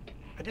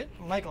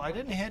 Michael, I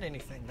didn't hit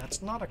anything.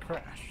 That's not a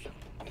crash.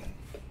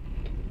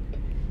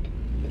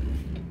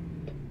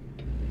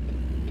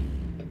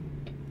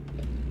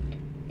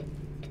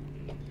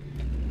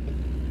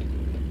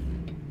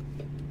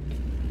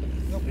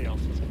 Nobody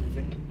else is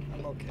moving.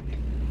 I'm okay.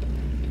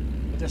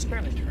 Just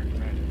barely turned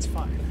red. It's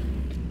fine.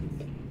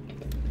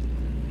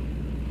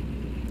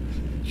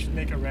 Should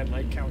make a red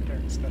light counter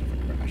instead of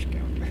a crash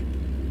counter.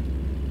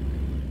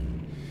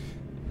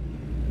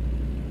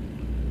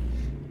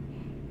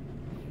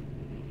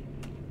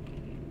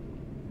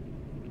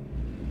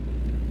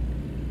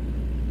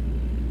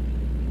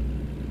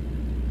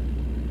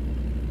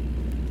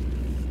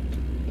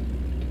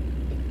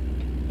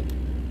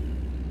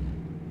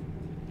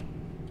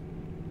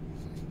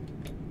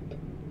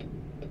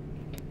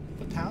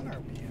 What town are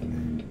we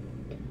in?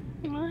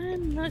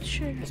 I'm not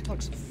sure. This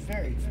looks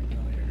very familiar.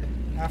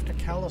 After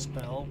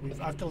Kalispell,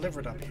 I've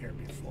delivered up here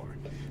before.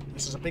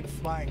 This is a big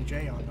flying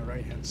J on the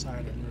right-hand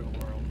side in real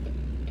world.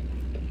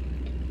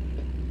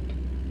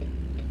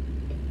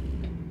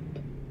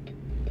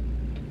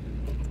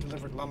 I've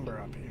delivered lumber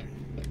up here.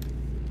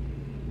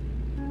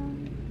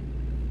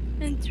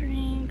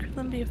 Entering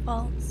Columbia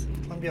Falls.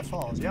 Columbia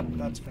Falls, yep,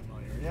 that's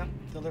familiar. Yep,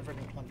 delivered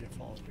in Columbia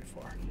Falls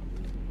before.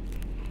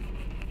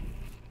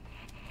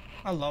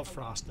 I love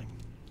frosting.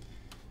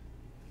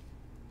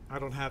 I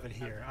don't have it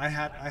here. I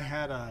had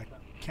a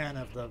can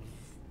of the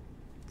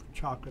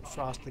chocolate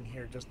frosting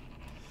here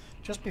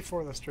just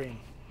before the stream.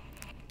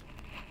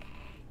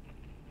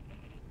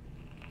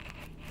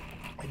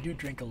 I do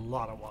drink a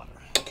lot of water,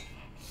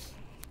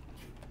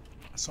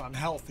 so I'm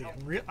healthy.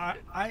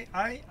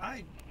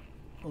 I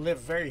live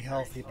very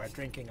healthy by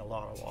drinking a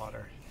lot of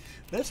water.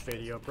 This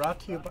video brought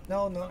to you by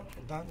no,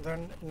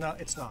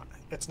 it's not.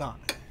 It's not.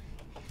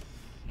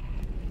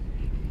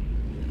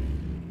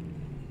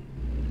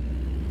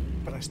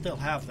 But I still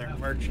have their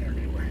merch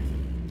everywhere.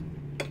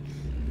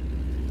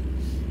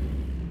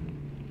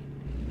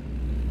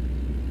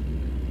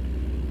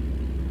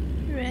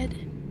 Red.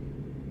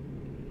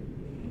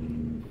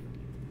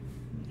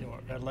 You know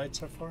what red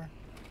lights are for?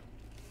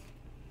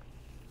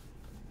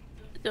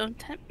 Don't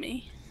tempt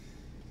me.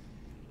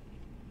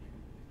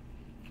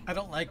 I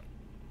don't like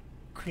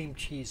cream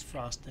cheese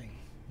frosting.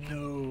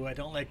 No, I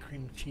don't like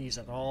cream cheese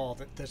at all.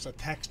 There's a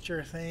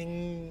texture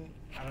thing.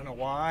 I don't know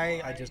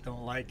why. I just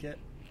don't like it.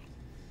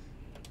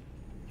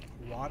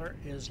 Water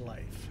is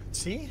life.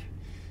 See?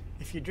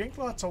 If you drink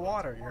lots of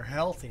water, you're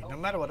healthy. No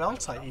matter what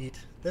else I eat,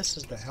 this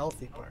is the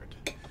healthy part.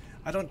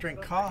 I don't drink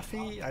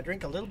coffee. I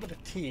drink a little bit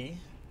of tea.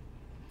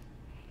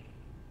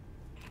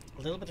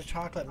 A little bit of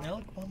chocolate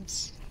milk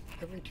once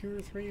every 2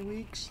 or 3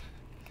 weeks.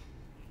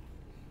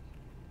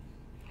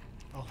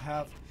 I'll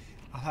have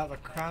a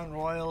Crown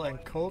Royal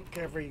and Coke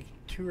every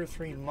 2 or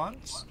 3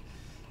 months.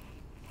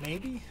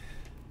 Maybe.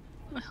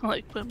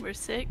 Like when we're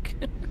sick.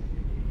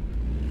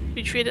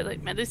 We treat it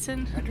like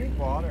medicine. I drink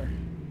water.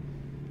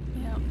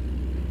 Yeah.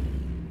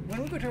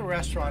 When we go to a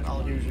restaurant,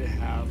 I'll usually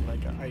have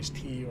like an iced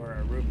tea or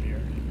a root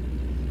beer.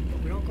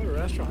 But we don't go to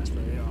restaurants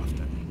very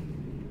often.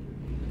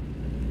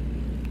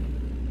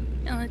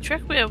 On the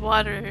truck we have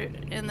water,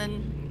 and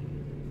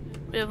then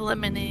we have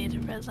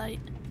lemonade, red light.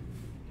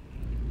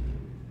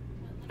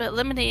 But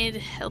lemonade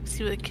helps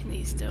you with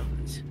kidney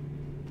stones.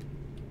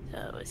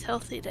 So it's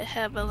healthy to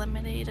have a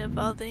lemonade of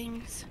all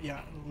things.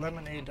 Yeah,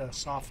 lemonade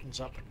softens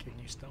up a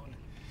kidney stone.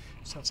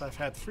 Since I've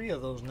had 3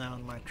 of those now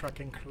in my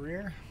trucking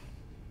career.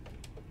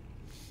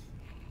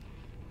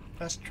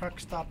 Best truck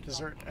stop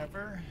dessert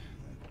ever.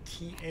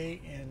 TA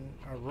in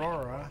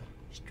Aurora.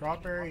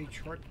 Strawberry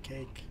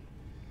shortcake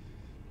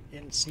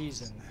in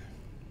season.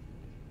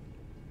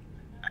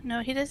 No,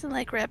 he doesn't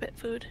like rabbit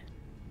food.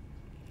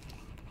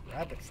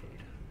 Rabbit food.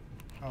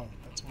 Oh,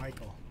 that's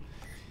Michael.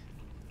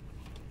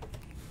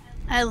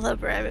 I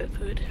love rabbit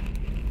food.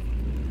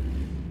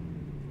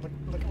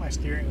 Look at my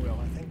steering wheel.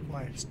 I think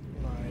my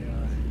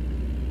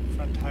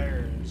front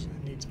tire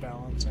needs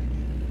balancing.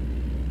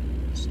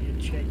 See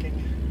it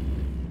shaking.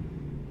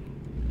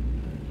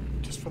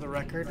 Just for the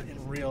record,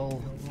 in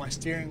real, my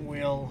steering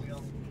wheel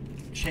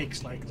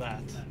shakes like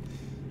that.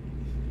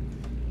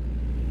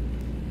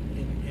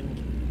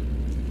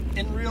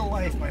 In real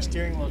life, my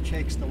steering wheel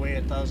shakes the way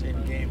it does in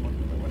game.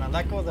 When I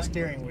let go of the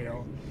steering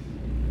wheel,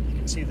 you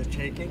can see the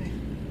shaking.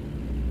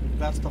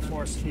 That's the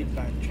force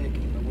feedback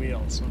shaking the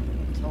wheel. So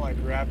until I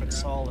grab it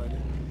solid,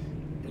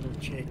 it'll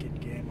shake in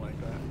game like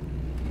that.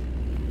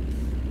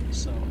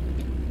 So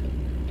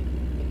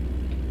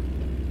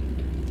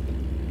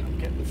I'm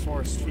getting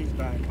force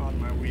feedback on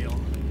my wheel.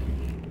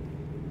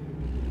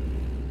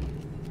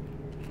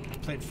 I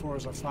played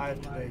Forza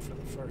 5 today for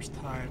the first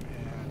time,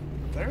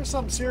 and there's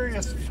some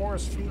serious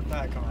force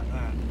feedback on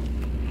that.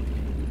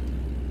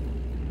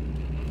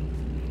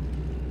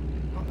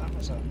 Oh, that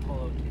was a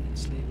polo you can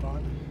sleep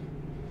on.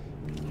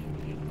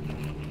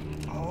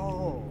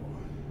 Oh,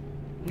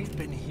 we've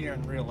been here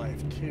in real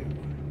life too.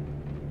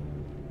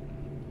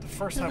 The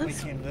first time we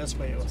came this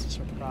way, it was a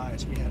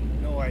surprise. We had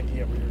no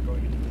idea we were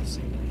going into the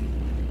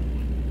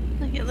scene.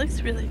 Like, it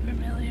looks really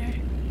familiar.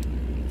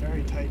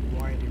 Very tight,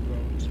 windy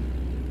roads.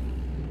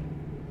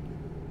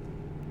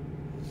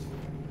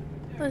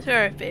 Those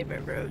are our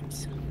favorite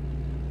roads.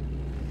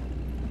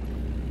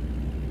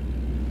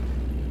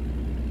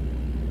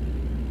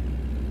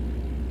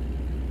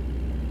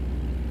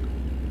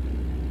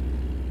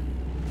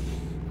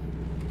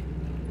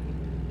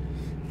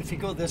 If you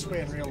go this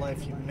way in real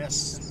life, you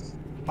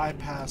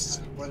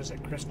bypass, what is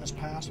it, Christmas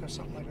Pass or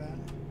something like that?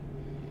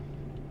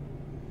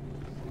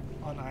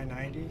 On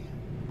I-90.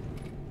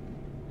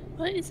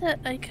 What is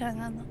that icon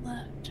on the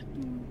left?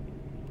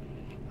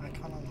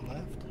 Icon on the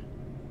left?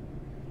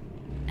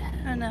 I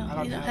don't know. I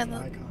don't You don't have have an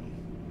that. icon.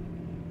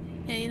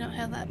 Yeah, you don't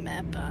have that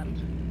map on.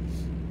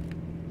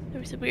 There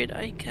was a weird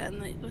icon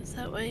that goes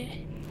that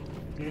way.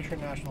 Glacier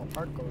National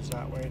Park goes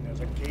that way, and there's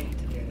a gate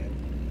to get in.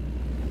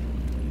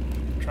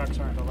 Trucks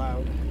aren't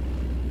allowed.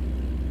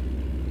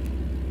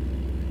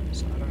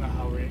 So I don't know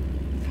how we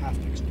have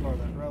to explore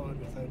that road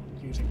without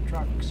using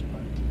trucks,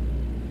 but...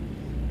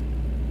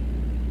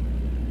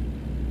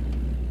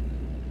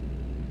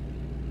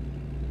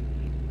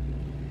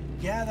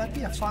 Yeah, that'd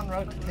be a fun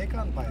route to take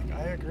on bike.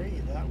 I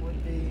agree. That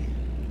would be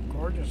a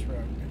gorgeous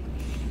route.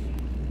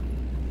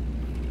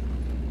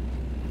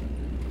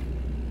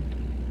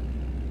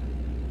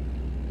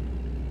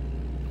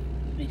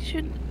 We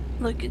should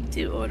look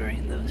into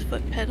ordering those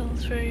foot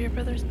pedals for your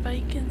brother's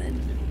bike, and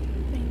then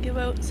we can go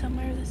out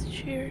somewhere this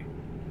year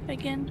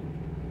again.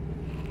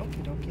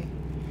 Okie dokie.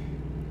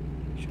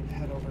 Should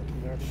head over to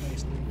their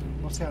place.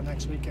 We'll see how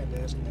next weekend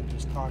is, and then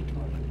just talk to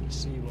them and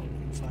see what we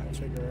can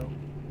figure out.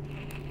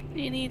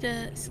 Do you need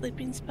a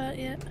sleeping spot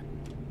yet?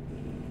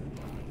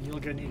 You're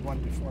gonna need one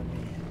before me.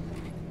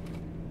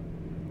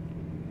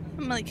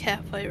 I'm like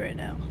halfway right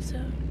now, so.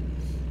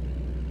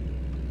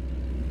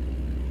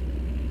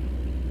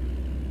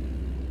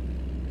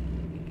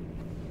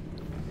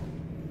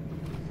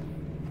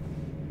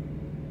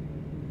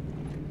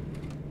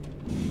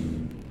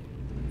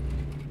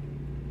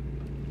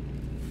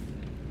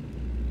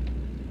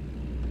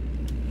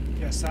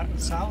 Yeah,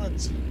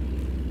 salads.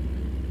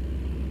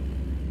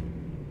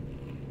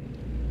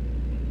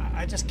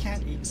 I just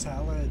can't eat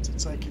salads.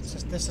 It's like, it's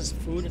just, this is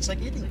food. It's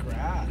like eating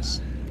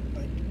grass.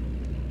 Like,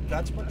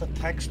 that's what the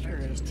texture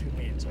is to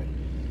me. It's like,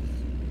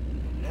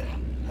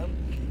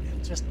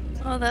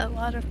 Oh, that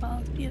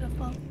waterfall is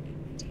beautiful.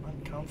 It's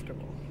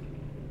uncomfortable.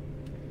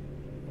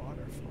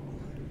 Waterfall.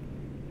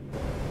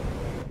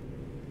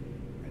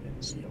 I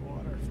didn't see a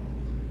waterfall.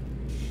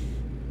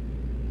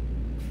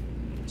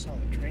 I saw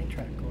the train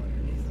track go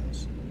underneath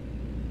us.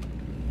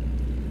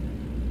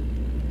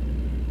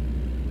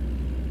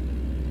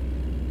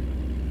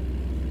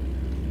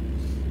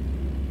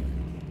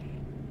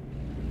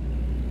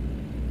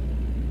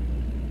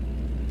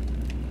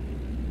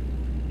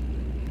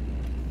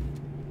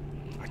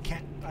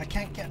 I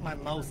can't get my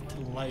mouth to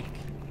like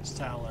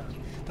salad.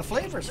 The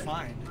flavor's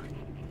fine.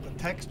 The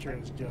texture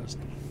is just...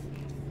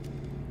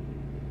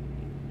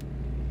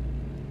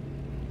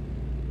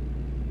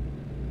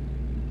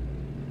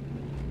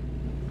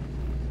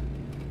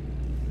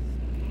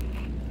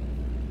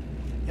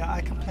 Yeah,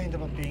 I complained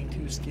about being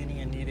too skinny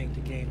and needing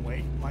to gain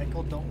weight.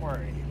 Michael, don't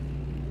worry.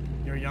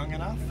 You're young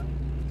enough.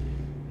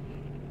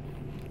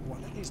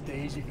 One of these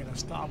days you're gonna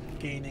stop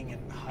gaining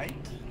in height,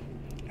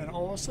 and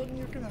all of a sudden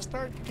you're gonna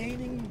start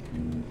gaining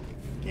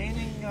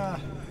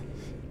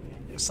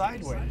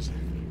sideways.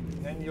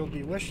 And then you'll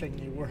be wishing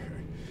you were.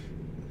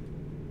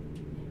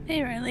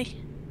 Hey, Riley.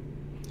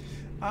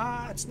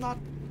 It's not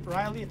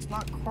Riley. It's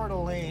not Coeur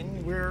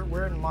d'Alene.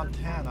 We're in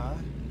Montana.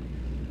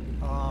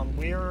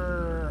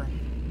 Where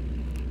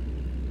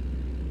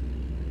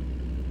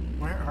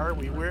are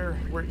we?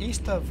 We're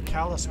east of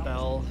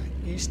Kalispell,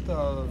 east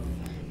of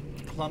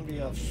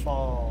Columbia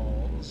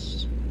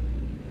Falls.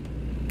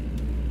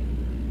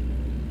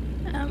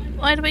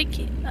 Why do I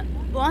keep...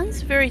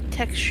 Juan's very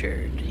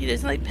textured. He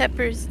doesn't like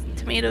peppers,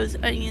 tomatoes,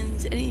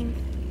 onions, any...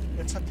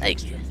 It's a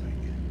texture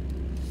thing.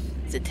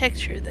 It's a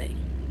texture thing.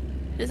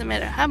 It doesn't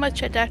matter how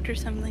much I doctor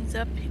something's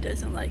up, he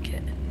doesn't like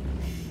it.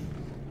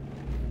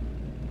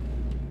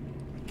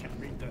 I can't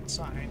read that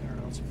sign, or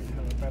else we'd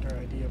have a better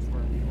idea of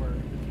where we were.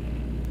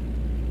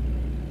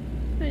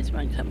 There's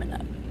one coming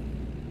up.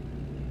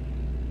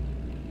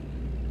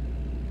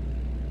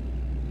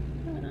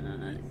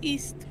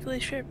 East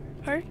Glacier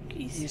Park?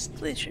 East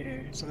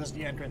Glacier. So this is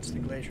the entrance to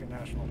Glacier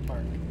National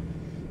Park.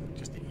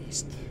 Just the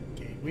east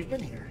gate. We've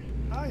been here.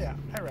 Oh yeah,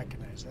 I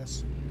recognize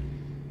this.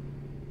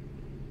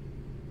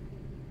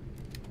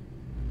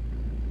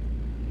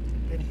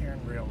 Been here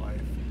in real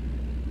life.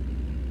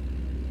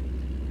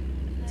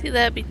 See,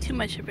 that'd be too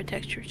much of a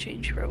texture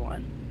change for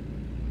one.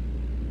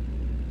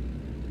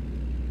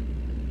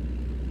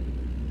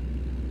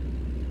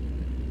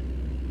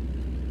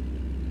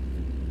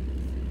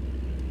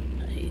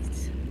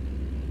 Nice.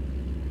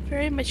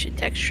 Very much a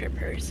texture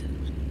person.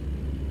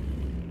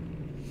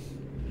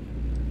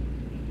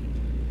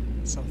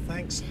 So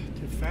thanks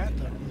to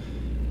Phantom,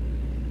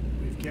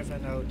 we've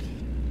given out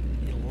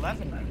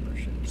 11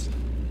 memberships.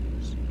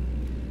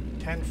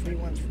 10 free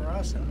ones for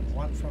us and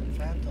one from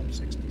Phantom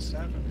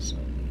 67. So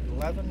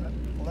 11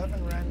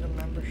 random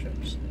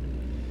memberships.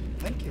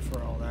 Thank you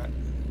for all that.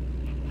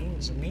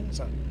 It means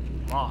a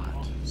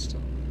lot. So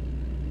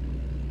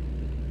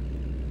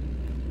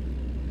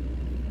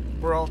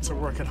we're also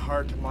working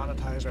hard to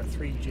monetize our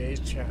 3J's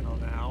channel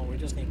now. We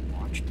just need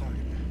watch time.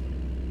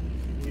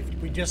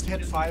 We just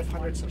hit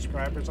 500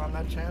 subscribers on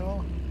that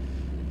channel.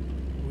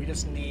 We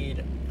just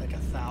need like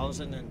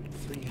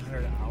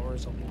 1,300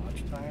 hours of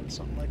watch time,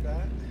 something like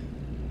that.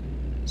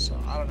 So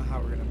I don't know how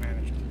we're gonna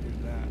manage to do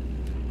that.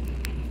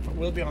 But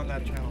we'll be on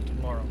that channel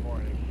tomorrow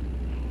morning.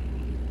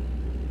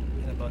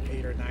 In about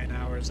 8 or 9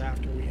 hours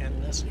after we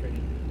end this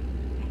stream.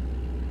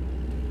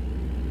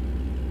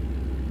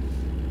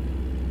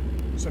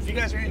 So if you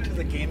guys are into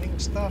the gaming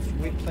stuff,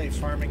 we play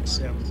Farming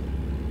Sim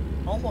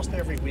almost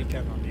every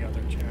weekend on the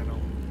other channel.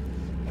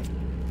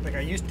 Like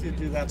I used to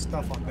do that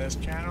stuff on this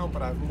channel,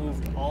 but I've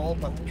moved all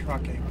but the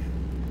trucking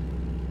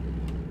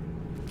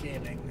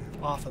gaming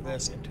off of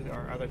this into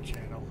our other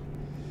channel.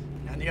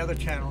 And the other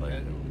channel,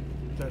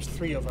 there's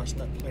 3 of us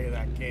that play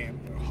that game,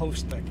 or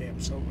host that game.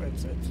 So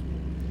it's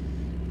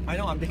I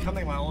know I'm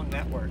becoming my own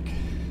network,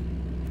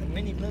 a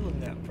mini little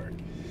network.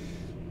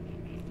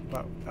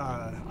 But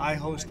I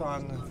host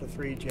on the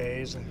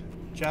 3Js,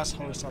 Jess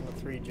hosts on the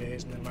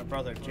 3Js, and then my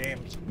brother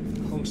James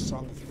hosts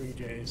on the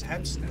 3Js,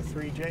 hence the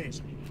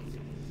 3Js.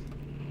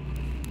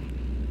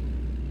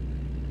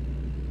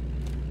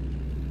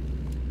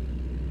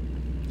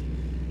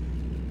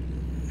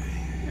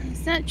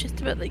 It's not just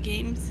about the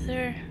games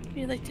there.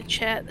 We like to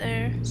chat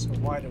there. So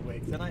wide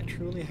awake. Then I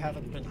truly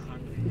haven't been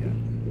hungry yet.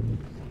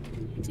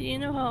 Do you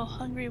know how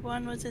hungry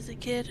Juan was as a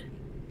kid?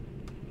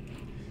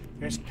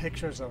 There's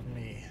pictures of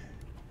me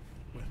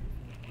with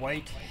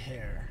white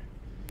hair,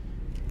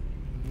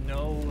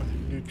 no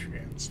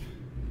nutrients,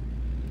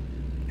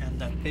 and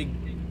that big,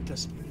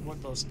 what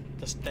those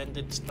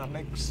distended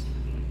stomachs.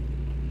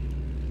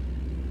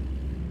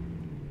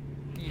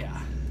 Yeah,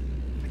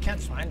 I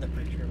can't find the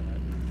picture of that.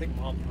 I think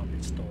Mom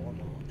probably stole them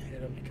all and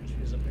hid them because she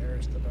was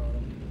embarrassed about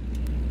them.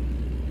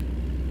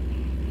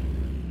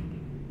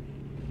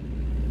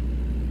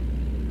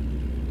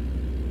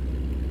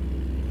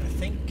 I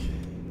think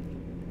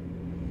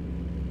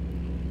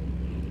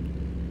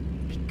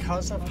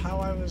because of how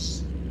I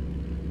was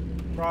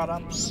brought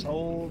up,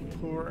 so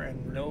poor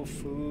and no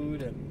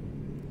food,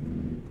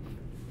 and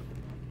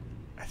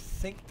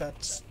think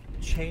that's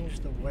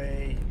changed the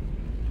way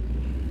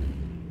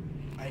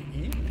I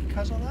eat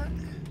because of that.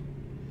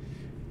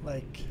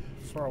 Like,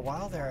 for a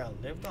while there, I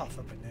lived off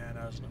of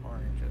bananas and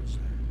oranges.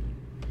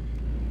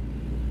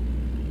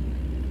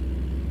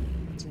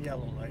 That's a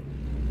yellow light.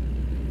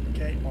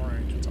 Okay,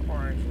 orange. It's an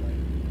orange light.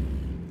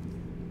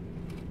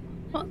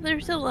 Well,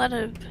 there's a lot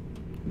of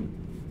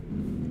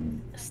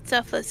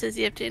stuff that says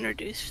you have to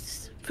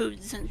introduce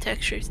foods and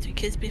textures to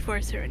kids before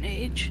a certain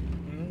age.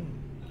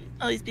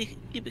 Always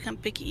you become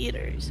picky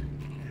eaters.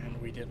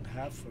 And we didn't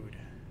have food.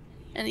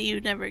 And you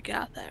never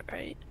got that,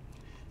 right?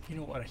 You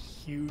know what a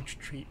huge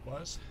treat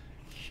was?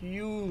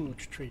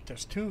 Huge treat.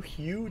 There's 2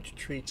 huge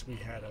treats we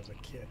had as a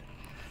kid.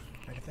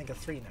 I can think of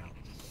 3 now.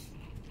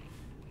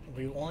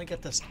 We only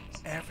get this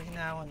every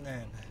now and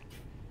then.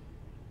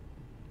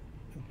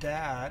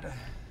 Dad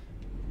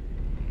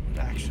would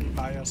actually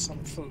buy us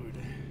some food.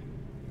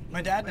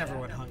 My dad never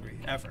went hungry,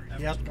 ever.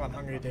 He hasn't gone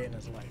hungry a day in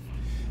his life.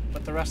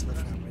 But the rest of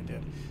the family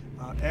did.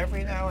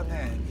 Every now and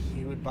then,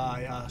 he would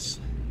buy us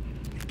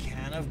a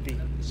can of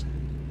beans.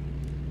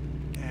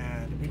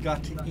 And we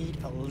got to eat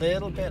a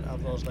little bit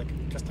of those, like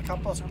just a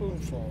couple of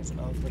spoonfuls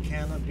of the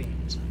can of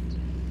beans.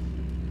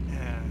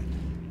 And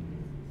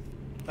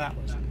that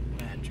was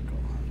magical.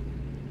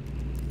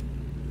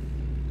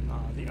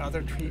 The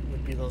other treat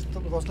would be those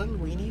little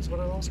weenies. What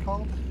are those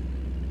called?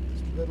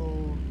 Those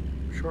little,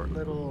 short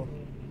little...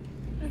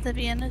 The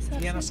Vienna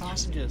sausage? Vienna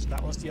sausages.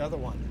 That was the other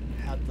one.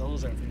 Had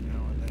those every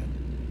now and then.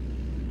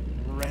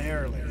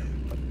 Rarely,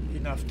 but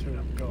enough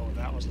to go.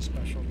 That was a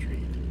special treat.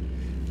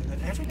 And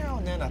then every now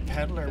and then a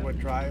peddler would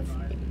drive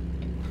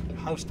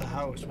house to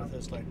house with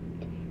his like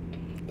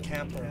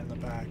camper in the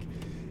back,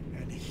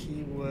 and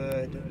he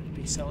would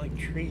be selling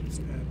treats,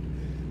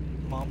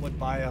 and Mom would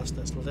buy us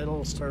this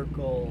little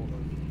circle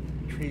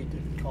treat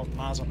called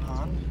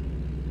mazapan.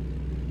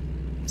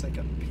 It's like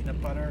a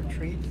peanut butter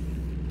treat,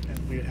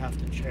 and we would have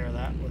to share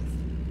that with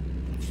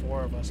the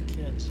 4 of us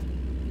kids.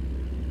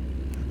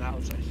 And that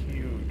was a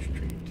huge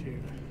treat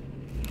too.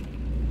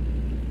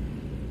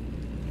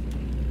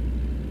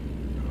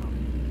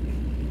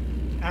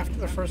 After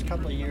the first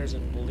couple of years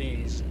in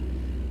Belize,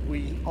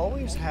 we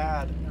always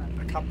had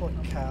a couple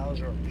of cows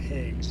or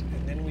pigs,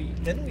 and then we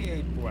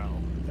ate well.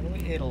 Then we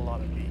ate a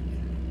lot of meat.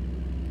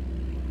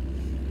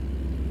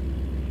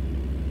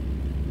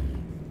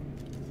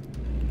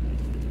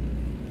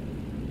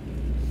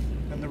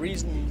 And the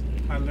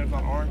reason I live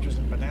on oranges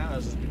and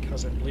bananas is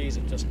because in Belize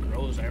it just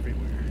grows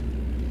everywhere.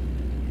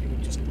 You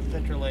would just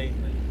literally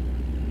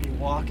be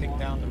walking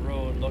down the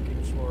road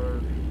looking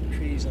for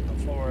trees in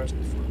the forest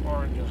for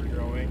oranges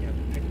growing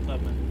and pick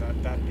them, and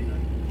that'd be the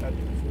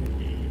food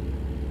we eat.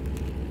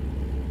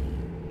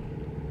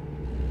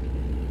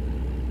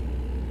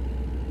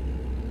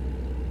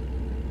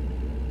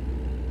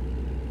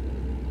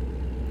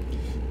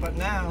 But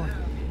now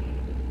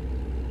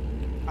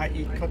I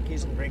eat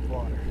cookies and drink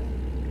water.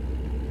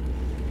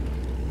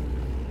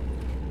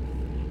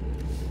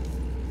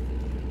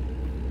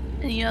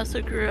 And you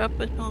also grew up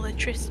with no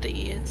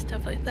electricity and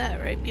stuff like that,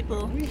 right?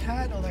 People... We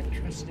had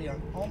electricity on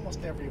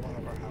almost every one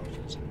of our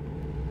houses.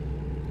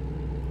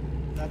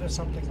 That is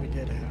something we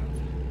did have.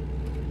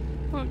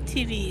 Well,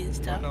 TV and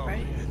stuff, no,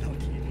 right? Yeah, no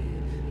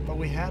TV. But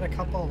we had a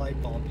couple of light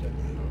bulbs in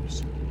the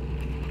house.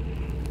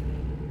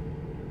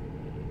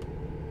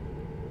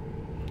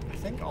 I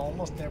think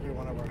almost every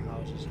one of our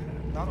houses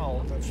had. Not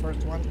all of the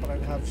first ones, but I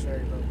have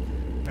very little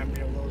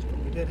memory of those. But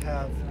we did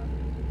have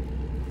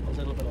a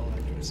little bit of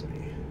electricity.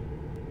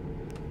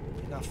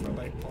 Enough for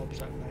light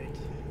bulbs at night.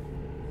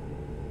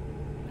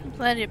 I'm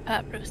glad your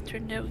pot roast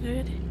turned out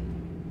good.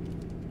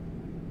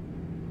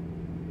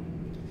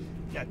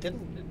 Yeah,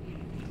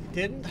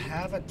 didn't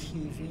have a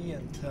TV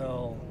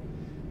until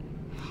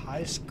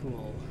high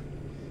school.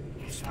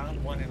 We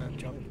found one in a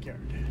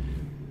junkyard.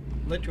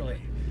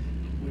 Literally,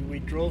 we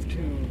drove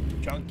to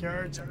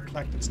junkyards and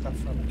collected stuff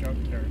from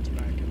junkyards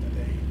back in the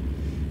day.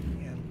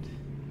 And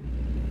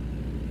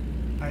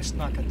I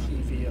snuck a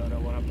TV out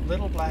of one, a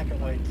little black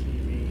and white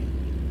TV.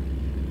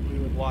 We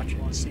would watch it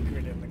in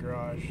secret in the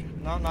garage.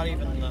 Not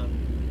even in the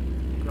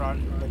garage,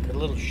 like a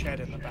little shed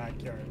in the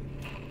backyard.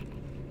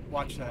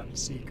 Watch that in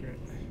secret.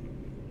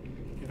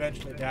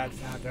 Eventually Dad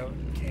found out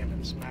and came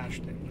and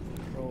smashed it with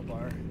a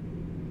crowbar.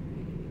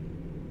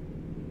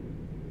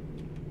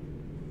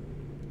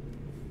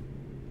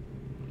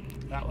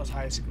 That was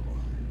high school.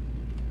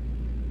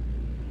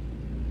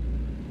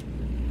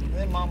 And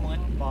then Mom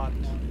went and bought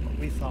what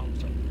we thought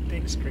was a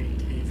big screen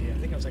TV. I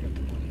think it was like a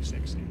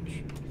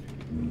 26-inch.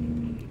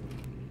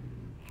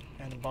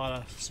 And bought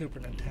a Super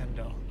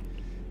Nintendo.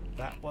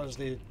 That was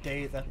the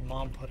day that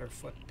Mom put her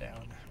foot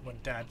down, when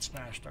Dad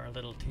smashed our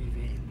little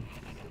TV.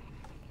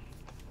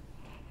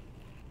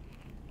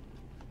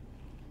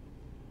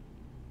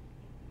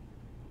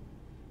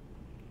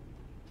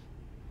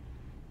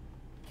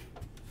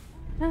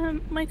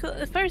 Michael,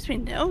 as far as we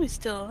know, he's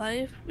still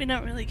alive. We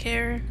don't really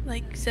care,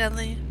 like,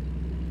 sadly.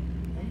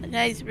 The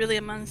guy's really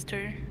a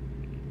monster.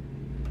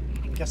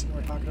 I'm guessing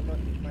we're talking about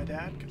my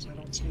dad, because I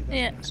don't see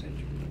that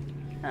message.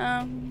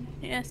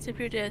 He asked if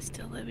your dad's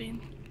still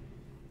living.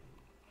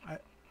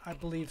 I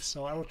believe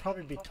so. I would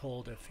probably be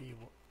told if he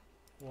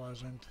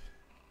wasn't.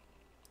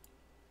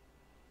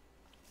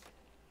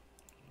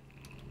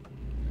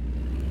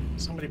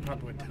 Somebody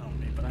probably would tell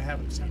me, but I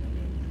haven't seen him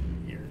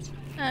in years.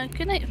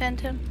 Good night,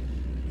 Phantom.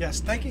 Yes,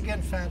 thank you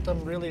again,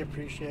 Phantom. Really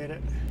appreciate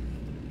it.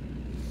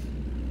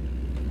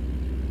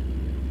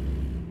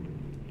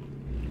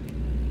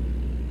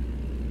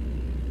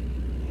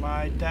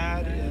 My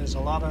dad is a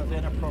lot of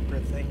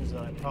inappropriate things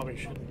that I probably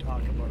shouldn't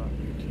talk about on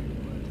YouTube,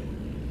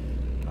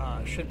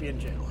 but should be in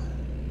jail.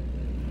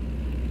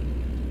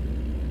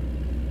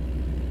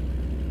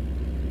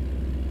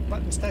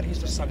 But instead,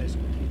 he's a Sunday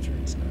school teacher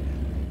instead.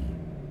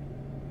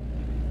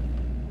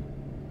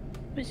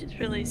 Which is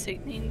really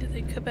sickening to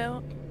think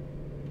about.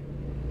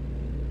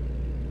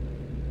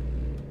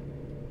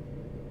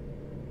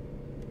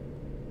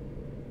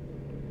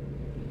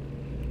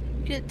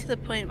 Get to the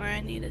point where I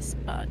need a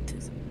spot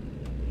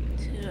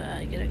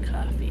to get a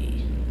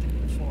coffee.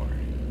 For.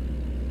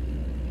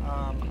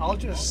 I'll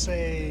just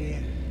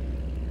say.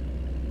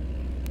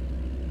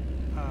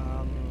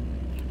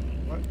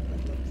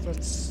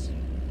 Let's.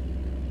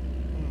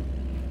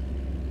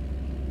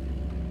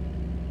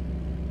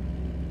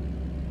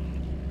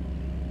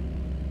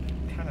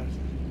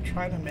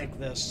 Trying to make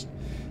this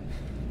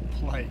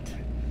polite.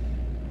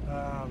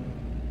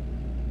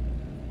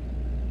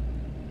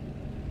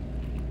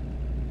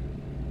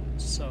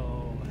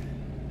 So,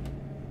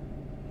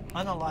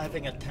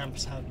 unaliving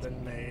attempts have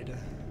been made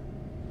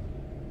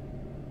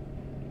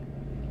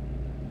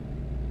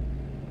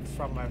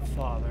from my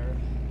father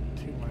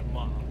to my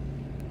mom.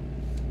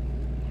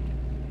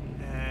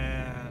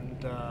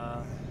 And,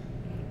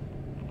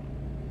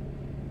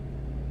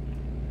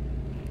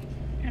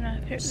 You're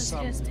not here at this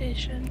gas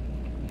station.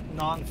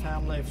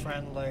 Non-family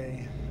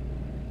friendly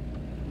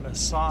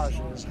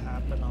massages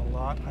happen a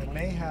lot. I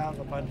may have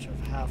a bunch of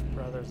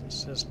half-brothers and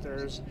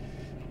sisters.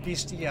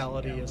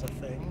 Bestiality is a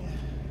thing.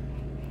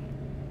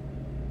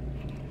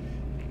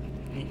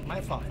 Meet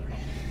my father.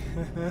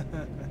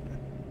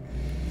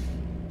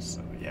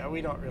 So yeah,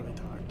 we don't really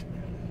talk to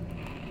him.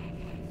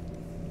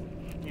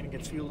 You gonna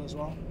get fuel as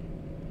well?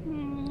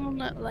 I'm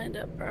not lined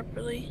up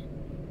properly.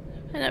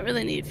 I don't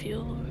really need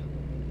fuel.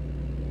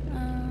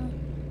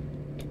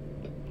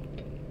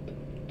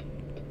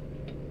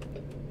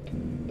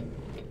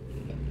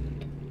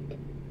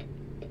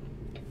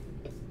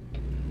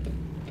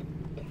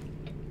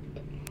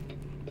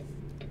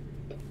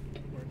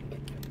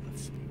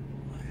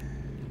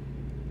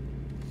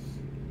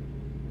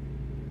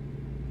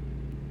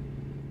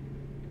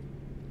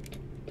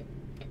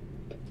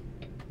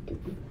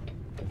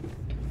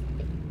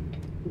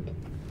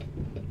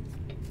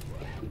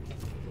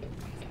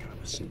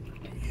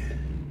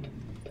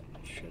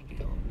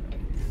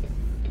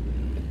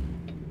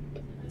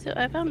 So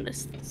I found a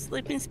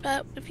sleeping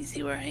spot, if you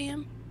see where I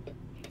am.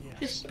 Yes.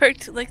 Just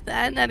perked like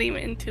that, not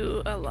even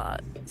into a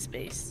lot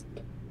space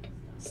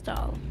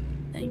stall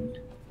thing.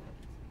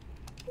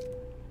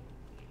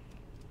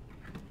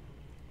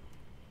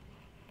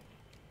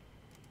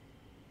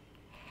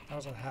 That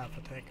was a half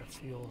a tank of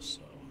fuel, so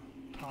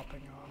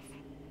topping off.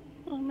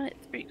 Well, I'm at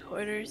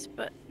 3/4,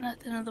 but not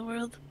the end of the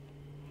world.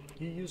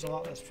 You use a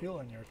lot less fuel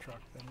in your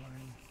truck than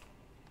mine.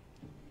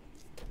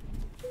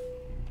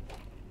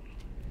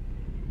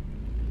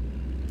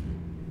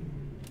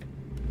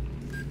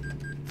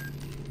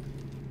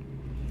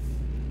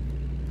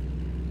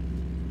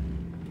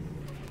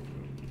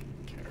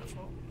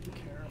 Careful.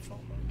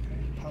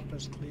 Okay, pup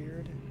is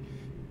cleared.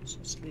 So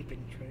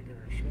sleeping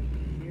trigger should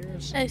be here.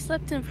 So I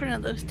slept in front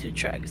of those two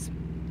trucks.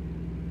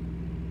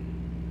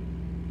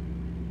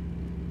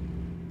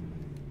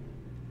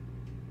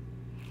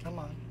 come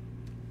on.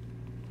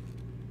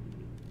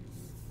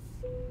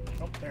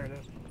 Oh, there it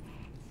is.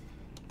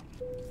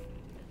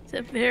 It's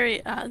a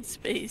very odd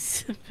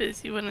space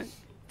because you wouldn't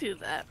do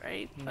that,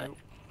 right? Nope.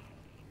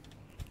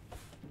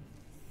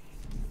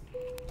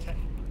 Okay,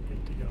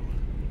 good to go.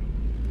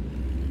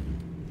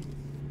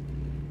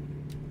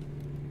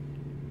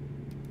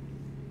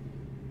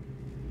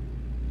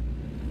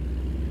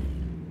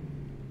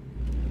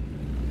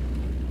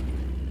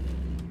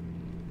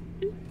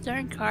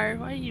 Darn car,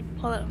 why did you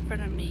pull out in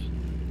front of me?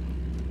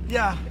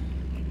 Yeah,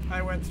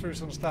 I went through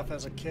some stuff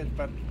as a kid,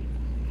 but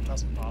it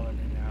doesn't bother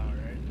me now,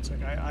 right? It's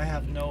like I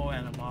have no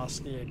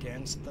animosity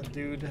against the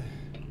dude.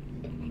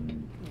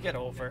 You get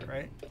over it,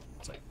 right?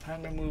 It's like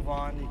time to move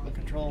on. You can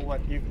control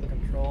what you can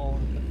control.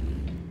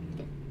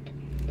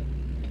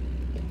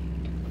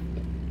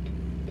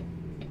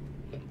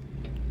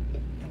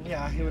 And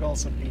yeah, he would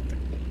also beat the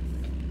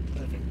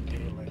living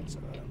daylights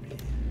out of me.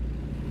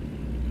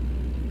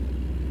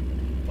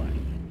 But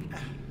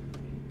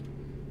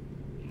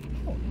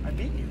oh, I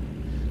beat you.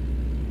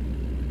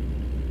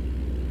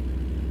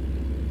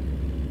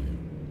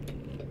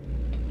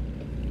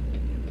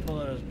 Pull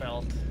out his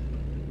belt.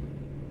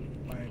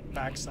 My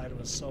backside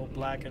was so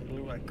black and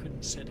blue I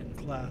couldn't sit in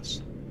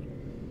class.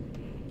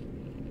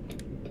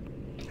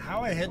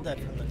 How I hid that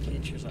from the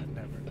teachers, I'd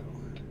never know.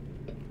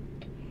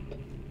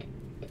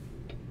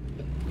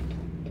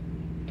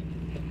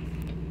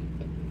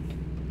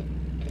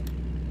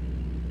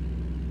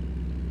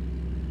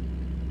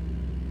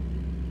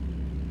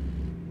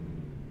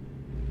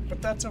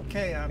 But that's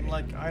okay. I'm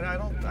like, I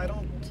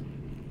don't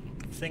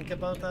think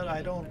about that.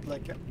 I don't,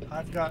 like,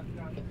 I've got,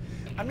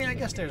 I mean, I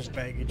guess there's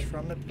baggage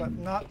from it, but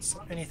not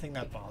anything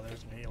that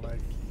bothers me. Like,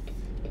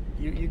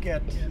 you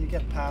get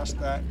past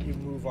that, you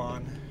move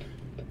on.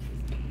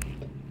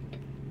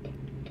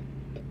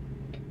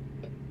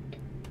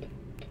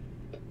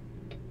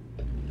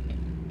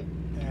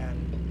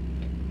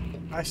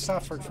 And I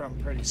suffered from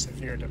pretty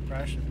severe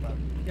depression, but,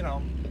 you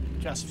know,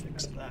 just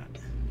fix that.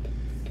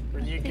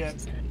 When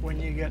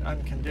you get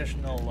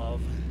unconditional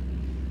love,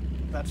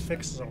 that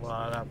fixes a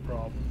lot of that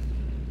problem.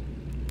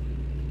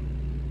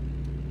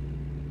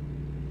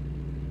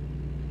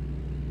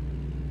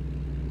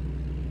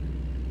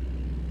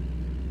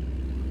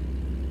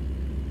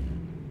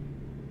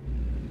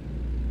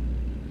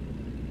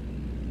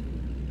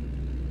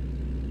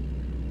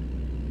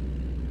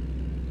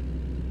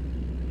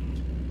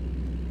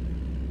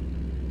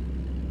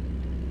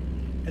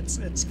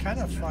 It's kind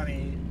of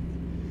funny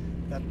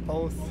that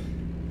both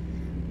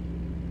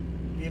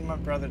me and my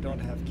brother don't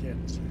have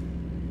kids.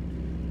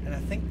 And I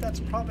think that's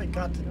probably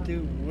got to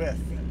do with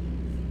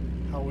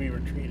how we were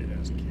treated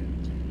as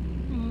kids.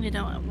 We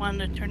don't want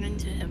to turn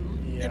into him.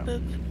 Yeah.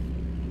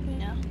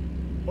 Yeah.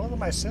 Both of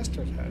my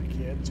sisters had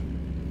kids.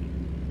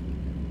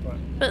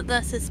 But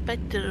that's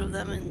expected of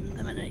them in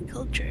the Mennonite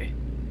culture.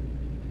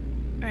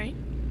 Right?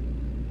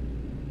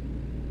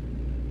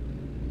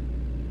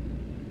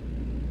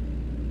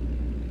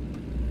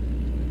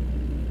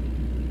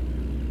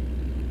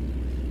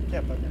 Yeah,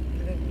 but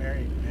they didn't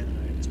marry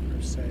Mennonites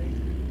per se.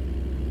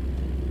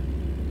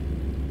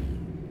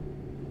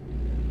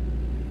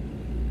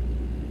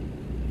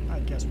 I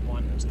guess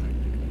one is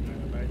technically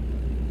Mennonite.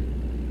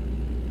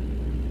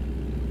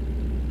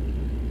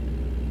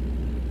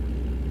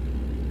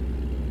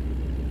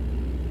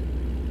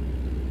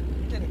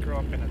 You didn't grow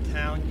up in a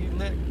town. You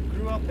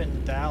grew up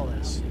in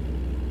Dallas.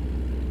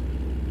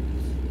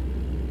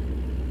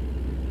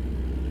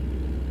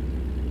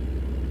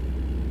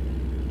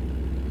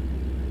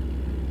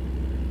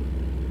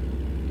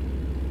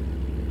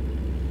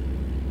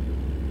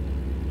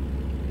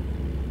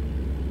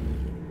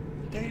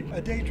 A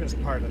dangerous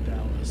part of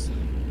Dallas.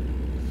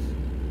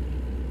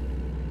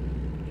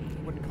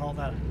 I wouldn't call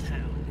that a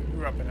town. You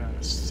grew up in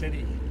a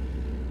city.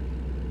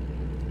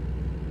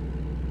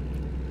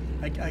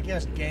 I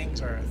guess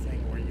gangs are a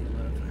thing where you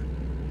live.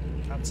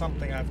 That's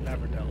something I've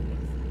never dealt with.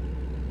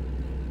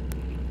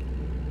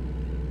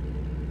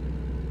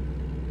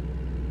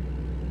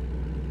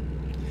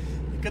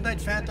 Good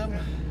night, Phantom.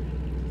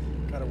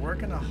 Gotta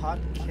work in a hot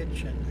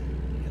kitchen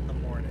in the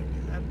morning.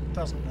 That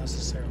doesn't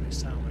necessarily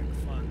sound like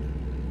fun.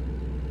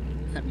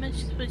 That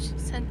message was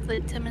sent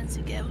like 10 minutes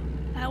ago.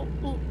 Ow,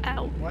 oh,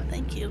 ow. What?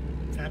 Thank you.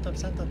 Phantom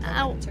sent that 10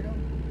 Ow. minutes ago?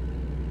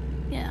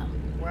 Yeah.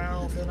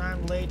 Well, then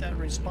I'm late at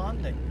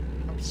responding.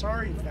 I'm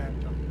sorry,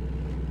 Phantom.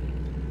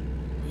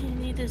 You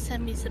need to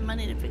send me some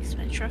money to fix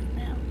my truck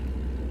now.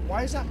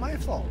 Why is that my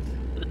fault?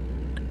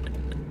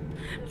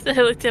 So I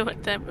looked at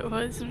what time it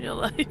was in real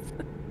life.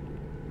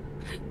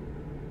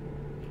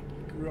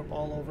 Grew up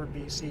all over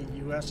BC,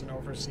 US, and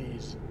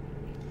overseas.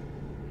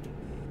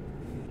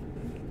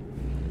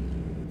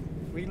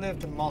 We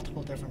lived in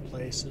multiple different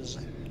places.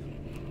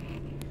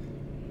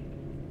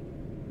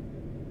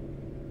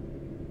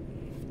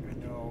 I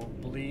know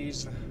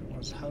Belize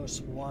was house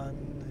 1,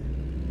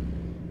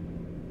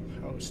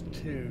 house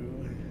 2,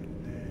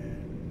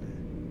 and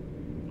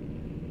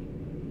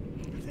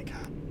I think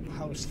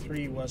house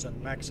 3 was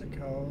in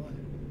Mexico.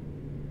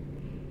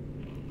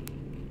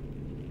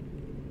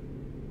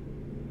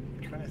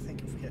 I'm trying to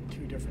think if we had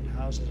 2 different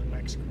houses in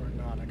Mexico or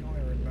not. I can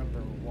only remember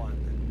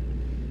 1.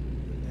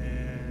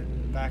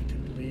 And back to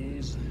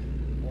Belize,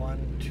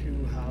 1,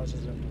 2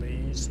 houses in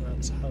Belize, so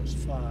that's house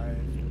 5.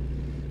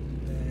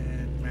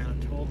 Then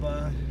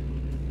Manitoba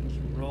was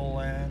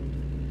Roland.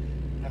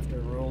 After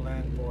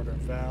Roland, Border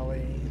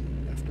Valley.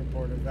 After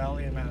Border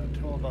Valley and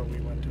Manitoba, we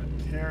went to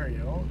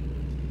Ontario.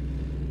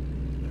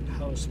 And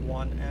house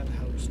 1 and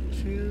house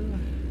 2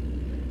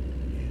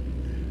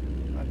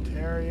 in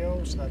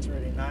Ontario, so that's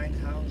already 9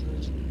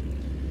 houses.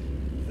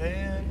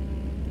 Then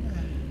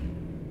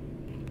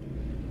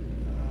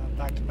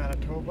back to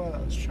Manitoba,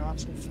 that was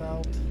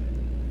Schotzenfeld,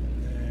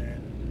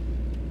 and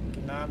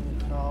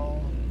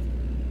Gnadenthal,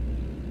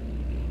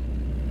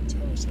 that's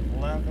house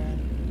 11,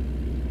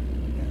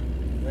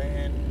 and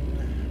then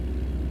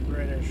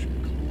British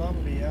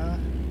Columbia,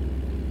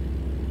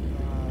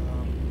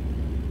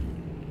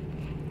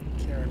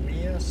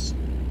 Karameas,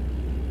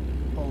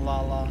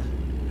 Olalla,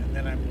 and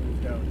then I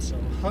moved out. So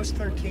house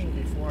 13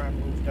 before I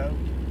moved out.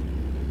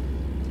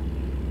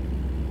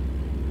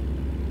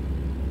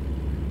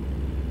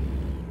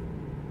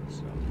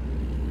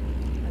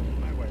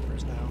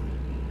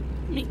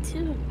 Me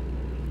too.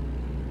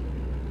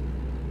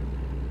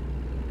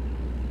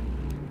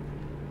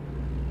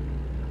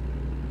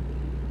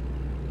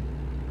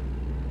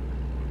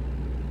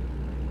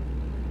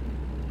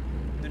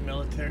 The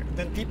military.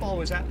 Then people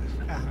always ask.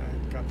 I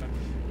got that.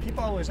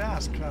 People always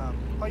ask,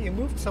 "Oh, you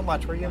moved so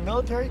much. Were you a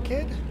military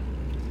kid?"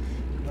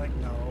 I'm like,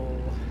 no.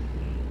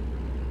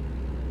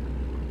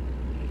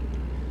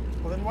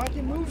 Well, then why'd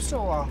you move so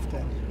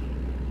often?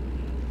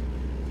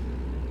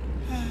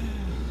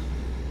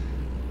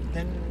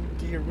 Then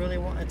do you really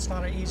want... It's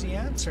not an easy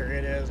answer.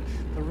 It is...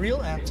 The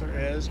real answer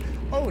is,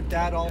 oh,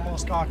 Dad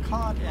almost got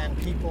caught and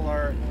people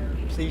are...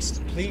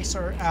 Police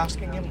are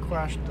asking him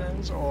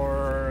questions,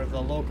 or the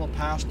local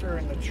pastor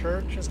in the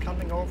church is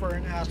coming over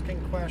and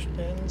asking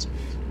questions,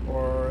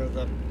 or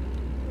the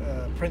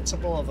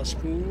principal of a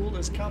school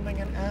is coming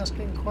and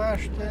asking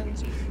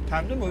questions.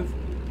 Time to move.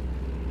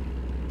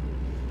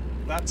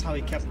 That's how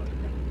he kept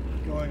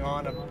going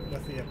on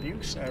with the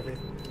abuse every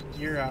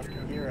year after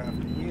year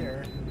after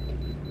year,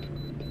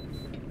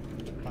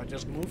 by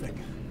just moving.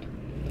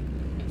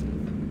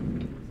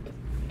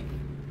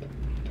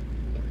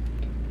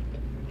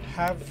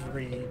 Have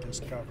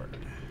rediscovered.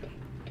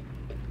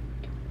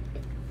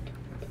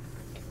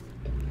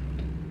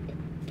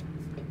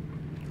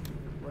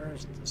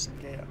 Where's the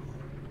scale?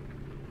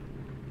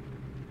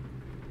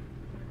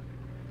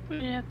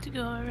 We have to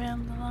go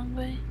around the long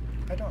way.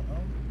 I don't know.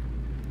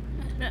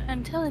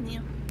 I'm telling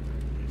you.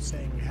 You're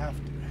saying we have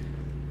to.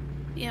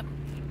 Yep.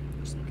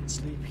 So you can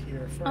sleep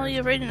here first. Oh,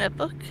 you're writing a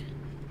book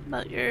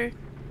about your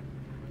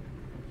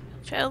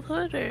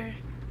childhood, or?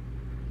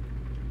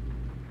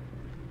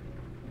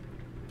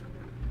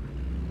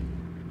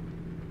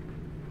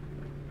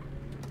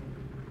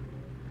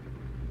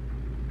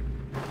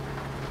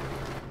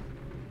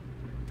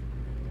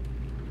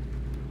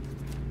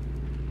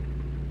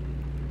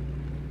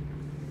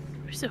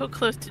 We're so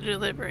close to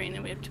delivering,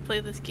 and we have to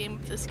play this game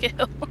with the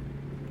scale.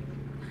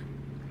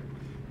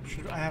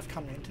 Should I have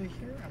come into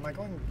here? Am I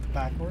going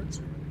backwards?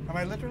 Am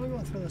I literally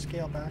going through the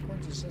scale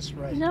backwards? Is this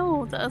right?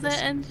 No, the other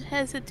end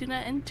has a do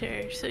not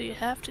enter, so you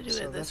have to do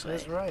it this way.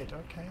 This is right,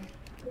 okay.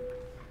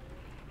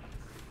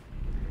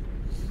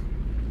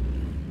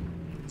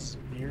 It's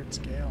a weird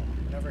scale.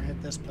 Never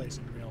hit this place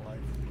in real life.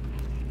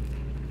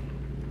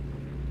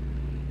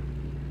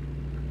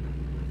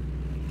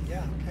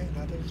 Yeah, okay,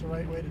 that is the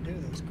right way to do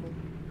this. Cool.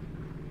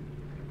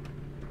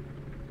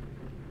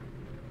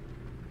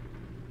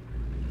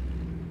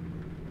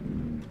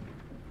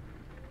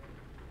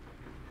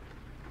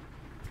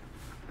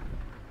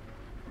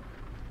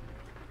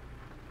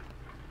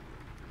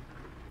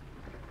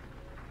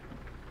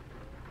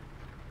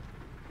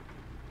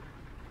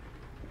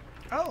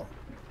 Oh,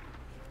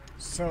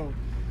 so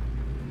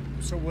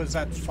was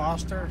that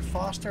foster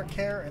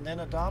care and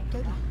then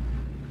adopted?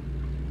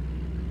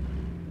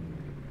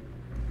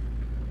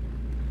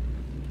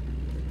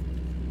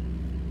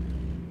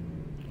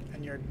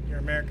 And your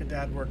American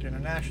dad worked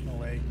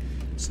internationally,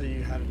 so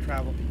you had to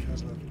travel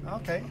because of.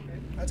 Okay,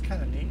 that's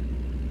kind of neat.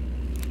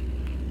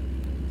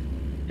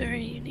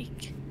 Very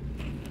unique.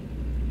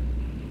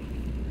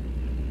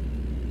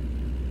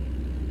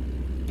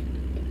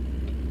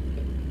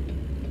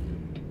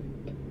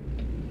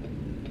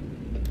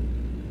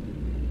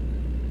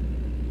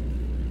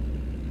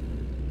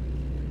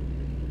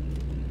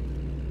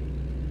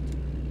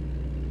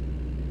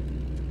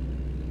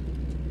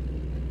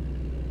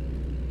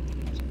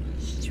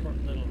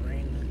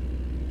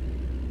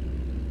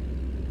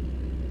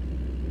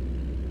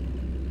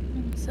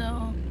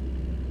 So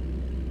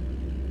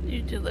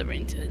you're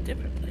delivering to a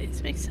different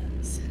place. Makes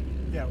sense.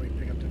 Yeah, we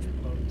pick up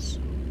different loads. So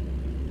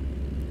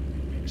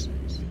it makes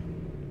sense.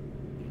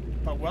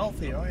 But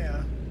wealthy, oh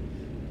yeah.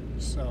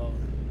 So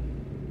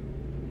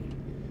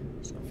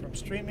from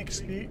stream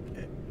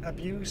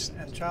abuse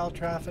and child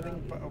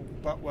trafficking,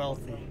 but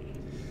wealthy.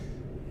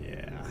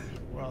 Yeah.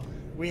 Well,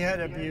 we had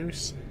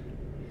abuse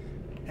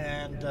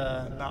and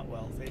not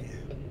wealthy.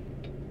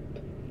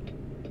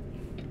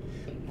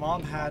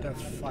 Mom had a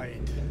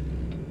fight.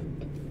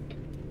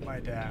 My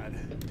dad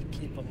to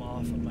keep him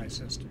off of my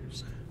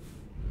sisters.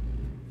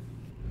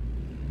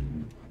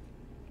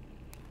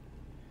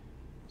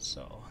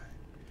 So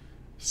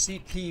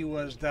CP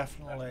was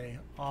definitely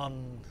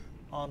on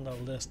the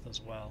list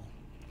as well.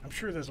 I'm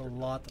sure there's a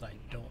lot that I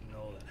don't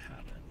know that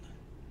happened.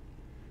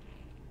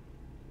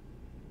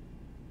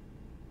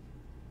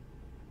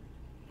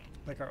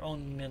 Like our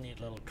own mini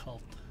little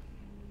cult.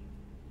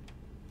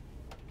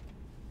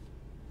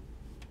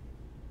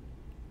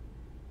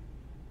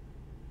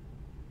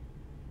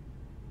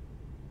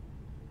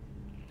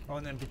 Oh,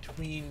 and then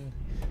between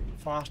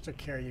foster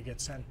care, you get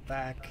sent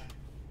back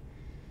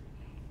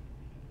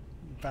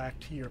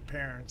to your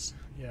parents.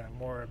 Yeah,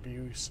 more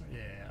abuse.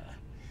 Yeah,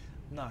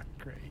 not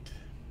great.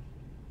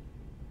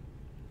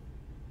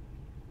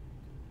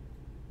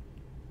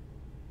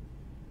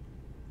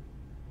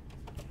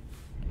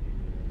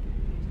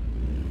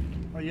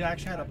 Oh, you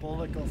actually had a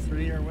bullet go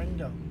through your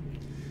window.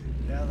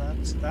 Yeah,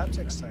 that's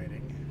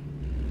exciting.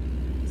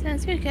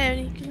 Sounds good,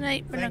 Coyote. Good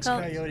night. Thanks,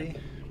 Coyote.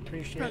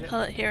 Appreciate it. We'll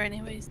call it here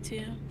anyways,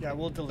 too. Yeah,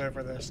 we'll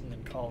deliver this and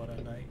then call it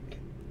a night.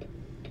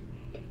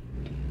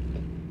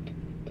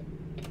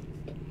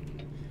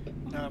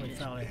 Now that we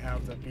finally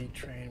have the B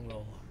train,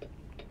 we'll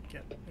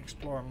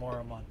explore more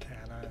of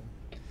Montana. And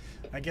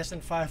I guess in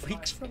 5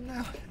 weeks from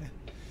now.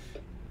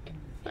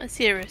 I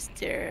see a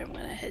rooster I'm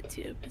gonna head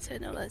to because I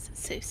know that's a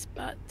safe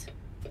spot.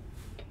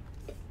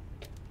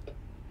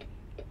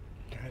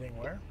 You're heading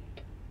where?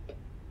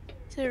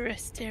 It's a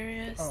rest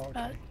area Oh,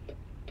 spot. okay.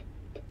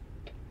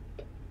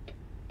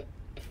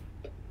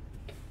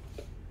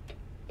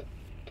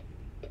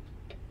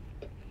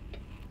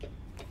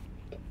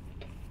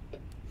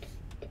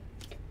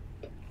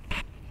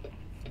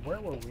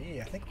 Where were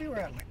we? I think we were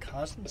at my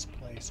cousin's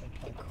place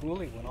in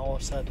Puncooli when all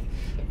of a sudden,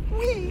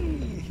 whee!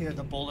 Hear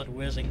the bullet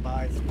whizzing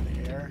by through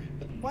the air.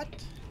 What?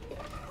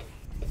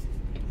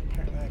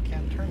 Apparently I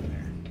can't turn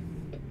there.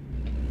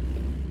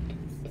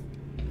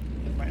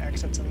 My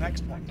exit's the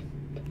next one.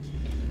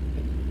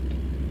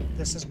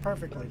 This is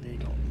perfectly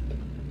legal.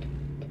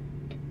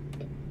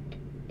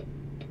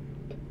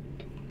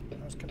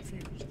 I was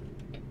confused.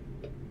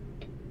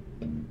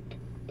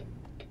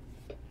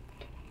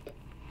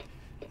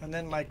 And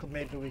then, Michael,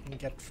 maybe we can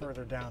get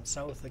further down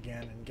south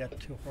again and get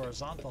to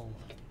horizontal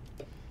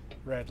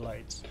red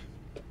lights.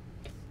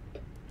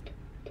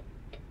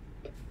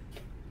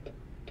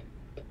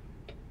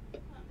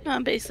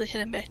 I'm basically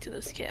heading back to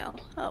the scale.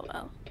 Oh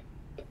well.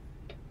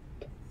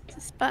 It's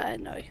a spot I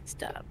know I can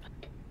stop.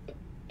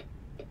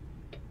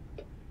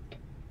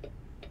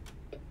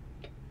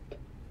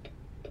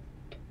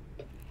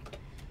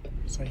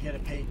 So you had to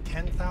pay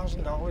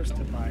 $10,000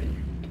 to buy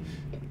you.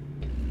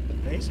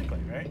 Basically,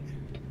 right?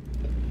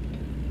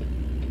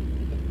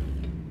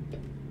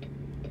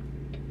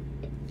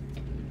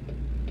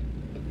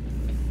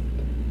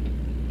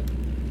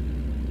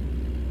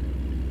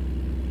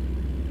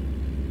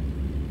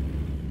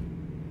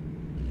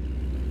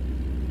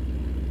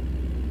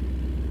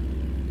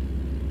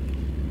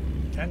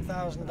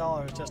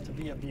 $10,000 just to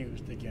be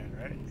abused again,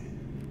 right?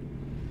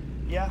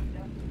 Yeah.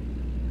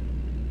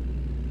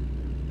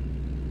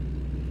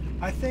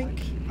 I think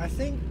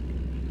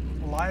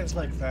lives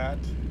like that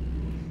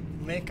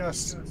make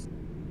us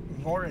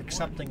more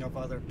accepting of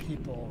other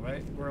people,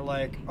 right? We're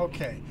like,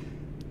 okay,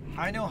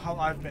 I know how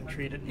I've been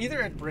treated.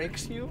 Either it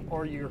breaks you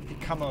or you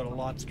come out a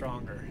lot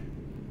stronger.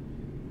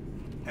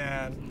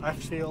 And I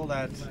feel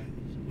that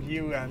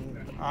you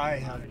and I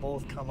have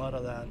both come out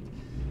of that,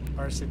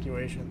 our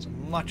situations,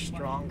 much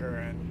stronger,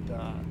 and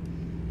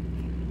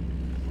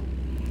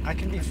I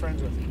can be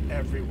friends with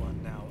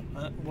everyone now.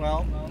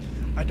 Well,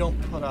 I don't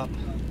put up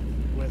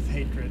with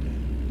hatred.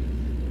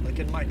 Like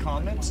in my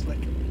comments, like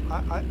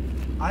I'm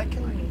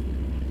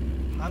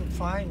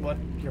fine what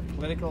your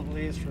political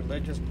beliefs,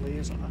 religious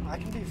beliefs. I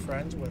can be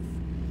friends with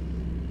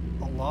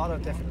a lot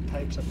of different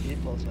types of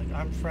people. It's like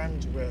I'm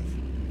friends with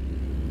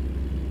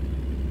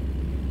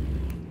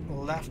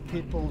left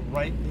people,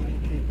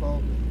 right-leaning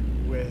people,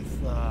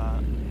 with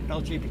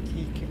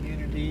LGBT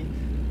community,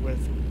 with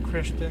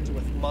Christians,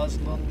 with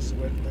Muslims,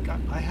 with like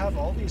I have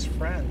all these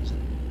friends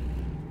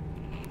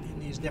in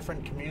these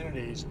different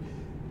communities.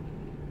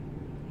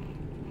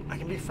 I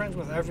can be friends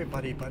with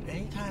everybody, but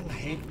anytime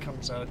hate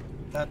comes out,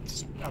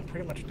 I'm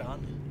pretty much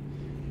done.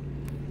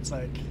 It's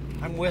like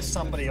I'm with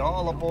somebody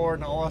all aboard,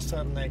 and all of a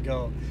sudden they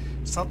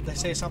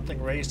say something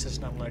racist,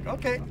 and I'm like,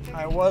 okay,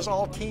 I was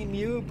all team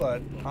you,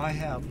 but I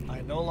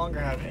no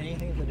longer have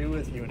anything to do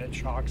with you, and it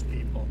shocks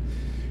people.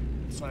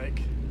 It's like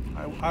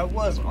I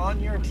was on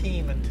your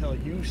team until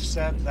you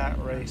said that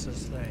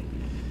racist thing.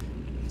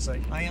 It's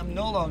like I am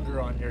no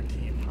longer on your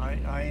team.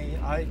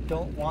 I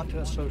don't want to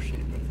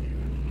associate with you.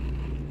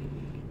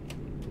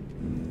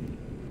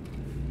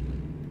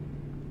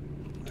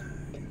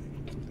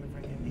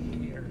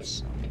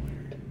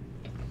 Somewhere.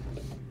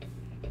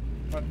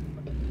 But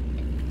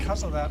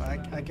because of that,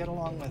 I get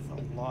along with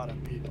a lot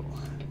of people.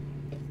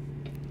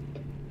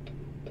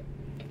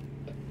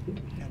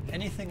 And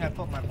anything I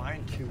put my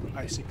mind to,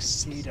 I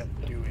succeed at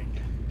doing.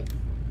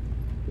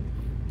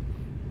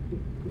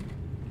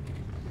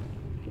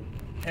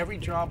 Every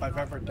job I've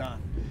ever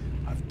done,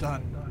 I've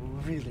done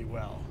really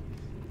well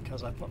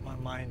because I put my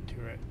mind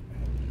to it.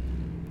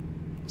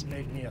 And it's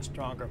made me a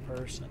stronger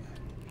person.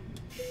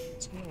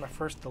 It's gonna be my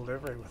first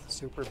delivery with a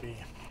Super Bee.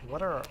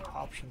 What are our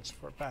options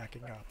for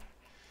backing up?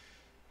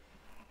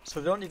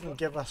 So they don't even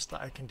give us the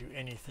I can do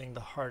anything, the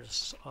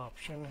hardest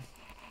option,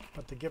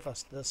 but they give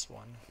us this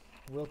one.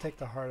 We'll take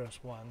the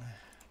hardest one,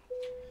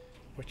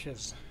 which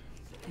is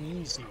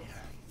easy.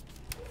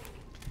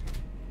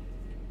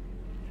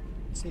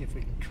 Let's see if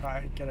we can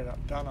get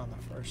it done on the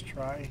first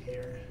try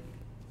here.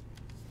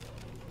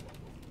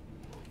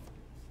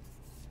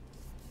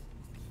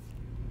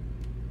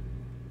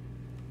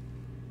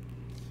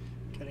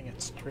 Getting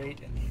it straight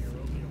in here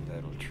will be a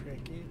little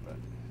tricky, but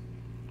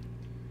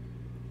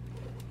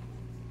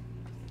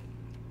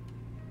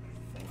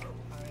I think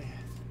I did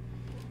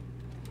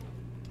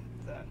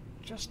that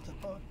just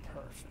about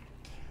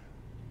perfect.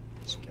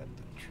 Let's get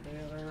the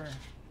trailer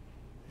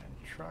and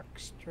truck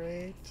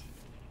straight.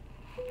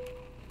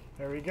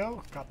 There we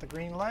go, got the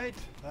green light.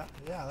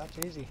 Yeah, that's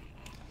easy.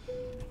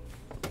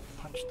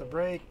 Punch the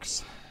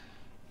brakes,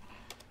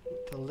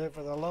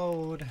 deliver the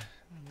load,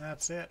 and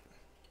that's it.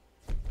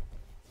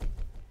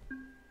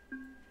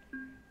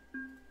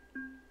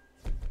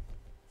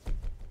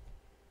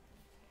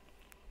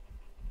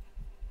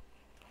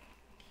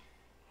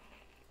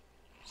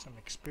 Some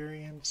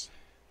experience,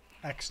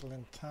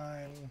 excellent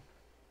time,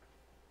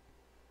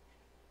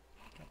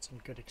 got some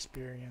good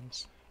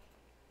experience.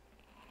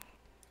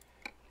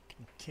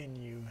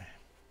 continue.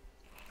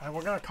 And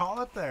we're going to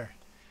call it there.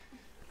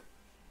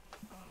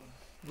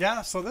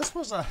 Yeah, so this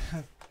was a,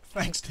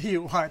 thanks to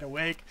you, Wide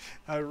Awake,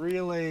 a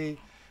really,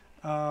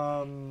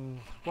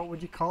 what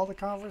would you call the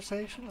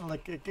conversation?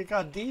 Like, it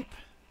got deep.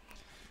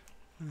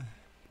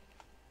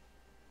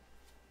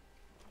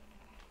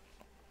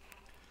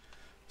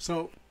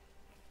 So,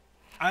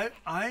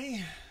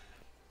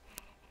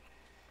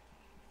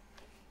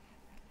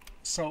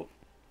 so,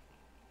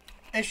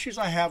 issues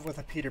I have with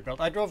a Peterbilt.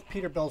 I drove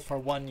Peterbilt for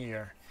 1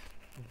 year.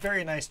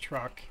 Very nice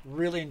truck.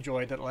 Really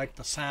enjoyed it. I like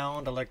the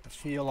sound. I like the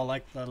feel. I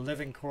like the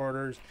living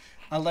quarters.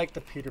 I like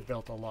the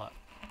Peterbilt a lot.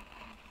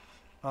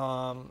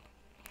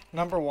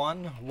 Number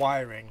one,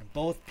 wiring.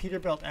 Both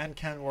Peterbilt and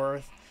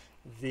Kenworth,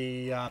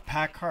 the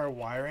pack car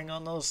wiring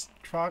on those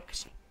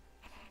trucks,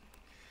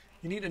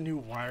 you need a new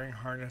wiring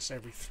harness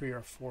every 3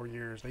 or 4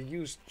 years. They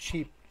use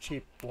cheap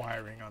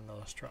wiring on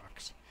those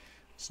trucks.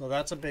 So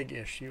that's a big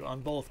issue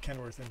on both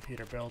Kenworth and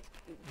Peterbilt.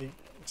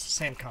 It's the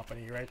same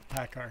company, right?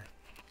 Pack car.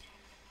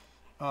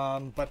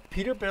 But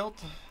Peterbilt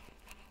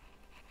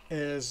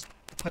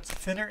puts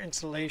thinner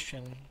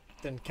insulation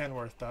than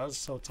Kenworth does,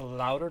 so it's a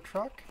louder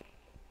truck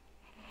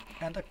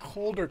and a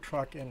colder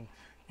truck in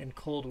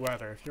cold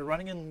weather. If you're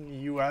running in the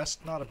US,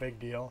 not a big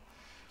deal,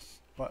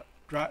 but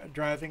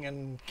driving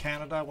in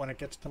Canada when it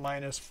gets to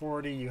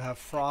 -40, you have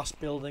frost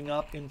building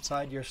up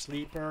inside your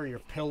sleeper, your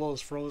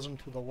pillow's frozen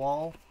to the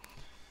wall,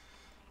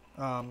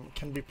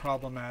 can be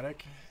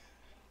problematic.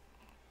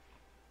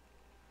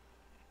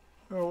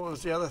 Oh, what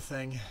was the other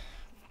thing?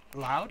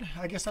 Loud?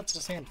 I guess that's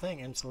the same thing.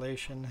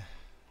 Insulation.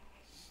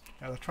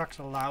 Yeah, the trucks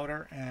are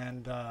louder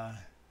and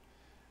a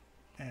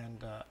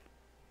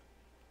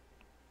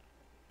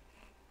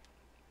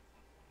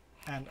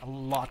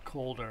lot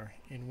colder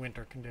in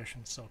winter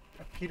conditions. So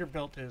a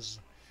Peterbilt is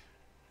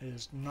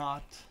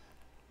not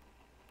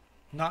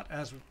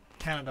as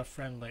Canada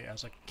friendly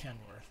as a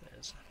Kenworth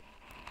is.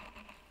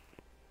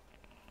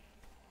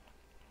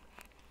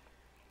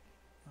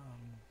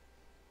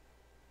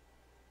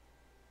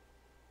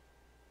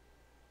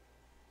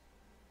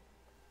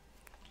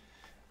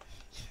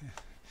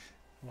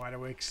 Wide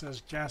Awake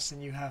says, Jess,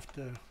 and you have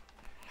to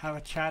have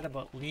a chat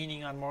about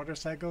leaning on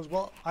motorcycles.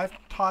 Well, I've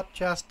taught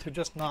Jess to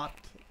just not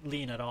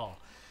lean at all.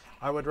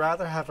 I would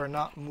rather have her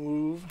not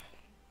move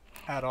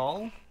at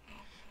all.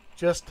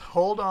 Just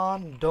hold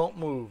on, don't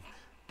move.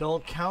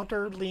 Don't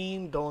counter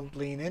lean, don't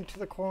lean into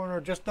the corner,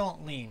 just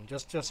don't lean.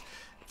 Just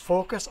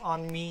focus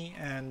on me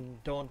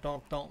and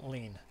don't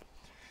lean.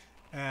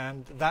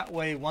 And that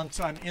way,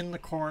 once I'm in the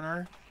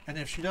corner, and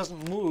if she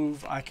doesn't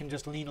move, I can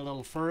just lean a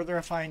little further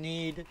if I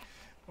need,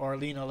 or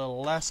lean a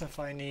little less if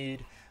I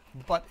need.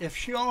 But if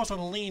she all of a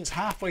sudden leans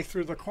halfway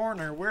through the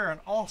corner, we're in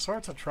all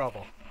sorts of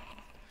trouble.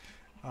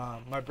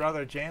 My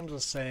brother James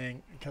was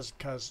saying,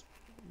 because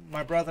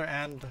my brother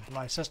and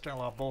my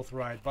sister-in-law both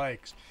ride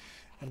bikes,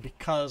 and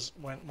because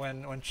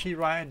when she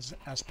rides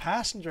as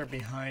passenger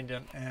behind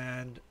him,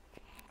 and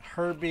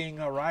her being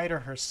a rider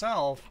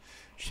herself,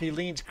 she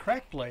leans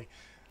correctly.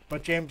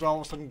 But James all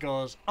of a sudden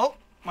goes, oh,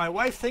 my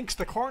wife thinks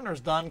the corner's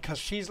done because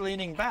she's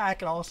leaning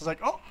back, and all of a sudden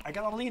like, oh, I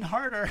gotta lean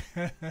harder.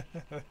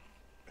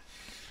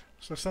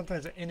 So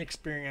sometimes an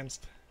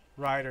inexperienced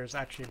rider is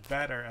actually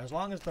better, as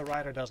long as the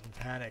rider doesn't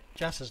panic.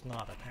 Jess is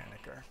not a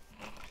panicker.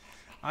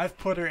 I've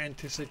put her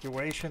into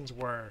situations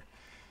where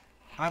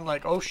I'm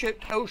like, oh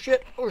shit, oh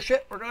shit, oh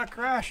shit, we're gonna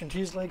crash, and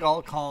she's like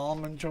all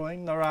calm,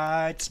 enjoying the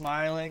ride,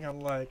 smiling.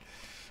 I'm like,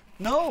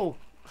 no,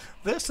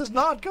 this is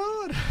not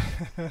good.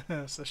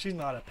 So she's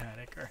not a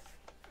panicker.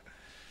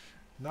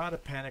 Not a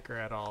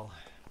panicker at all.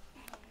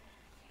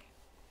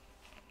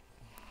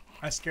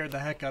 I scared the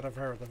heck out of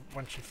her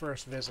when she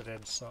first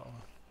visited, so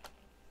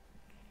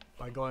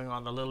by going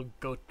on the little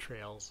goat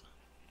trails.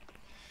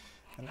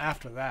 And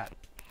after that,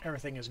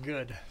 everything is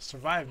good.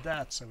 Survived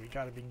that, so we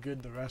gotta be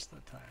good the rest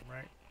of the time,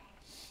 right?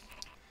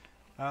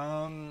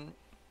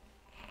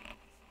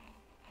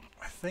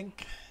 I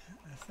think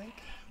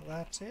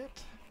that's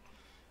it.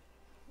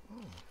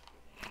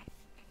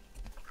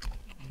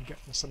 I'm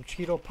getting some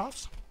Cheeto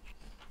Puffs.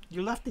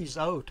 You left these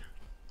out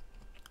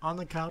on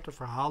the counter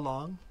for how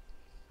long?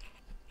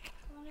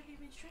 How long have you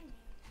been streaming?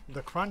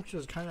 The crunch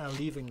is kind of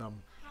leaving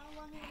them. How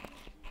long have you been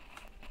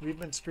streaming? We've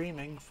been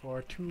streaming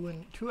for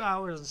 2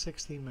 hours and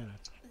 16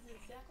 minutes. This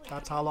is exactly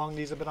That's how long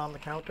these have been on the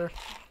counter.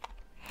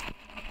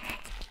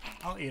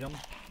 I'll eat them.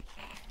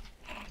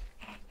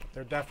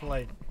 They're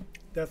definitely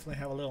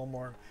have a little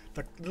more.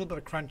 The little bit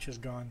of crunch is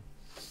gone.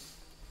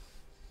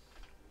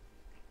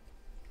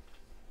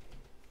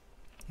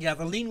 Yeah,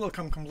 the lean will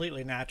come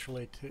completely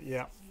naturally to,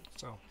 yeah.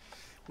 So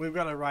we've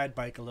got to ride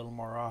bike a little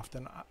more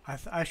often.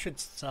 I should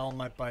sell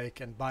my bike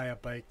and buy a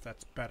bike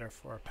that's better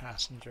for a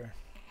passenger.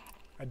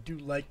 I do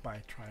like my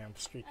Triumph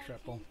Street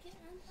Triple.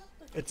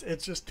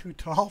 It's just too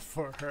tall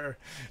for her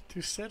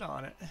to sit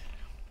on it.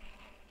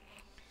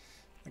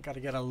 I got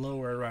to get a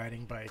lower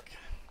riding bike.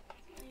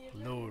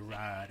 Low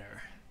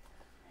rider.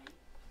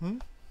 Hmm?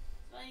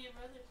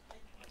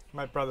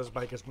 My brother's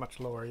bike is much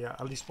lower, yeah.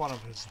 At least one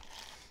of his,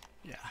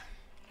 yeah.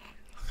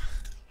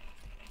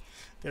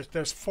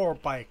 There's 4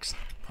 bikes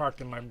parked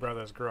in my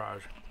brother's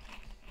garage.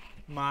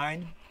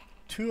 Mine,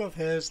 2 of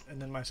his, and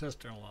then my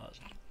sister-in-law's.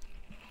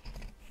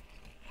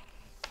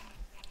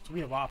 So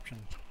we have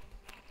options.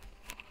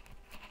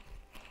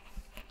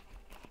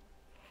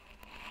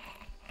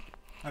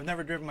 I've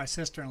never driven my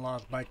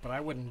sister-in-law's bike, but I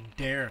wouldn't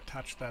dare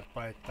touch that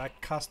bike. That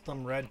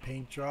custom red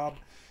paint job,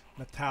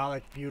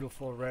 metallic,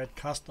 beautiful red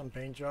custom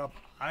paint job,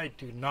 I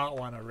do not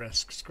want to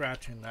risk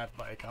scratching that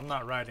bike. I'm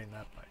not riding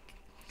that bike.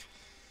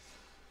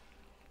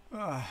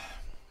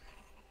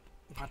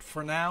 But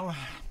for now,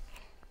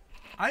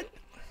 I'd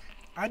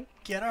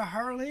get a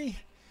Harley.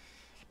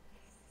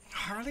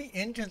 Harley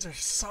engines are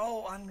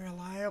so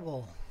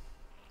unreliable.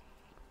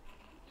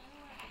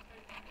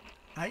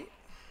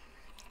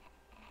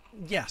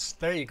 Yes,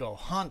 there you go,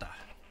 Honda.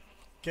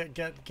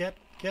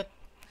 Get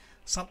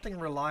something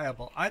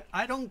reliable.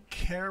 I don't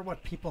care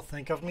what people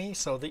think of me.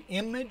 So the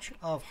image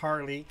of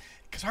Harley,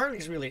 because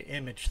Harley's really an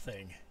image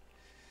thing.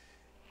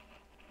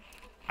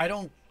 I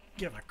don't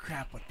give a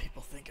crap what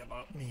people think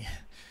about me.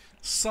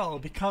 So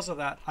because of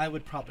that, I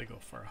would probably go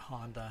for a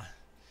Honda,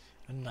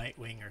 a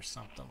Nightwing or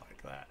something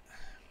like that.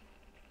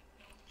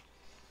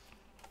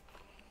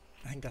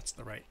 I think that's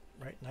the right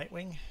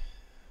Nightwing.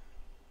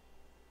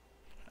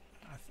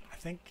 I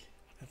think.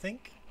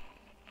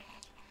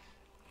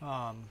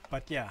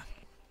 But yeah,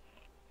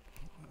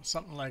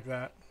 something like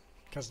that,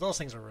 because those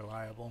things are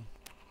reliable.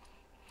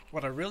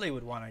 What I really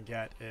would want to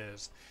get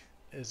is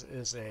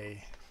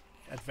a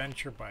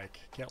adventure bike.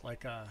 Get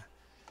like a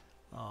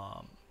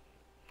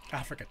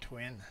Africa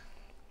Twin.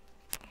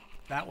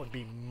 That would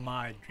be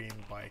my dream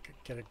bike.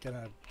 Get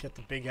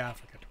the big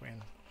Africa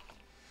Twin.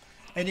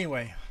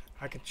 Anyway,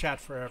 I could chat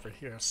forever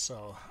here,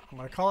 so I'm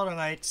gonna call it a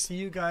night. See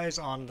you guys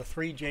on the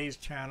 3J's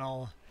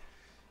channel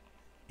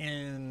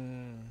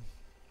in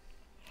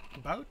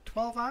about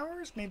 12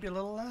 hours, maybe a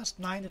little less,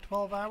 9 to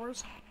 12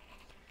 hours.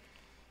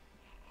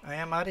 I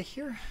am out of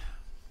here.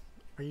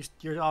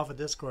 You're off of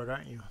Discord,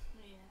 aren't you?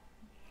 Yeah.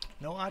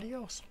 No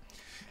adios.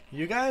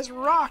 You guys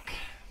rock.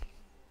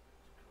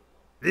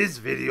 This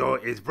video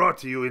is brought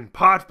to you in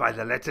part by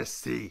the letter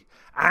C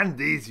and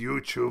these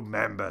YouTube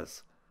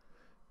members.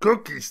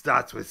 Cookie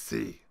starts with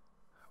C.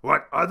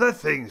 What other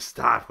things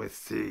start with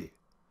C?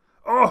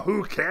 Oh,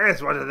 who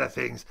cares what other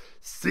things?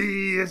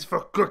 C is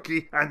for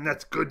cookie, and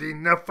that's good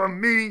enough for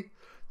me.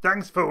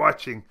 Thanks for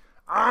watching.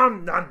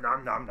 Nom nom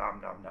nom nom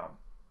nom nom.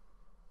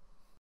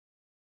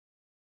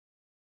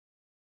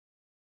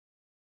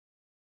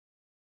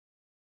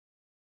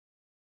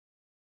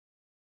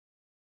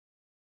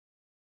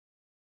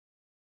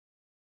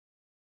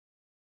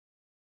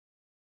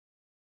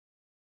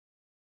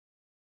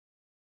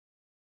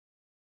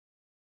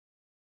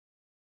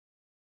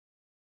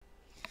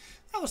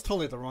 That was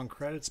totally the wrong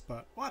credits,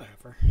 but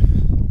whatever.